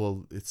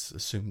it's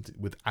assumed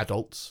with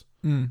adults,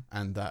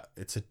 and that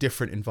it's a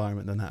different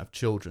environment than that of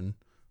children.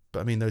 But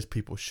I mean, those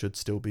people should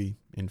still be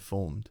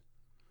informed.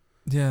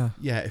 Yeah.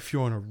 Yeah, if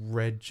you're on a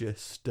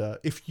register,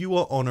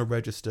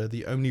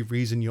 the only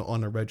reason you're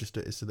on a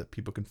register is so that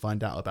people can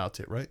find out about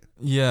it, right?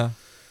 Yeah.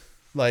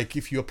 Like,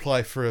 if you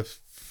apply for a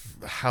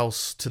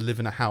house to live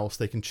in a house,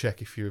 they can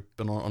check if you've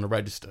been on a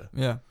register.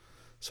 Yeah.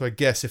 So I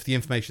guess if the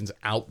information's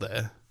out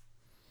there,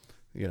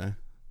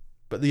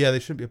 But yeah, they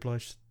shouldn't be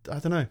obliged. I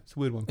don't know. It's a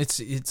weird one.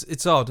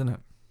 It's odd, isn't it?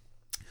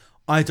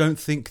 I don't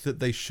think that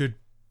they should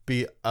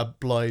be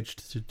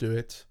obliged to do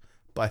it,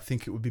 but I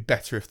think it would be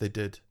better if they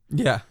did.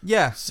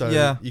 Yeah.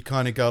 So you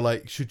kind of go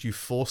like, should you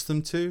force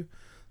them to?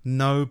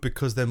 No,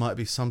 because there might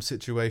be some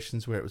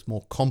situations where it was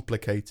more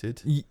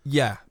complicated.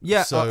 Yeah.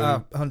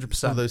 So 100%.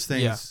 Some of those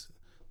things,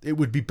 it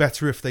would be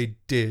better if they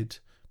did,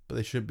 but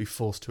they shouldn't be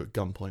forced to at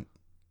gunpoint.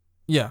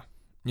 Yeah.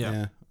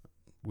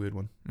 Weird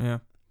one. Yeah.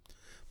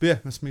 But yeah,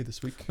 that's me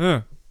this week.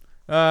 Yeah.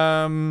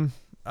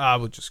 I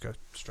will just go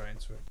straight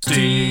into it.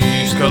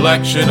 Steve's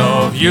collection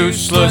of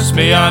useless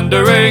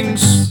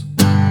meanderings.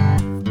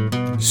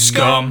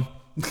 Scum.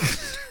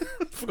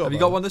 Have you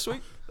got one this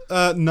week?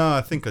 No,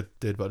 I think I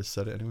did, but I just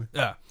said it anyway.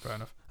 Yeah, fair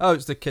enough. Oh,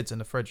 it's the kids in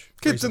the fridge.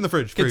 Kids in the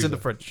fridge. Kids in the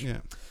fridge. Yeah.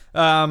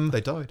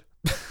 They died.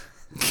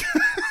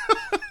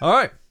 All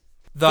right.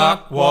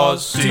 That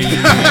was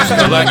Steve's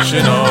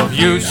collection of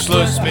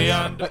useless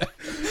meanderings.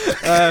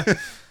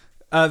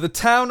 The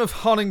town of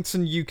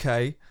Honington,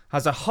 UK,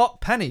 has a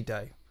Hot Penny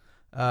Day,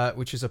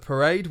 which is a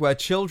parade where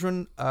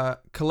children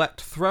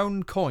collect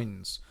thrown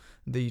coins.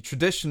 The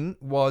tradition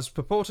was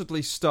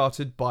purportedly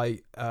started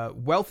by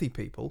wealthy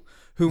people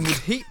who would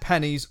heat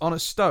pennies on a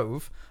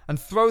stove and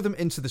throw them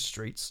into the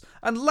streets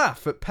and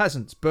laugh at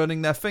peasants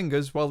burning their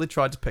fingers while they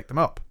tried to pick them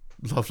up.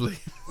 Lovely.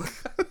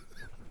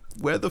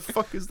 Where the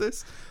fuck is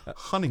this?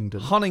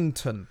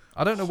 Honington.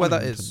 I don't know where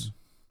that is.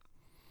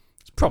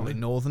 It's probably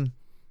northern.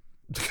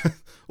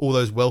 All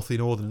those wealthy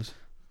northerners.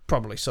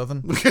 Probably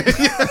southern.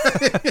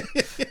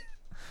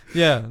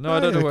 Yeah, no, I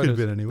don't know where it is.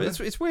 Anywhere. But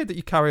it's weird that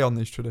you carry on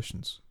these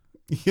traditions.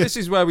 Yeah. This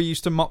is where we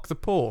used to mock the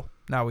poor.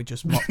 Now we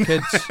just mock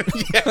kids.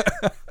 Yeah.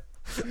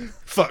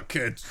 Fuck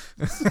kids.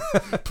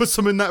 Put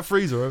some in that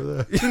freezer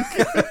over there.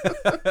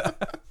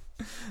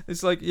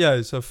 It's like,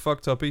 it's a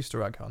fucked up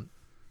Easter egg hunt.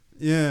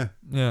 Yeah.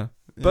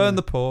 Burn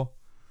the poor.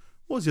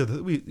 What was the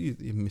other?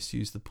 You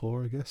misuse the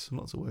poor, I guess, in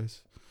lots of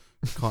ways.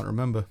 Can't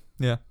remember.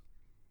 Yeah.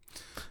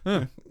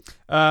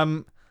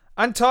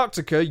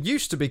 Antarctica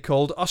used to be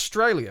called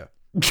Australia.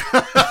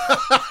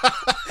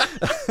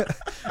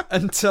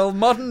 Until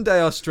modern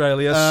day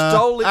Australia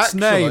stole its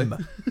name.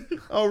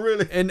 Oh,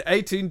 really? In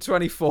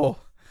 1824,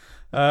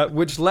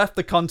 which left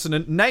the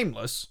continent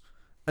nameless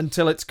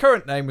until its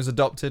current name was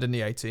adopted in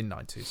the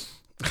 1890s.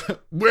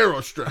 We're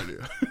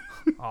Australia.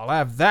 I'll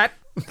have that.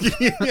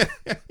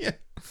 Yeah.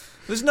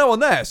 There's no one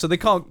there, so they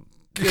can't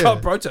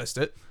protest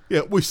it.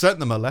 Yeah, we sent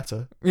them a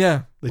letter.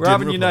 Yeah, we're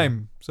having your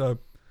name, so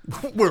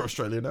we're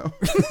Australia now.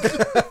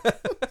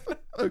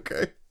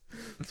 Okay,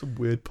 it's a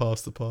weird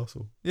pass the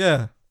parcel.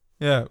 Yeah,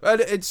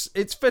 and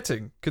it's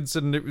fitting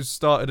considering it was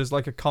started as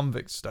like a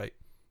convict state.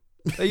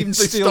 They even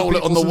stole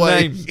it on the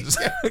way. Names.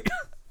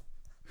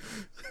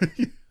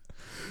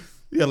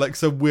 Yeah, like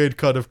some weird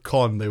kind of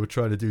con they were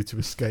trying to do to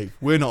escape.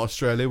 We're not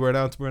Australia. We're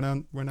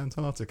in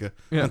Antarctica.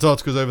 Yeah.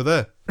 Antarctica's over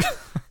there.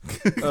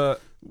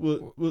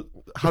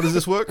 How does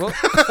this work?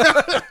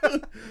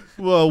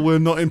 Well, we're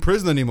not in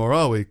prison anymore,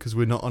 are we? Because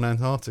we're not on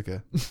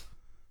Antarctica.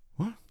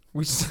 What?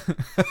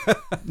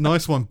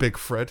 Nice one, Big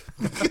Fred.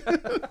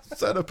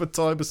 Set up a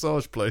Thai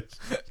massage place.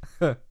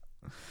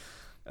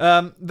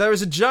 There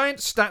is a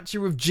giant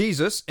statue of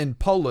Jesus in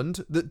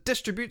Poland that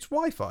distributes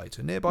Wi-Fi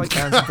to nearby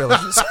towns and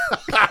villages.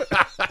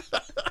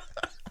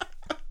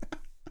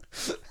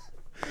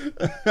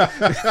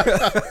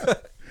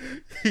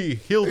 He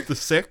healed the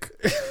sick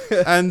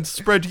and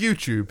spread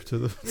YouTube to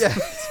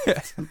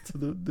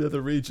the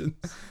other regions.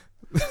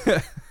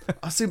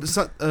 I see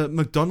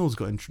McDonald's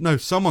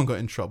someone got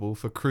in trouble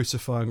for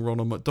crucifying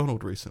Ronald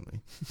McDonald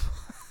recently.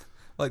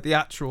 Like the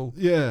actual...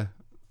 Yeah.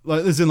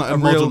 Like there's in like a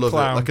model of it,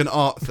 like an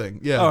art thing.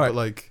 Yeah, right. But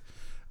like,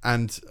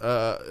 and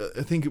I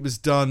think it was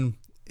done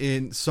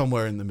in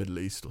somewhere in the Middle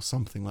East or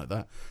something like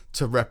that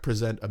to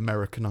represent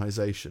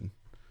Americanization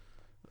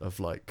of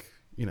like,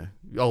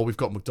 we've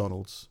got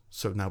McDonald's,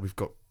 so now we've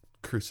got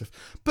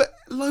But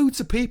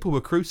loads of people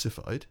were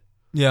crucified.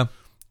 Yeah.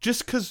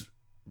 Just because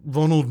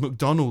Ronald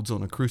McDonald's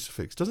on a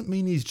crucifix doesn't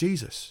mean he's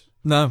Jesus.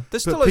 No,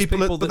 there's still those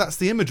people but that's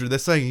the imagery. They're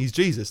saying he's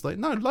Jesus. Like,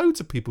 no,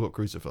 loads of people got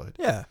crucified.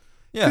 Yeah.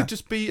 It could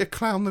just be a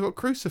clown that got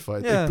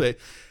crucified. Yeah.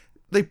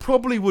 They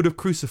probably would have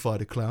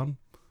crucified a clown.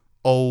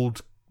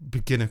 Old,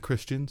 beginner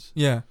Christians.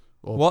 Yeah.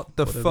 Or what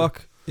the whatever.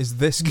 fuck is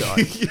this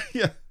guy?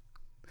 Yeah.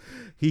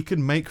 He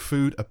can make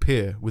food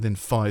appear within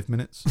 5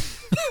 minutes.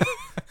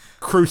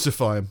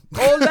 Crucify him.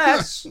 Or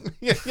less.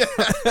 Yeah.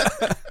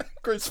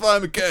 Crucify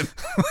him again.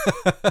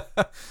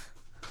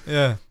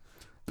 Yeah.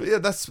 But yeah,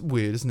 that's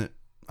weird, isn't it?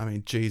 I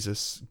mean,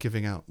 Jesus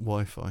giving out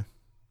Wi-Fi.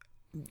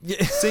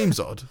 Yeah. Seems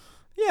odd.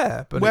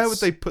 Yeah, but where would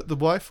they put the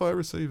Wi-Fi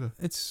receiver?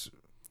 It's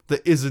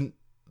that isn't,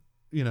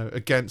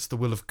 against the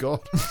will of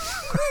God.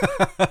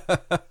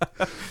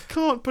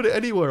 Can't put it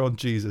anywhere on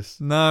Jesus.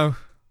 No.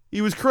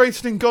 He was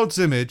created in God's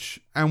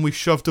image, and we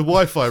shoved a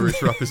Wi-Fi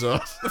router up his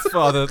ass. The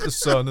Father, the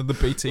Son, and the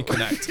BT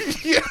Connect.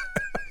 Yeah.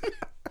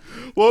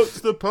 What's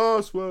the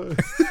password?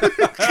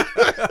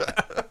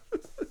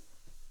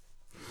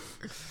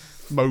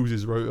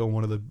 Moses wrote it on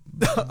one of the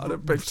on a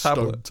big stone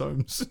tablet.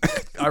 tomes.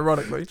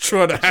 Ironically,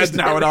 trying to just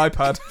now an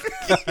iPad.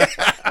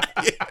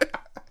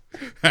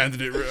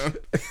 Handed it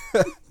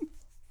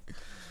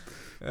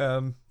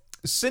around.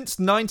 Since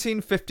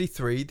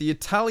 1953, the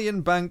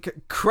Italian bank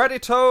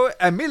Credito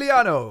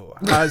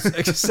Emiliano has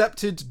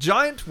accepted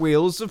giant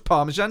wheels of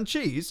Parmesan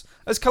cheese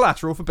as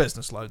collateral for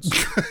business loans.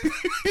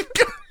 You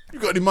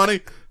got any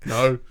money?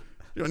 No.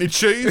 You got any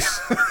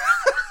cheese?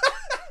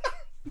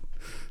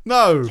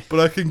 No,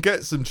 but I can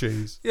get some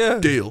cheese. Yeah.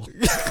 Deal.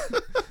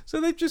 So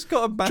they've just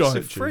got a massive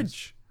Giant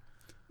fridge.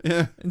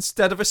 Yeah.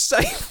 Instead of a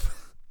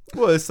safe.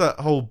 Well, it's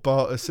that whole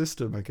barter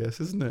system, I guess,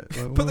 isn't it?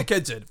 Like, Put the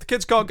kids in. If the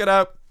kids can't get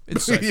out,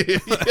 it's safe.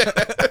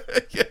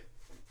 yeah.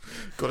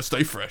 Got to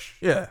stay fresh.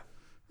 Yeah.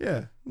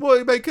 Yeah. Well,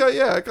 you make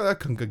I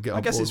can get on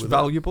I guess board it's with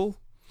valuable.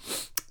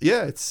 That.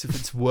 Yeah, if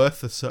it's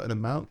worth a certain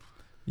amount.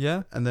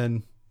 Yeah. And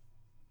then,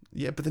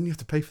 but then you have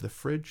to pay for the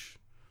fridge.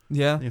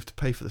 Yeah. And you have to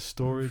pay for the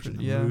storage and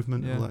the Yeah,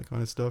 movement yeah. and all that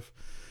kind of stuff.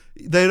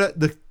 They'd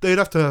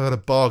have to have had a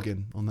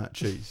bargain on that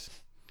cheese.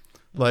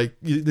 Like,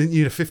 you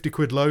need a 50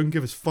 quid loan,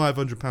 give us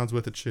 £500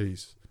 worth of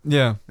cheese.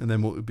 Yeah. And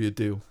then what would be a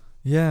deal?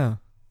 Yeah.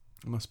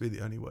 It must be the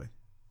only way.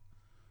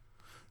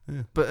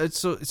 Yeah. But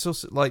it's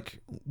also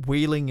like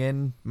wheeling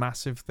in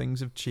massive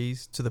things of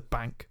cheese to the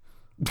bank.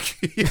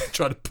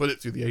 Try to put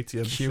it through the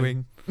ATM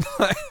Queuing.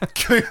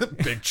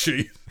 Big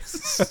cheese.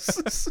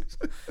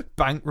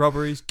 Bank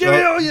robberies. Give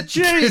me all your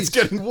cheese! It's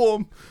getting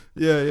warm.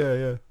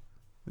 Yeah.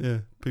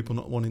 People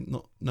not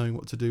knowing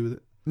what to do with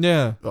it.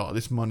 Yeah. Oh,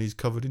 this money's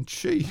covered in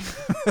cheese.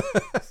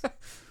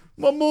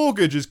 My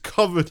mortgage is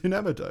covered in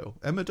Emmerdale.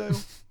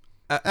 Emmerdale?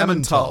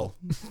 Emmental.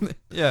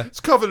 Yeah. It's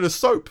covered in a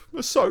soap.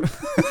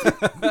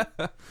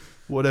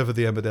 Whatever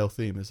the Emmerdale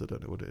theme is, I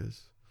don't know what it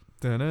is.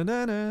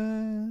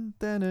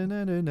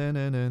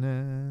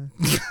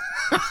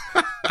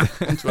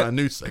 Into our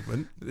new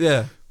segment.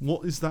 Yeah.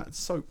 What is that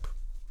soap?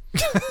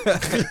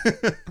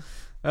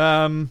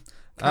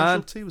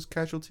 Casualty? Was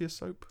Casualty a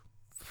soap?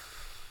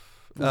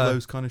 All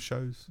those kind of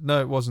shows.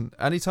 No, it wasn't.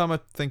 Anytime I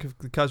think of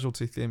the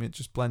Casualty theme, it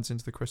just blends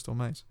into the Crystal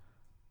Maze.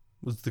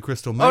 Was the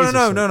Crystal Maze?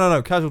 Oh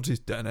no!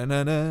 Casualty's. Yeah. And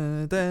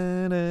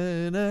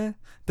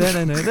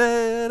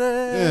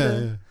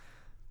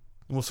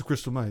what's the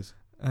Crystal Maze?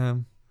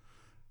 Dun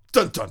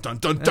dun dun dun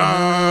dun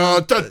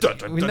dun dun dun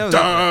dun we know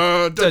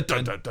dun that.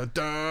 dun dun dun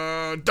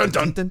dun dun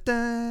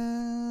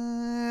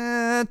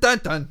dun dun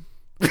dun.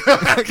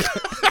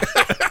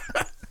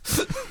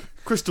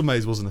 Crystal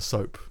Maze wasn't a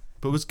soap,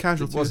 but was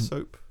Casualty a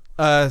soap?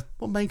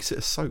 What makes it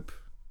a soap?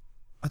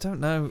 I don't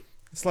know.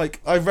 It's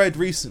like, I read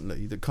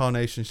recently that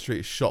Carnation Street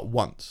is shot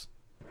once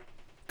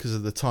because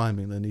of the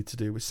timing they need to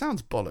do, which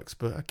sounds bollocks,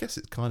 but I guess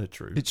it's kind of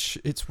true.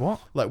 It's what?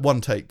 Like one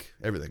take,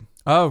 everything.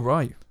 Oh,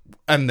 right.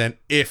 And then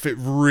if it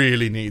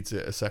really needs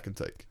it, a second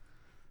take.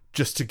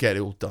 Just to get it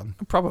all done.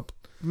 Probably.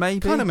 Maybe.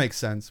 Kind of makes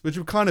sense, which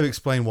would kind of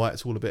explain why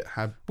it's all a bit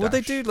habdash. Well,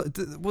 they do.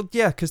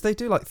 Because they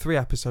do like 3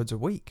 episodes a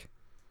week.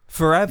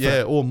 Forever.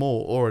 Yeah, or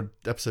more, or an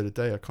episode a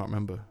day. I can't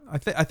remember. I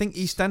think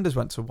EastEnders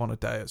went to 1 a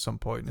day at some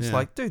point. It's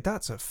like, dude,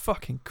 that's a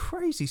fucking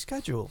crazy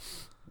schedule.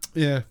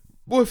 Yeah.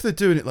 Well, if they're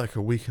doing it like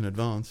a week in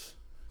advance,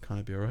 kind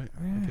of be alright.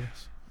 Yeah. I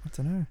guess. I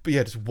don't know. But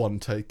yeah, just one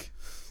take.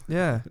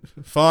 Yeah.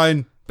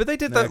 Fine. But they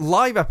did that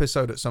live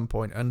episode at some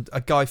point, and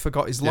a guy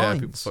forgot his lines.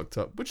 Yeah, people fucked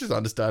up, which is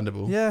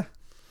understandable. Yeah.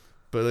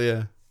 But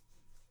yeah.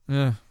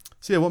 Yeah.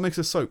 So yeah, what makes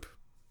a soap?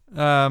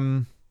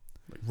 Like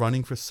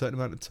running for a certain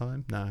amount of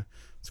time? No.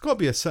 It's got to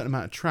be a certain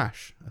amount of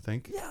trash, I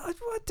think. Yeah,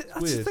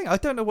 that's the thing. I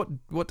don't know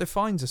what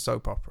defines a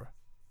soap opera.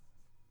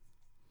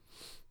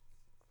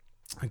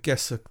 I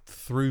guess a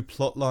through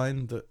plot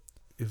line that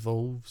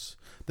evolves.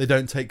 They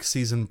don't take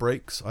season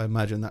breaks. I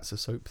imagine that's a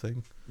soap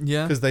thing.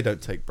 Yeah. Because they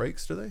don't take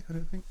breaks, do they? I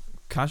don't think.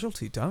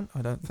 Casualty don't,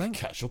 I don't think.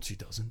 Casualty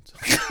doesn't.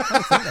 I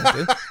don't think they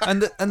do.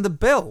 And the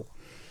bill.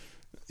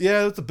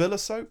 Yeah, the bill of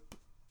soap.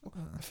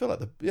 I feel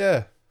like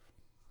it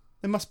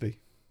must be.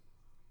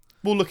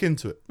 We'll look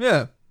into it.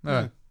 Yeah. All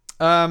right.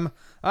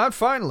 And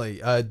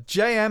finally,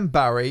 J.M.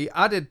 Barrie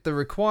added the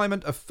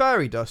requirement of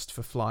fairy dust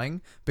for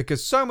flying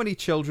because so many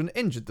children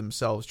injured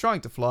themselves trying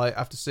to fly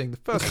after seeing the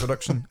first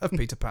production of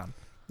Peter Pan.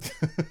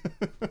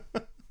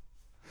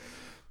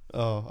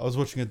 Oh, I was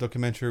watching a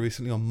documentary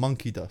recently on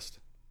monkey dust.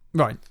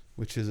 Right.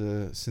 Which is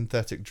a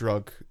synthetic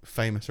drug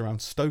famous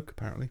around Stoke,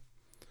 apparently.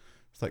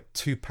 It's like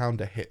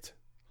 £2 a hit.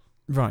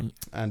 Right.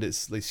 And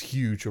it's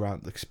huge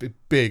around, it's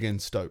big in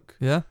Stoke.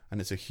 Yeah. And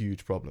it's a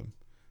huge problem.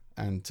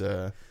 And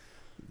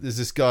there's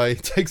this guy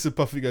takes a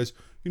puff and he goes,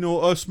 you know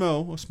what I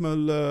smell? I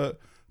smell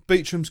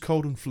Beecham's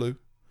Cold and Flu.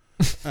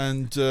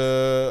 And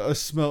I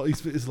smell,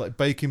 it's like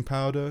baking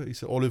powder. He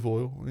said olive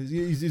oil.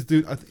 He's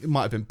doing, I think it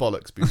might have been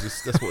bollocks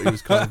because that's what he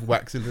was kind of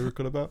waxing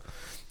lyrical about.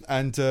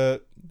 And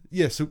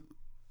yeah, so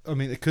I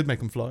mean, it could make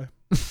them fly.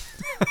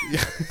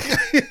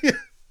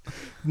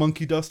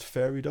 Monkey dust,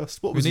 fairy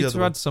dust. What was we the need other to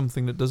one? add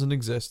something that doesn't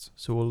exist,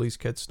 so all these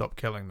kids stop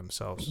killing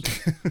themselves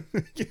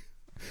Yeah.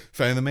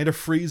 Found they made a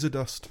freezer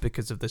dust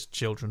because of this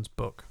children's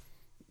book.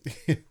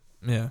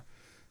 Yeah.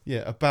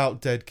 Yeah,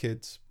 about dead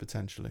kids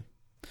potentially.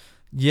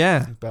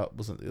 Yeah. About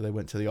wasn't it, they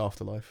went to the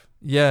afterlife.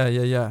 Yeah,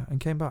 and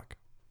came back.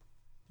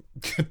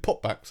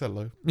 Pop back, said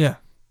hello. Yeah.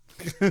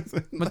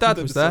 My dad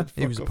was there.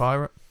 He was a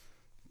pirate.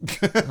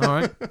 All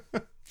right.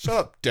 Shut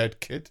up,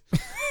 dead kid.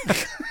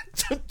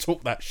 Don't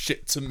talk that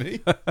shit to me.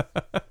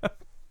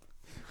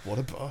 What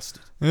a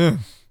bastard. Yeah.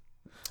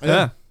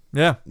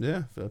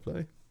 Yeah, fair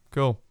play.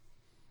 Cool.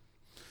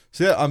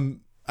 So yeah,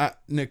 I'm at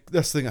Nick.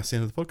 That's the end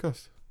of the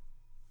podcast.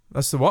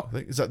 That's the what? I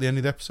think is that the end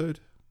of the episode?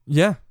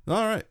 Yeah.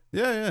 All right.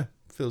 Yeah.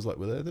 Feels like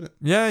we're there, doesn't it?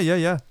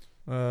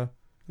 Yeah.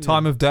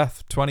 Time of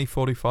death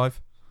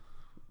 2045.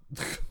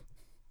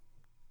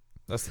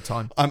 That's the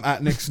time. I'm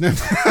at Nick Snip.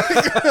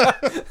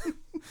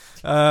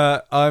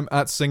 I'm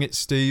at Sing It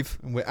Steve.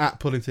 And we're at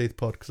Pulling Teeth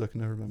Pod because I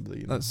can never remember the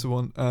email. That's the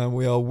one.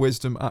 We are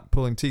wisdom at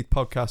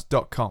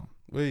pullingteethpodcast.com.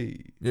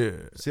 Yeah.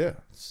 So yeah.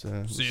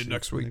 See you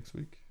next week.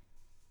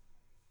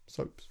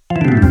 Soaps.